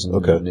 ears, and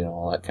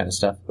all that kind of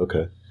stuff.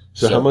 Okay.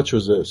 So how much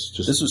was this?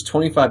 This was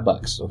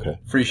 $25. Okay.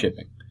 Free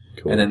shipping.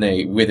 Cool. And then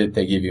they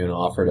give you an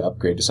offer to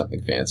upgrade to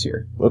something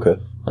fancier. Okay.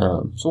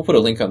 So we'll put a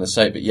link on the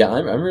site, but yeah,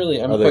 I'm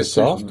Are they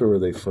soft or are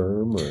they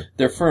firm? Or?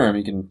 They're firm.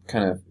 You can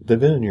kind of. They've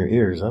been in your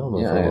ears. I don't know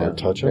if I want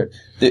to touch them.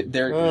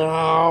 They're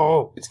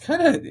it's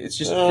kind of. It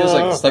just feels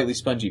like slightly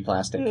spongy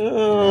plastic.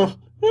 When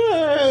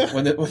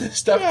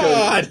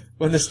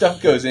the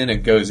stuff goes in, it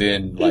goes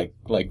in like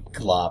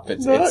glop.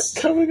 It's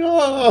coming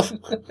off.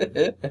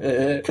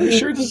 Pretty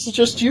sure this is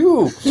just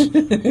you.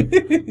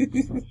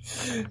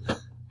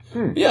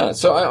 Yeah,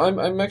 so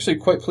I'm actually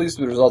quite pleased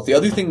with the result. The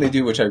other thing they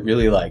do, which I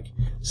really like,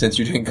 since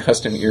you're doing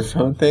custom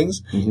earphone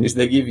things, is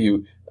they give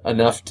you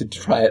enough to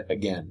try it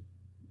again.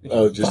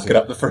 Just fuck it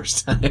up the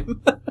first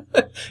time.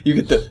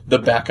 You get the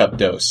backup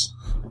dose.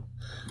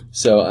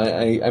 So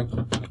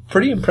I'm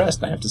pretty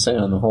impressed, I have to say,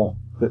 on the whole.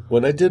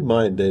 When I did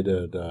mine, they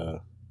did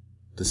the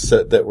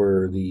set that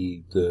were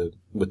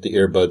with the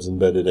earbuds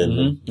embedded in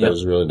them. That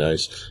was really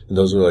nice. And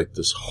those are like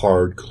this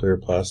hard, clear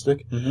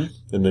plastic. And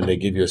then they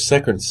give you a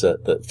second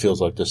set that feels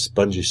like this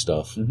spongy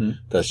stuff.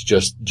 That's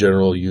just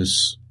general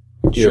use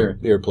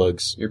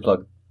earplugs.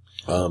 Earplug.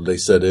 They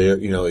said,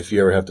 if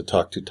you ever have to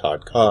talk to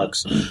Todd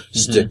Cox,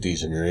 stick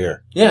these in your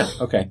ear. Yeah,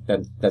 okay.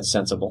 That's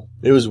sensible.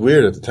 It was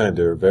weird at the time.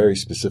 They were very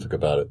specific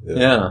about it.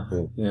 Yeah.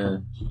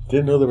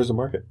 Didn't know there was a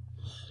market.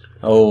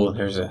 Oh,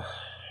 there's a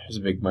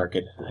big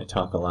market. I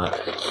talk a lot.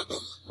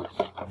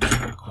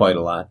 Quite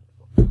a lot.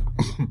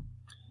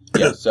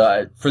 Yeah,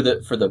 so for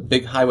the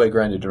big highway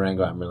grind of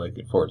Durango, I'm really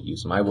looking forward to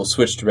use them. I will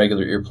switch to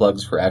regular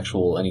earplugs for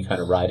any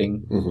kind of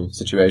riding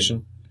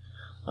situation.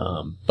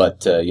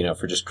 But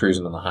for just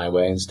cruising on the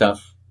highway and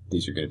stuff,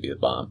 these are going to be the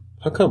bomb.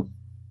 How come?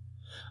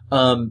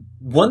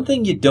 One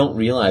thing you don't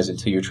realize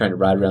until you're trying to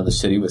ride around the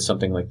city with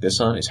something like this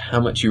on is how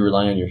much you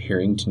rely on your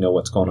hearing to know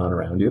what's going on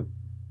around you.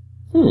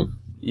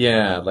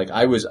 Yeah, like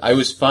I was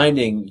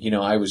finding,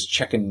 I was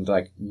checking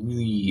like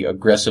really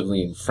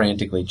aggressively and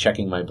frantically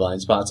checking my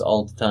blind spots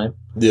all the time.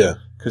 Yeah.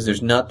 Cause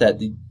there's not that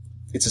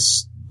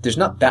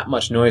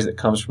much noise that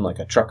comes from like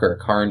a truck or a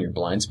car in your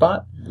blind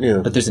spot.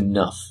 Yeah. But there's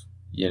enough,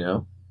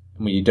 And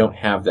when you don't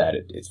have that,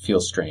 it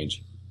feels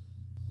strange.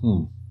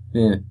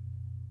 Yeah.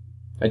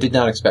 I did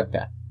not expect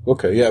that.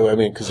 Okay, yeah, I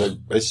mean, cause I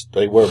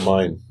wear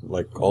mine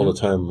like all the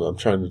time. I'm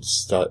trying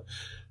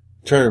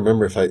to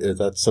remember if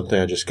that's something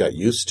I just got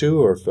used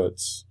to, or if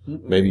that's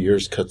maybe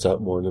yours cuts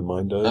out more than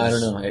mine does. I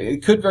don't know.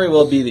 It could very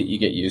well be that you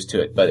get used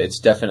to it, but it's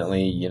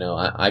definitely,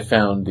 I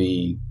found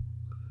they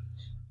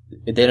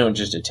don't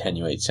just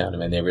attenuate sound. I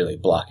mean, they really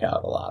block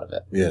out a lot of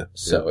it. Yeah.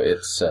 So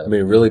it's. I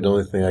mean, really, the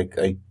only thing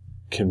I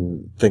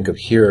can think of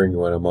hearing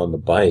when I'm on the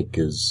bike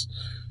is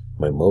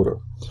my motor.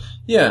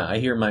 Yeah, I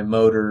hear my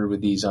motor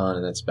with these on,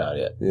 and that's about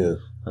it. Yeah.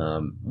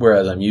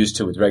 Whereas I'm used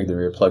to with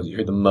regular earplugs, you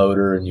hear the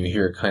motor and you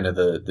hear kind of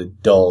the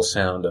dull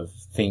sound of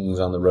things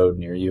on the road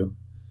near you.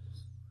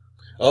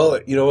 Oh,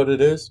 you know what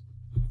it is?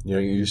 You're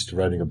used to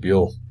riding a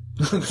Buell.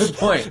 Good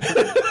point.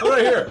 All right,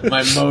 do I hear?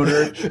 My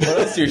motor. What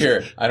else do you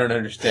hear? I don't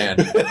understand.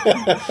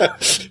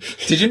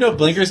 Did you know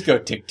blinkers go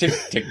tick, tick,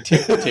 tick,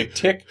 tick, tick,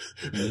 tick?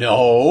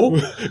 No.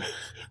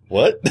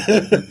 What?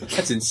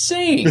 That's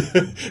insane.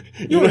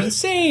 You're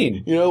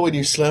insane. You know when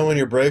you slam on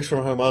your brakes from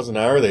 100 miles an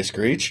hour, they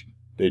screech?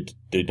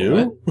 They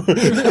do?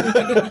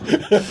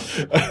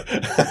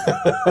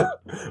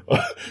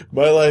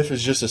 My life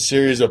is just a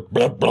series of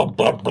blah, blah,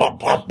 blah, blah,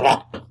 blah,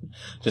 blah.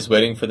 Just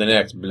waiting for the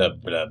next blah,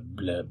 blah,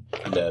 blah,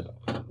 blah,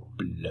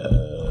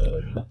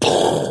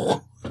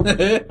 blah.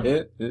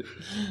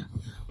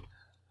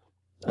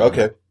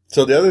 Okay.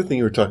 So the other thing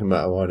you were talking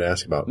about, I wanted to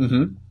ask about.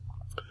 Mm-hmm.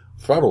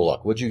 Throttle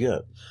lock. What'd you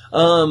get?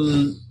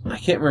 I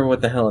can't remember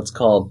what the hell it's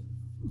called,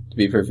 to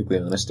be perfectly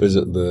honest. Is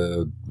it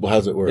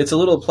how's it work? It's a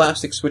little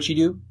plastic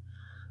switchy-do.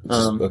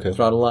 Okay.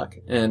 Throttle lock.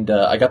 And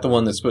I got the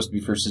one that's supposed to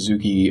be for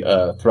Suzuki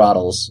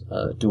throttles,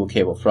 dual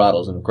cable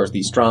throttles. And of course,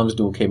 the Strom's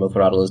dual cable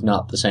throttle is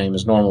not the same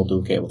as normal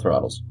dual cable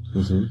throttles.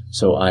 Mm-hmm.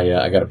 So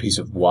I got a piece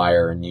of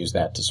wire and used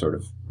that to sort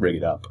of rig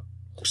it up.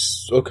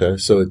 Okay,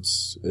 so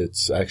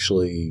it's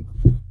actually...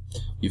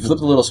 You flip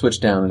the little switch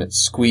down and it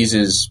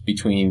squeezes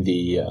between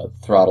the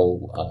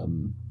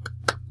throttle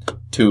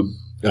tube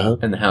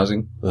and the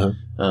housing.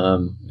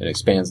 It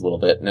expands a little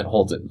bit and it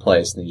holds it in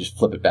place, and then you just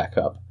flip it back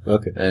up.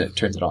 Okay. And it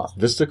turns it off.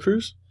 Vista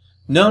Cruise?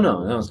 No,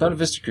 it's not a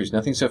Vista Cruise.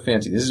 Nothing so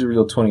fancy. This is a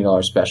real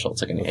 $20 special.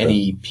 It's like an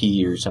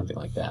NEP or something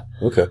like that.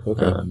 Okay.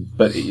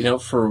 But you know,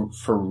 for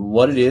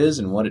what it is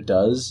and what it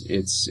does,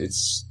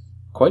 it's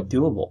quite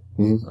doable.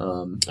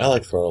 Mm-hmm. I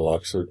like throttle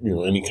locks, or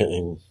any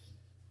kind.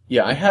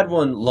 Yeah, I had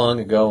one long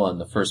ago on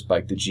the first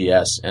bike, the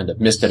GS, and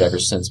I've missed it ever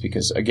since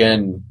because,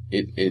 again,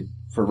 it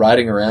for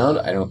riding around,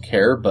 I don't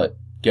care, but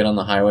get on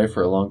the highway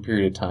for a long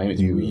period of time,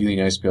 it's really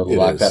nice to be able to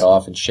lock that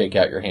off and shake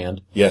out your hand.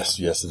 Yes,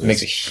 it is. It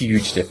makes a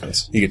huge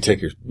difference. You can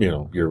take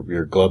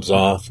your gloves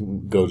off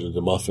and go to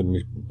the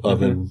muffin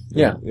oven. Mm-hmm.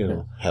 Yeah.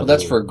 Have well,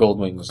 that's for gold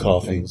wings.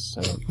 Coffee.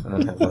 I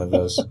don't have one of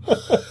those.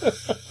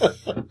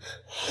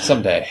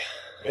 Someday.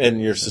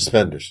 And your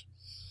suspenders.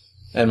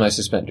 And my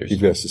suspenders. You've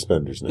got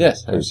suspenders now.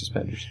 Yes, I have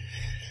suspenders.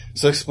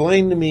 So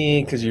explain to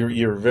me, because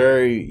you're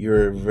very,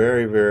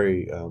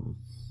 very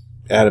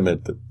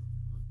adamant that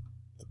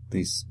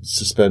these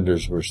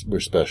suspenders were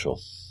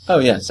special. Oh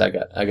yes, I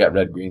got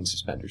red-green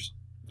suspenders.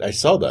 I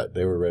saw that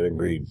they were red and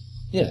green.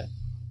 Yeah.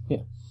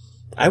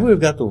 I would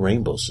have got the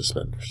rainbow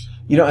suspenders.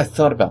 I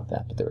thought about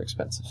that, but they were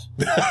expensive.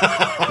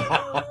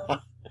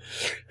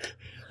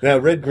 Now,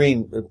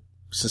 red-green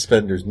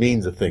suspenders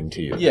means a thing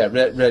to you. Yeah,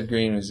 Red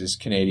Green was this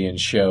Canadian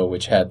show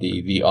which had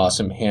the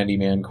awesome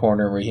handyman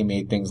corner where he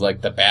made things like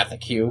the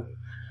Bathacue,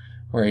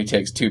 where he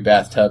takes two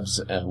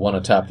bathtubs, one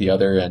atop the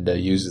other, and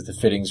uses the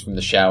fittings from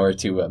the shower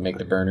to make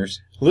the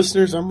burners.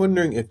 Listeners, I'm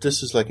wondering if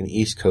this is like an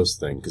East Coast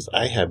thing, because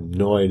I have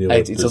no idea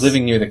what it's a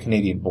living near the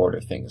Canadian border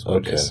thing is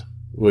what it is.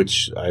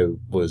 Which I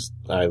was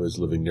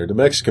living near the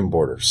Mexican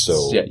border,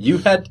 so... Yeah, you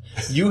had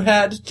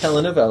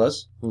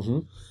telenovelas. Mm-hmm.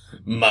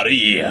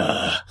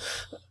 Maria.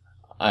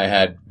 I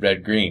had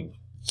red-green.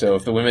 So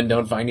if the women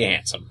don't find you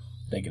handsome,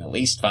 they can at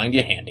least find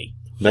you handy.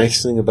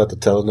 Nice thing about the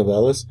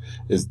telenovelas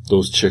is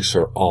those chicks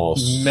are all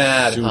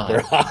mad super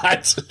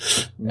hot.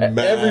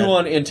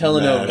 Everyone in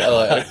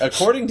telenovela,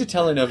 according to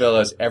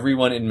telenovelas,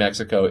 everyone in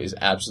Mexico is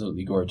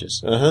absolutely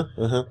gorgeous.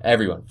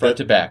 Everyone, front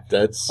to back.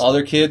 That's all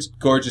their kids,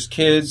 gorgeous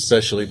kids,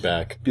 especially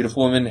back.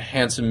 Beautiful women,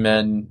 handsome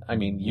men. I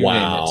mean, you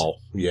name it.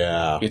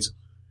 Yeah, it's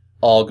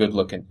all good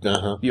looking.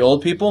 The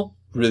old people,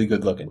 really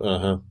good looking.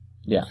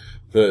 Yeah.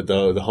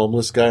 The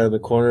homeless guy in the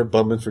corner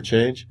bumming for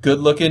change, good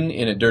looking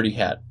in a dirty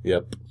hat.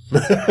 Yep.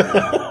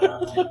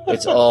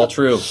 It's all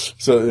true.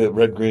 So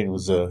red green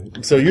was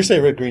so you're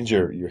saying red green's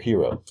your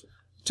hero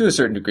to a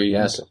certain degree,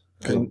 yes.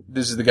 Okay.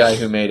 This is the guy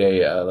who made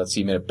made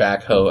a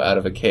backhoe out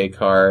of a K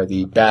car.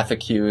 The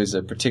Bathacue is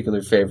a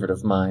particular favorite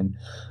of mine.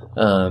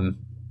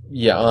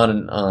 Yeah, on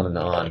and on and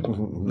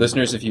on.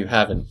 Listeners, if you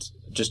haven't,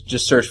 just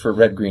search for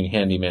Red Green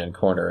Handyman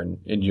Corner and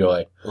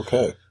enjoy.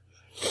 Okay.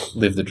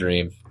 Live the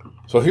dream.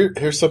 So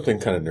here's something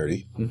kind of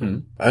nerdy.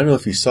 I don't know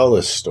if you saw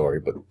this story,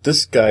 but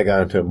this guy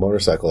got into a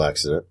motorcycle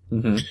accident,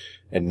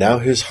 and now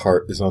his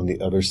heart is on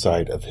the other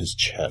side of his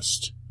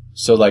chest.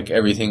 So like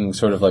everything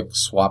sort of like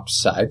swapped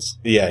sides?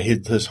 Yeah,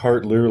 his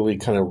heart literally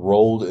kind of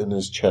rolled in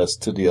his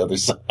chest to the other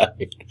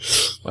side.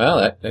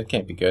 Well, that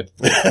can't be good.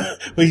 But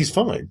he's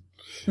fine.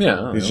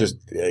 Yeah. He's just,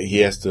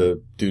 he has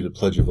to do the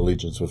Pledge of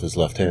Allegiance with his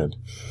left hand.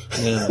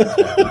 Yeah,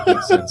 that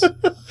makes sense.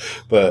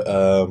 But,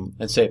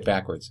 and say it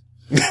backwards.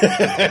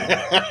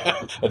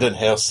 I didn't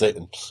hail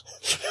Satan.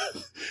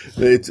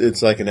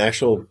 It's like an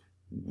actual,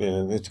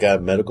 it's got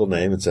a medical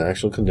name. It's an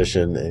actual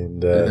condition,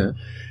 and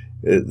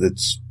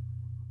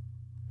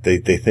they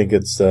think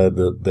it's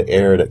the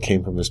air that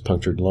came from his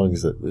punctured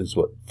lungs that is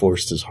what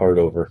forced his heart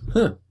over.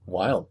 Huh.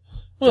 Wild.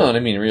 Well, and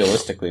I mean,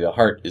 realistically, the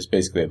heart is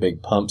basically a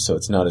big pump, so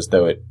it's not as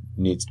though it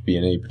needs to be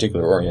in any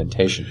particular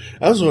orientation.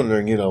 I was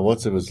wondering,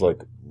 once it was like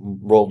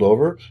rolled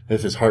over,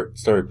 if his heart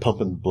started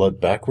pumping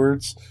blood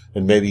backwards,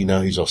 and maybe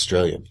now he's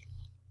Australian.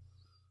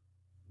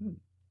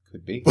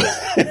 Could be.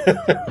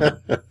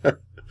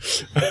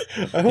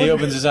 He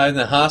opens his eyes in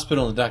the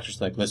hospital, and the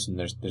doctor's like, listen,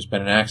 there's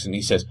been an accident.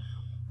 He says,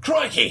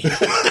 crikey!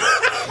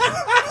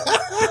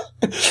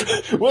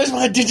 Where's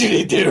my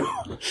didgeridoo?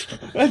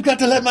 I've got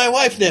to let my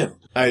wife know.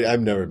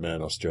 I've never met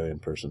an Australian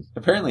person.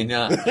 Apparently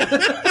not.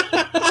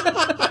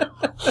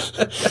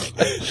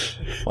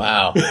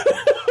 Wow.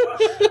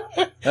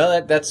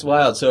 Well, that's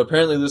wild. So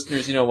apparently,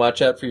 listeners,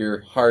 watch out for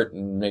your heart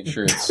and make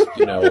sure it's,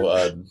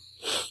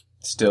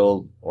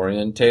 still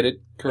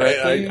orientated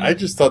correctly. I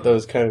just thought that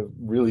was kind of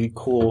really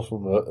cool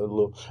from a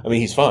little... I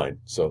mean, he's fine,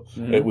 so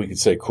we could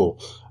say cool.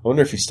 I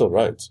wonder if he still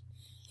rides.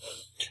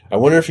 I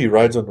wonder if he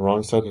rides on the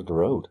wrong side of the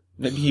road.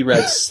 Maybe he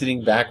rides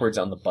sitting backwards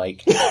on the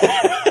bike.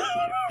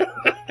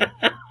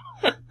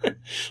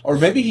 Or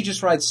maybe he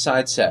just rides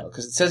side saddle,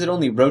 because it says it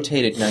only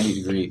rotated 90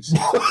 degrees.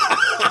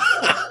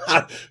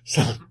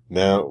 So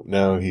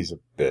now he's a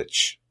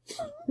bitch.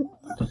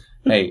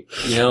 Hey,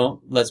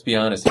 let's be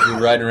honest. If you're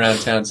riding around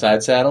town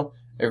side saddle,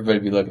 everybody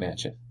would be looking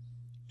at you.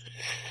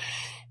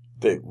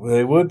 They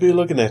would be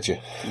looking at you.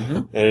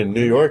 Mm-hmm. And in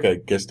New York, I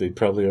guess they'd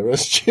probably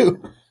arrest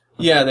you.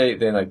 Yeah,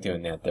 they like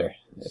doing that there.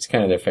 It's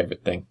kind of their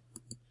favorite thing.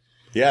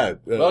 Yeah.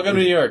 Welcome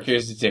to New York.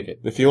 Here's the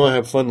ticket. If you want to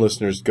have fun,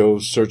 listeners, go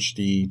search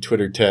the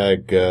Twitter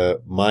tag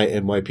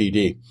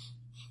MyNYPD.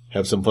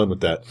 Have some fun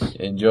with that.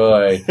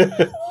 Enjoy.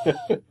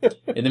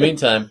 In the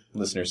meantime,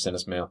 listeners, send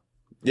us mail.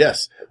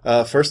 Yes.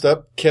 First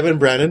up, Kevin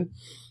Brannon.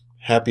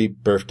 Happy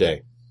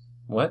birthday.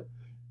 What?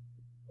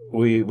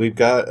 We've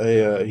got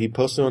he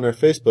posted on our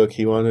Facebook,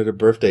 he wanted a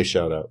birthday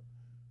shout out.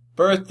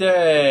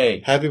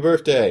 Birthday! Happy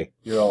birthday.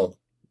 You're old.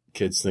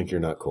 Kids think you're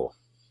not cool.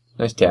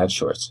 Nice dad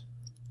shorts.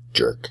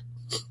 Jerk.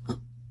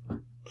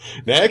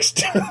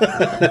 Next.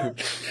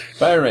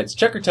 Byron writes,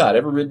 Chuck or Todd,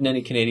 ever ridden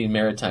any Canadian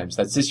Maritimes?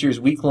 That's this year's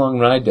week-long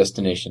ride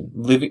destination,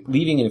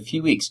 leaving in a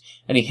few weeks.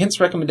 Any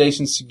hints,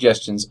 recommendations,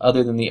 suggestions,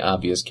 other than the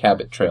obvious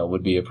Cabot Trail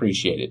would be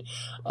appreciated.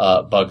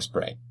 Bug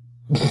spray.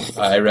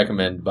 I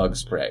recommend bug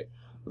spray.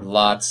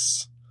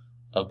 Lots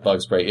of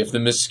bug spray. If the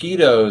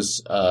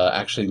mosquitoes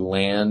actually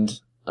land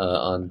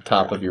on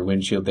top of your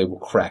windshield, they will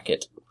crack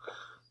it.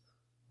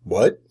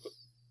 What?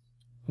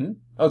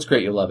 Oh, it's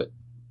great. You'll love it.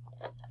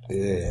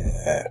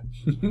 Yeah.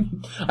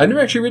 I've never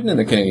actually ridden in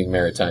the Canadian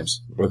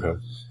Maritimes. Okay.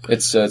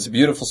 It's a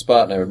beautiful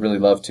spot, and I would really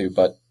love to,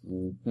 but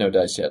no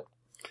dice yet.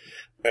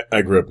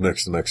 I grew up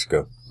next to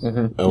Mexico.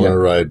 Mm-hmm. I want to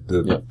ride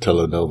the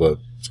Telenova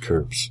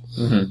curbs.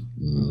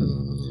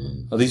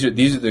 Mm-hmm. Well, these are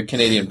the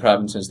Canadian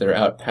provinces that are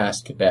out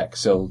past Quebec,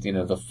 so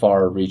the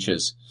far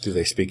reaches. Do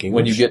they speak English?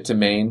 When you get to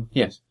Maine,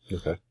 yes.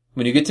 Okay.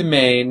 When you get to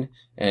Maine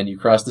and you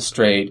cross the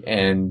strait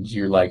and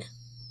you're like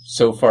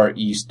so far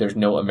east, there's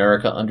no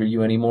America under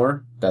you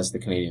anymore. That's the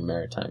Canadian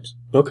Maritimes.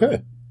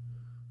 Okay.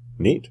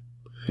 Neat.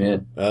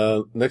 Yeah.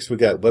 Next we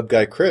got web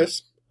guy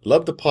Chris.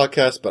 Love the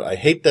podcast, but I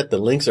hate that the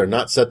links are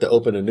not set to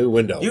open a new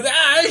window. You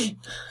guys!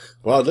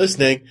 While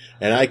listening,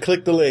 and I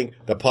click the link,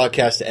 the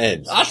podcast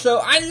ends. Also,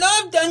 I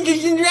love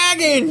Dungeons and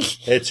Dragons!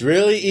 It's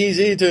really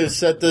easy to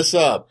set this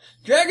up.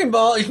 Dragon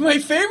Ball is my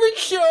favorite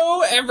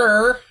show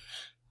ever.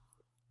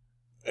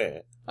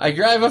 I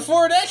drive a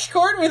Ford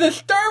Escort with a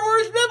Star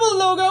Wars Rebel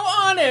logo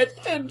on it,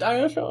 and I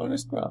also own a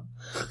scrub.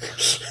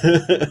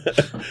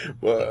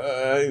 What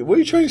are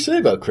you trying to say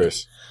about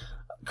Chris?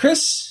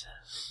 Chris,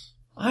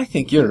 I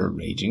think you're a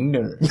raging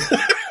nerd.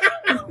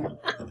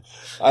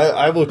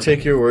 I will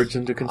take your words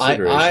into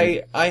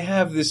consideration. I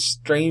have this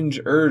strange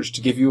urge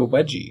to give you a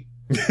wedgie,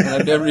 and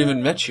I've never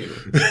even met you.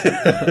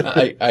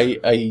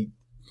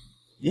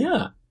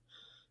 Yeah.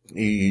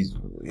 He's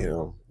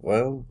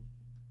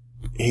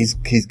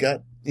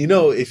got,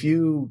 if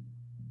you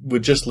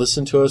would just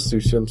listen to us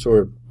through some sort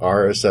of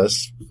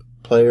RSS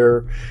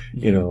player,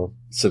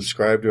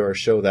 subscribe to our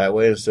show that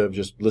way instead of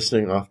just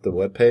listening off the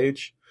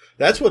webpage.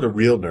 That's what a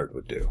real nerd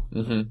would do.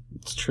 Mm-hmm.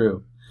 It's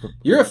true.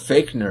 You're a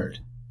fake nerd.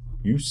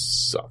 You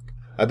suck.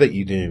 I bet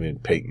you didn't even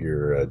paint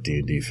your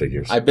D&D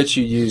figures. I bet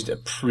you used a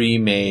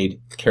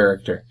pre-made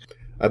character.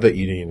 I bet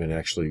you didn't even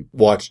actually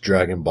watch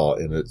Dragon Ball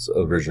in its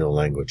original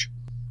language.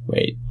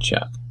 Wait,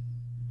 Chuck.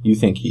 You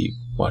think he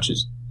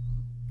watches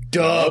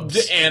dubbed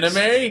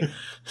anime?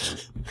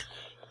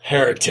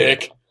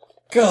 Heretic.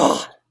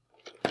 God.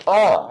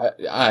 Oh,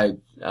 I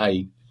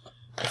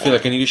feel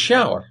like I need a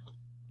shower.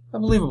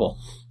 Unbelievable.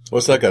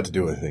 What's that got to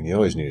do with anything? You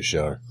always need a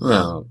shower.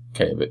 Well,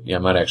 okay, but yeah, I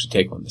might actually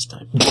take one this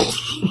time.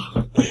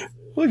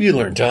 What have you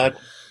learned, Todd?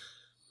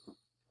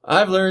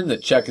 I've learned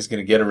that Chuck is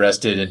going to get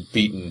arrested and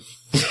beaten.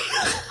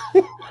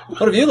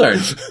 What have you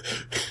learned?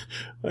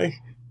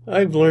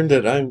 I've learned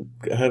that I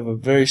have a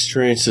very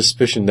strange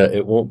suspicion that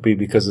it won't be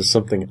because of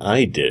something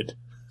I did.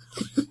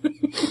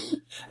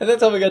 And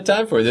that's all we got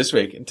time for this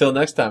week. Until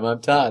next time,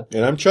 I'm Todd.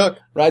 And I'm Chuck.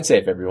 Ride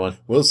safe, everyone.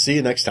 We'll see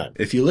you next time.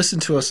 If you listen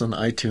to us on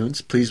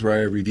iTunes, please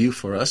write a review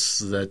for us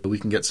so that we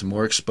can get some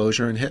more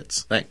exposure and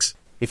hits. Thanks.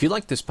 If you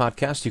like this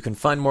podcast, you can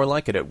find more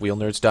like it at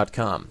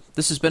wheelnerds.com.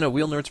 This has been a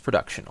Wheel Nerds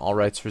production, all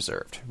rights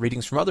reserved.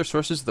 Readings from other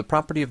sources are the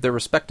property of their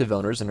respective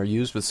owners and are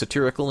used with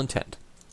satirical intent.